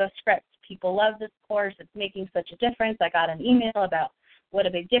 I would go script. People love this course. It's making such a difference. I got an email about what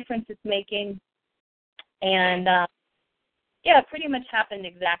a big difference it's making. And, it pretty much happened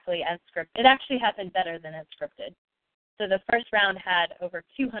exactly as scripted. It actually happened better than as scripted. So the first round had over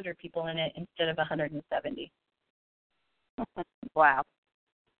 200 people in it instead of 170. Wow.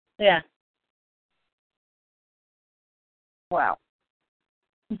 Yeah. Wow.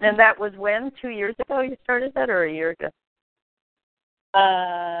 And that was when? 2 years ago you started that, or a year ago?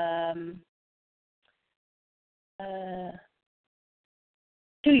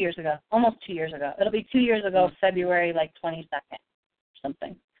 2 years ago, almost 2 years ago. It'll be 2 years ago, February 22nd or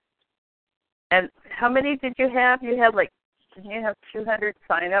something. And how many did you have? You had didn't you have 200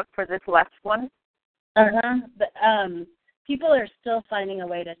 sign up for this last one? But people are still finding a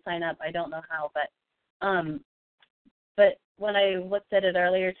way to sign up. I don't know how, but when I looked at it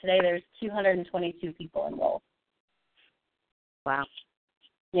earlier today, there's 222 people enrolled. Wow.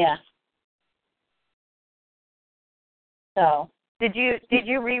 Yeah. So. Did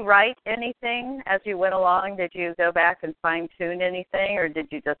you rewrite anything as you went along? Did you go back and fine tune anything, or did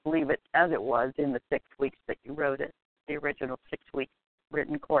you just leave it as it was in the 6 weeks that you wrote it, the original 6-week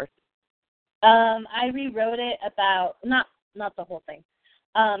written course? I rewrote it about not the whole thing.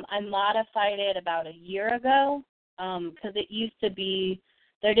 I modified it about a year ago because it used to be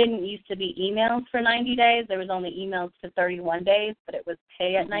there didn't used to be emails for 90 days. There was only emails for 31 days, but it was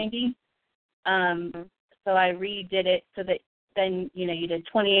pay at 90. So I redid it so that then you did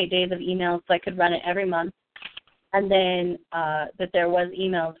 28 days of emails, so I could run it every month, and then that there was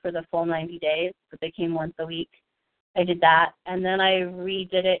emails for the full 90 days, but they came once a week. I did that, and then I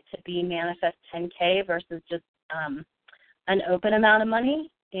redid it to be Manifest 10K versus just an open amount of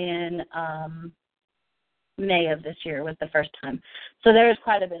money in May of this year was the first time. So there was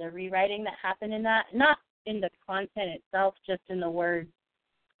quite a bit of rewriting that happened in that, not in the content itself, just in the words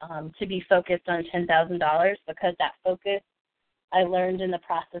to be focused on $10,000, because that focus I learned in the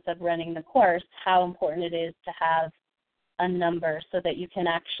process of running the course how important it is to have a number so that you can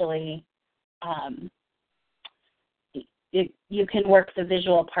actually you can work the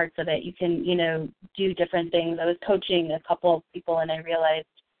visual parts of it. You can, do different things. I was coaching a couple of people, and I realized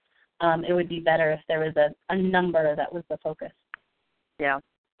it would be better if there was a number that was the focus. Yeah.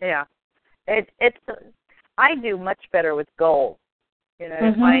 It's I do much better with goals.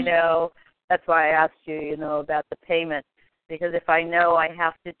 If I know, that's why I asked you, about the payment, because if I know I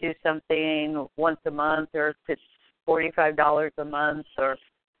have to do something once a month, or if it's $45 a month, or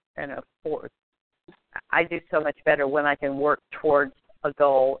I do so much better when I can work towards a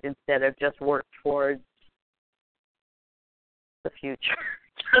goal instead of just work towards the future.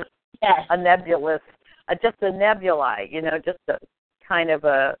 Yes. A nebulous, just a nebulae, just a kind of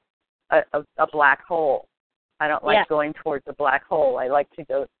a black hole. I don't like going towards a black hole. I like to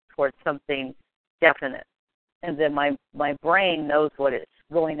go towards something definite. And then my brain knows what it's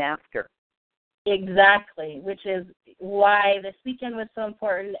going after. Exactly, which is why this weekend was so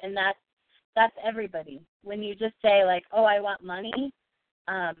important, and that's everybody. When you just say, oh, I want money,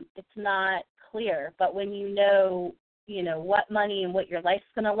 it's not clear. But when you know what money and what your life's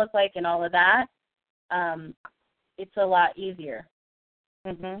going to look like and all of that, it's a lot easier.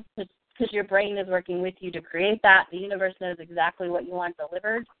 Because your brain is working with you to create that. The universe knows exactly what you want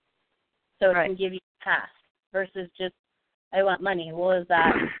delivered, so it can give you a path versus just, I want money. Well, is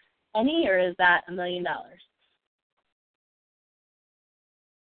that penny or is that $1 million?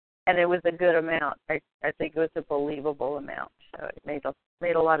 And it was a good amount. I think it was a believable amount. So it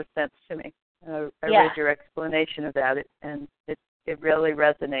made a lot of sense to me. I read your explanation about it, and it really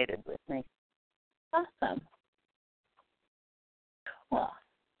resonated with me. Awesome. Cool.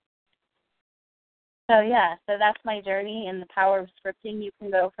 So that's my journey in the power of scripting. You can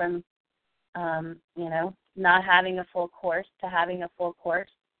go from, not having a full course to having a full course.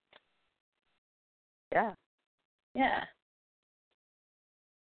 Yeah. Yeah.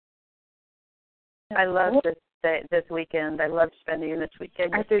 I love this weekend. I love spending this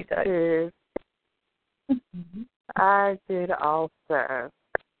weekend. I did too. I did also.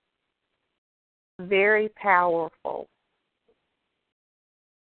 Very powerful.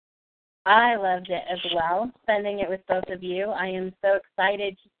 I loved it as well, spending it with both of you. I am so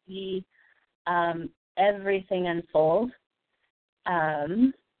excited to see everything unfold.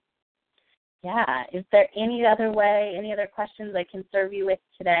 Is there any other questions I can serve you with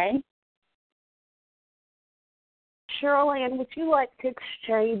today? Shirley, and would you like to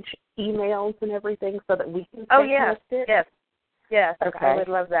exchange emails and everything so that we can stay connected? Yes. Okay. I would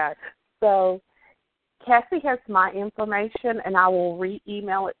love that. So Cassie has my information, and I will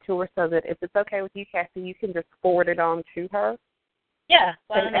re-email it to her so that if it's okay with you, Cassie, you can just forward it on to her. Yeah.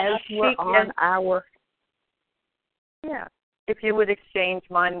 And as we're on our... Yeah. If you would exchange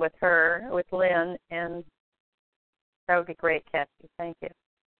mine with her, with Lynn, and that would be great, Cassie. Thank you.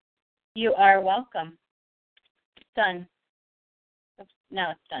 You are welcome. It's done.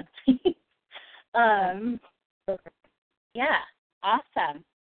 Now it's done. Yeah. Awesome.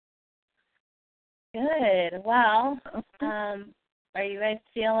 Good. Well, are you guys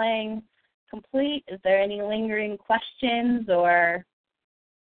feeling complete? Is there any lingering questions or?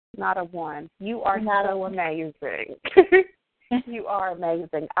 Not a one. You are so amazing. You are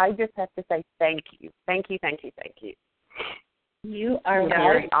amazing. I just have to say thank you. Thank you, thank you, thank you. You are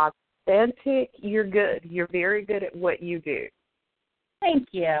very authentic. You're good. You're very good at what you do. Thank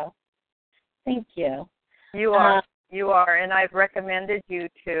you. Thank you. You are. You are. And I've recommended you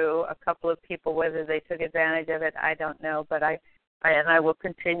to a couple of people. Whether they took advantage of it, I don't know. But I will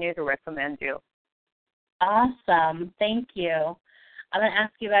continue to recommend you. Awesome. Thank you. I'm going to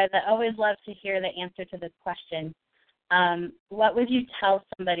ask you guys, I always love to hear the answer to this question. What would you tell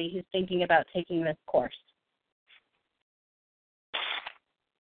somebody who's thinking about taking this course?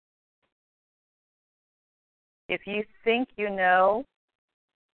 If you think you know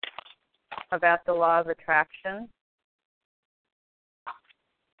about the law of attraction,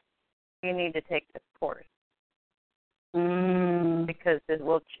 you need to take this course because it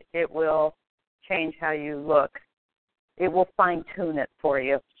will change how you look. It will fine-tune it for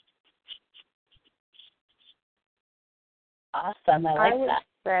you. Awesome. I would that.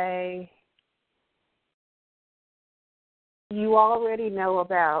 say you already know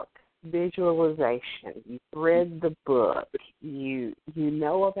about visualization. You've read the book. You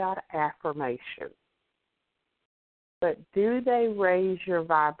know about affirmation. But do they raise your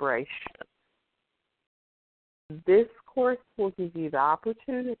vibration? This course will give you the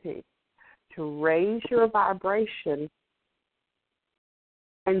opportunity to raise your vibration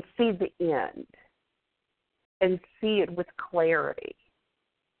and see the end and see it with clarity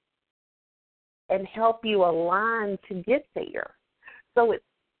and help you align to get there. So it's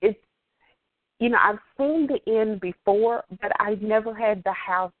I've seen the end before, but I never had the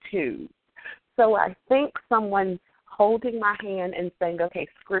how-to. So I think someone holding my hand and saying, okay,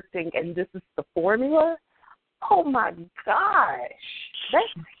 scripting, and this is the formula, oh my gosh,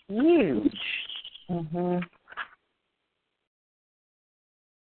 that's huge.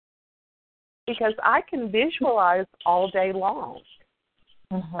 Because I can visualize all day long.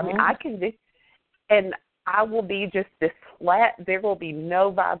 I mean, I can, and I will be just this flat, there will be no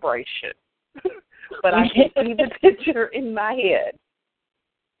vibration. But I can see the picture in my head.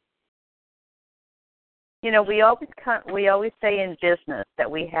 You know, we always say in business that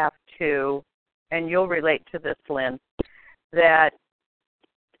we have to, and you'll relate to this, Lynn, that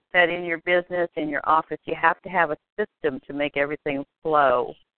in your business, in your office, you have to have a system to make everything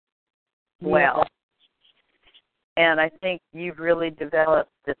flow well. And I think you've really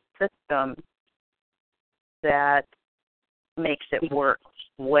developed this system that makes it work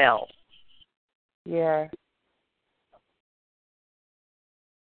well. Yeah.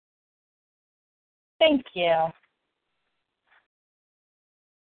 Thank you.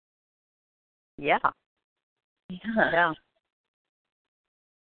 Yeah. Yeah.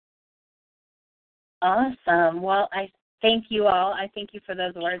 Awesome. Well, I thank you all. I thank you for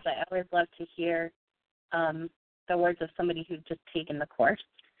those words. I always love to hear the words of somebody who's just taken the course.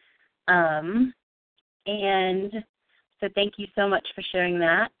 And so thank you so much for sharing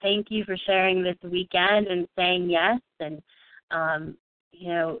that. Thank you for sharing this weekend and saying yes. And,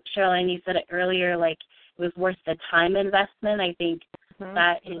 Charlene, you said it earlier, like it was worth the time investment. I think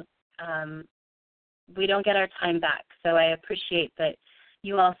that is, we don't get our time back. So I appreciate that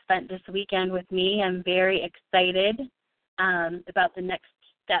you all spent this weekend with me. I'm very excited about the next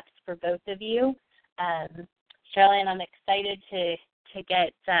steps for both of you. Charlene, I'm excited to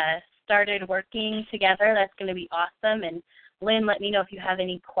get started working together. That's going to be awesome. And Lynn, let me know if you have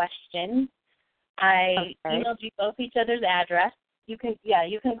any questions. I emailed you both each other's address. You can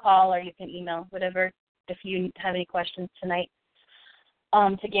call or you can email, whatever, if you have any questions tonight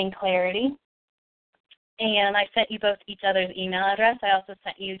to gain clarity. And I sent you both each other's email address. I also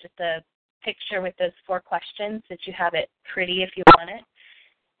sent you just a picture with those 4 questions that you have it pretty if you want it.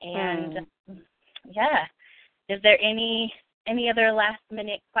 And, is there any other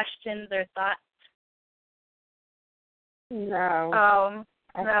last-minute questions or thoughts? No.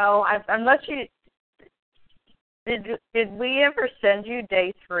 No. Unless you did we ever send you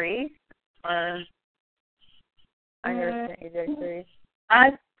day 3? I never sent you day 3.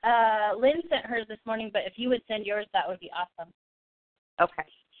 Lynn sent hers this morning, but if you would send yours, that would be awesome. Okay.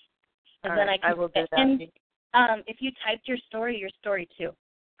 And then I will do that. And if you typed your story too,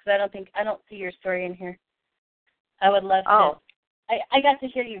 because I don't see your story in here. I would love to. I got to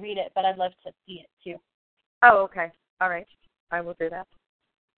hear you read it, but I'd love to see it too. Oh, okay. All right. I will do that.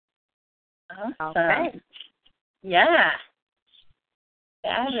 Awesome. Okay. Yeah.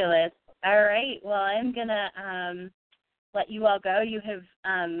 Fabulous. All right. Well, I'm going to let you all go. You have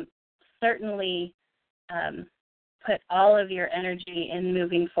certainly put all of your energy in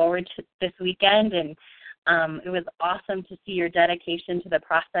moving forward to this weekend, and it was awesome to see your dedication to the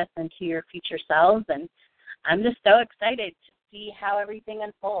process and to your future selves, and I'm just so excited to see how everything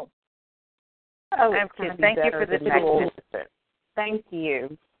unfolds. Oh, thank you for the tools. Thank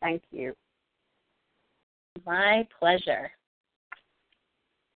you. Thank you. My pleasure.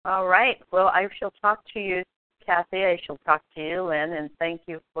 All right. Well, I shall talk to you, Kathy. I shall talk to you, Lynn, and thank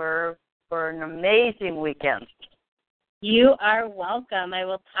you for an amazing weekend. You are welcome. I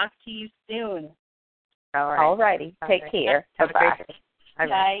will talk to you soon. All righty. Take care. Bye-bye.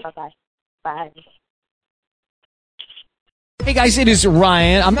 Bye. Bye-bye. Bye. Hey guys, it is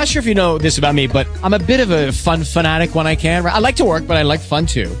Ryan. I'm not sure if you know this about me, but I'm a bit of a fun fanatic when I can. I like to work, but I like fun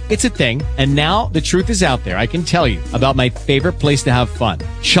too. It's a thing. And now the truth is out there. I can tell you about my favorite place to have fun.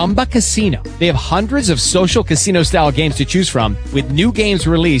 Chumba Casino. They have hundreds of social casino style games to choose from with new games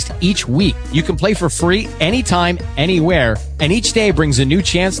released each week. You can play for free anytime, anywhere. And each day brings a new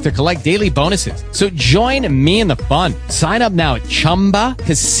chance to collect daily bonuses. So join me in the fun. Sign up now at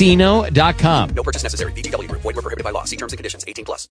ChumbaCasino.com. No purchase necessary. VGW Group. Void where prohibited by law. See terms and conditions. 18+.